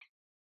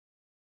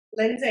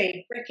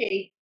 Lindsay,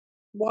 Ricky,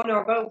 one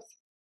or both?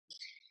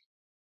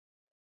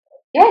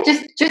 Yeah,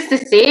 just the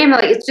same.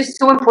 Like, it's just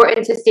so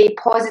important to stay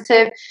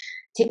positive,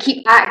 to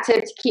keep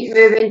active, to keep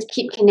moving, to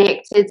keep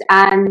connected,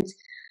 and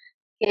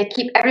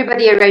keep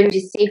everybody around you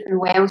safe and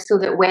well, so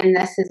that when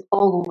this is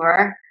all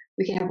over,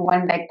 we can have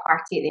one big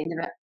party at the end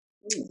of it.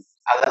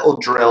 A little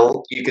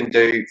drill you can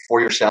do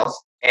for yourself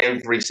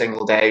every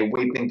single day.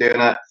 We've been doing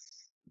it.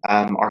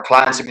 Our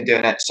clients have been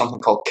doing it. Something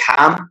called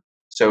CAM.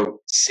 So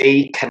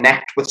C,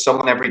 connect with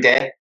someone every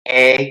day.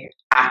 A,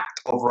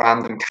 act of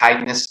random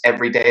kindness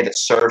every day that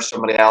serves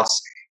somebody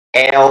else.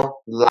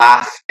 L,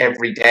 laugh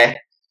every day.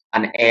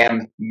 And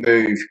M,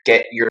 move.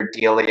 Get your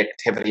daily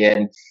activity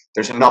in.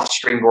 There's enough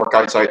streamed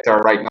workouts out there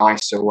right now.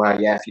 So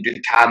if you do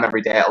the CAM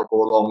every day, it'll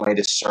go a long way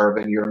to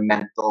serving your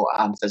mental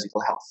and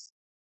physical health.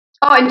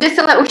 Oh, and just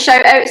a little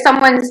shout out.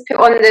 Someone's put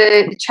on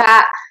the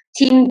chat,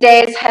 Team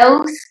Des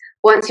Hills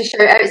wants to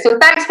shout out. So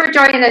thanks for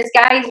joining us,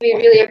 guys. We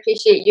really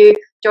appreciate you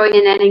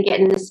joining in and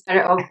getting the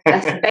spirit of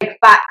this big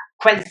fat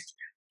quiz.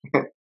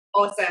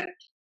 Awesome.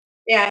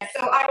 Yeah,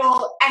 so I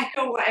will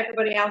echo what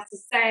everybody else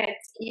has said.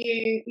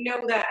 You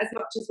know that as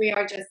much as we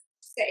are just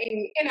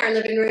sitting in our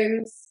living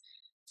rooms,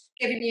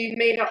 giving you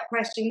made up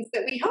questions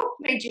that we hope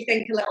made you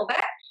think a little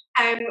bit,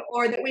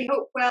 or that we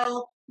hope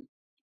will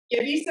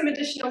give you some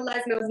additional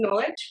Les Knows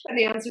knowledge when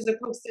the answers are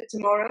posted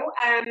tomorrow.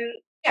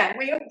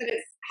 We hope that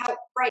it's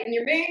helped brighten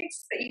your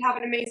moods, that you have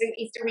an amazing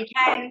Easter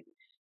weekend.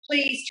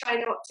 Please try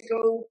not to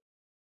go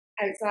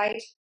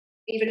outside,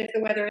 even if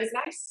the weather is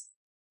nice.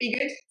 Be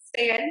good,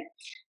 stay in.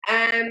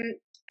 And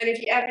if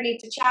you ever need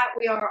to chat,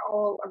 we are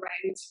all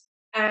around.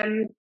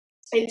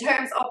 In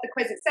terms of the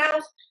quiz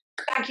itself,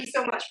 thank you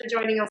so much for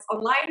joining us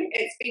online.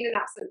 It's been an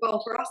absolute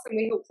ball for us, and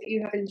we hope that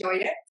you have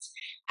enjoyed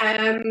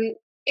it.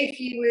 if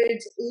you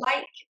would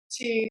like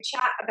to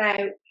chat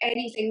about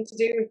anything to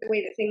do with the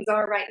way that things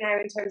are right now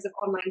in terms of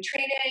online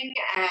training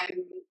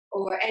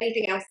or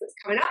anything else that's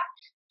coming up,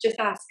 just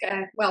ask,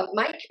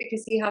 Mike,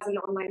 because he has an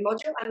online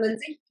module, and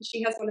Lindsay, because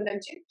she has one of them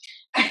too.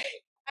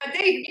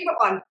 Dave, you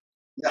got one?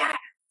 Yeah.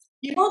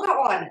 You've all got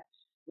one.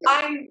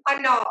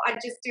 I'm not. I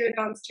just do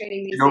advanced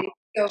training these days.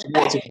 So.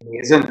 What's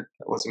amazing?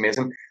 What's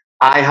amazing?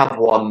 I have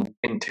one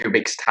in 2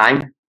 weeks'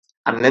 time,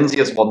 and Lindsay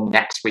has one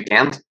next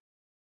weekend.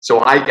 So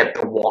I get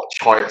to watch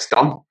how it's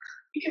done.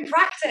 You can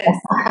practice.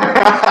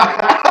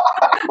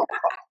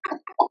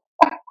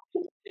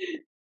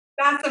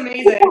 That's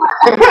amazing.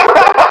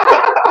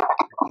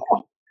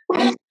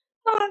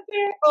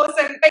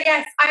 Awesome. But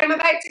yes, I am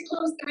about to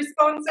close the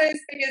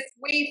responses because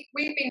we've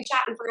been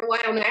chatting for a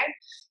while now.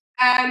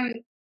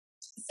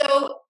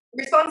 So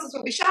responses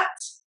will be shut,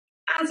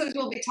 answers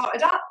will be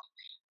totted up,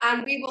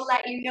 and we will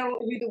let you know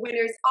who the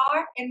winners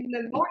are in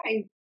the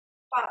morning.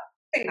 But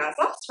I think that's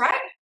us, right?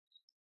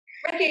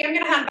 Ricky, I'm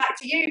going to hand back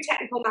to you,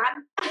 technical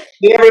man.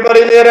 See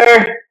everybody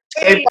later.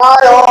 Say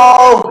bye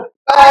all.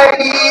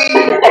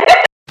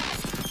 Bye.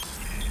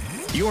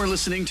 You're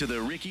listening to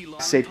the Ricky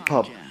Long Say Podcast.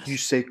 pub. You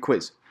say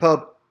quiz.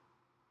 Pub.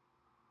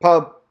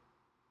 Pub.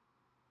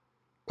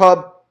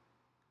 Pub.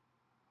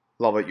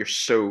 Love it. You're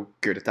so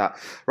good at that.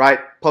 Right.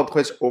 Pub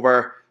quiz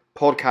over.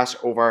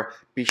 Podcast over.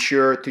 Be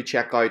sure to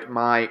check out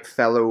my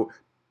fellow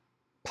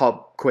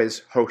pub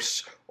quiz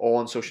hosts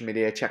on social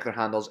media. Check their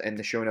handles in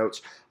the show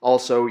notes.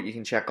 Also, you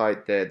can check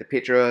out the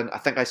Patreon. I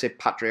think I said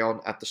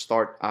Patreon at the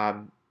start.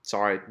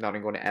 Sorry, not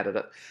even going to edit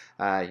it.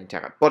 You can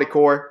check out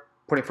Bodycore,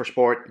 Putting for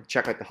Sport. You can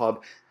check out the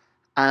hub.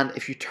 And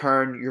if you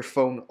turn your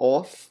phone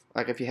off,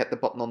 like if you hit the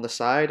button on the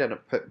side and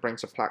it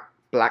brings a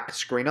black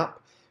screen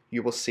up,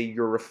 you will see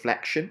your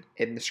reflection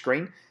in the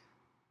screen.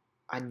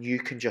 And you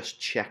can just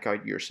check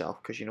out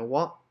yourself. Because you know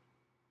what?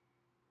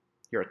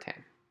 You're a 10.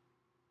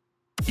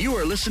 You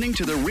are listening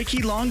to the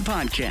Ricky Long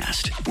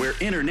Podcast, where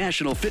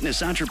international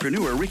fitness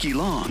entrepreneur Ricky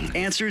Long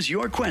answers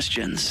your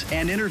questions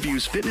and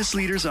interviews fitness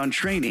leaders on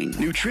training,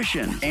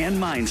 nutrition, and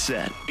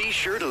mindset. Be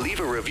sure to leave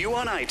a review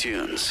on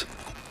iTunes.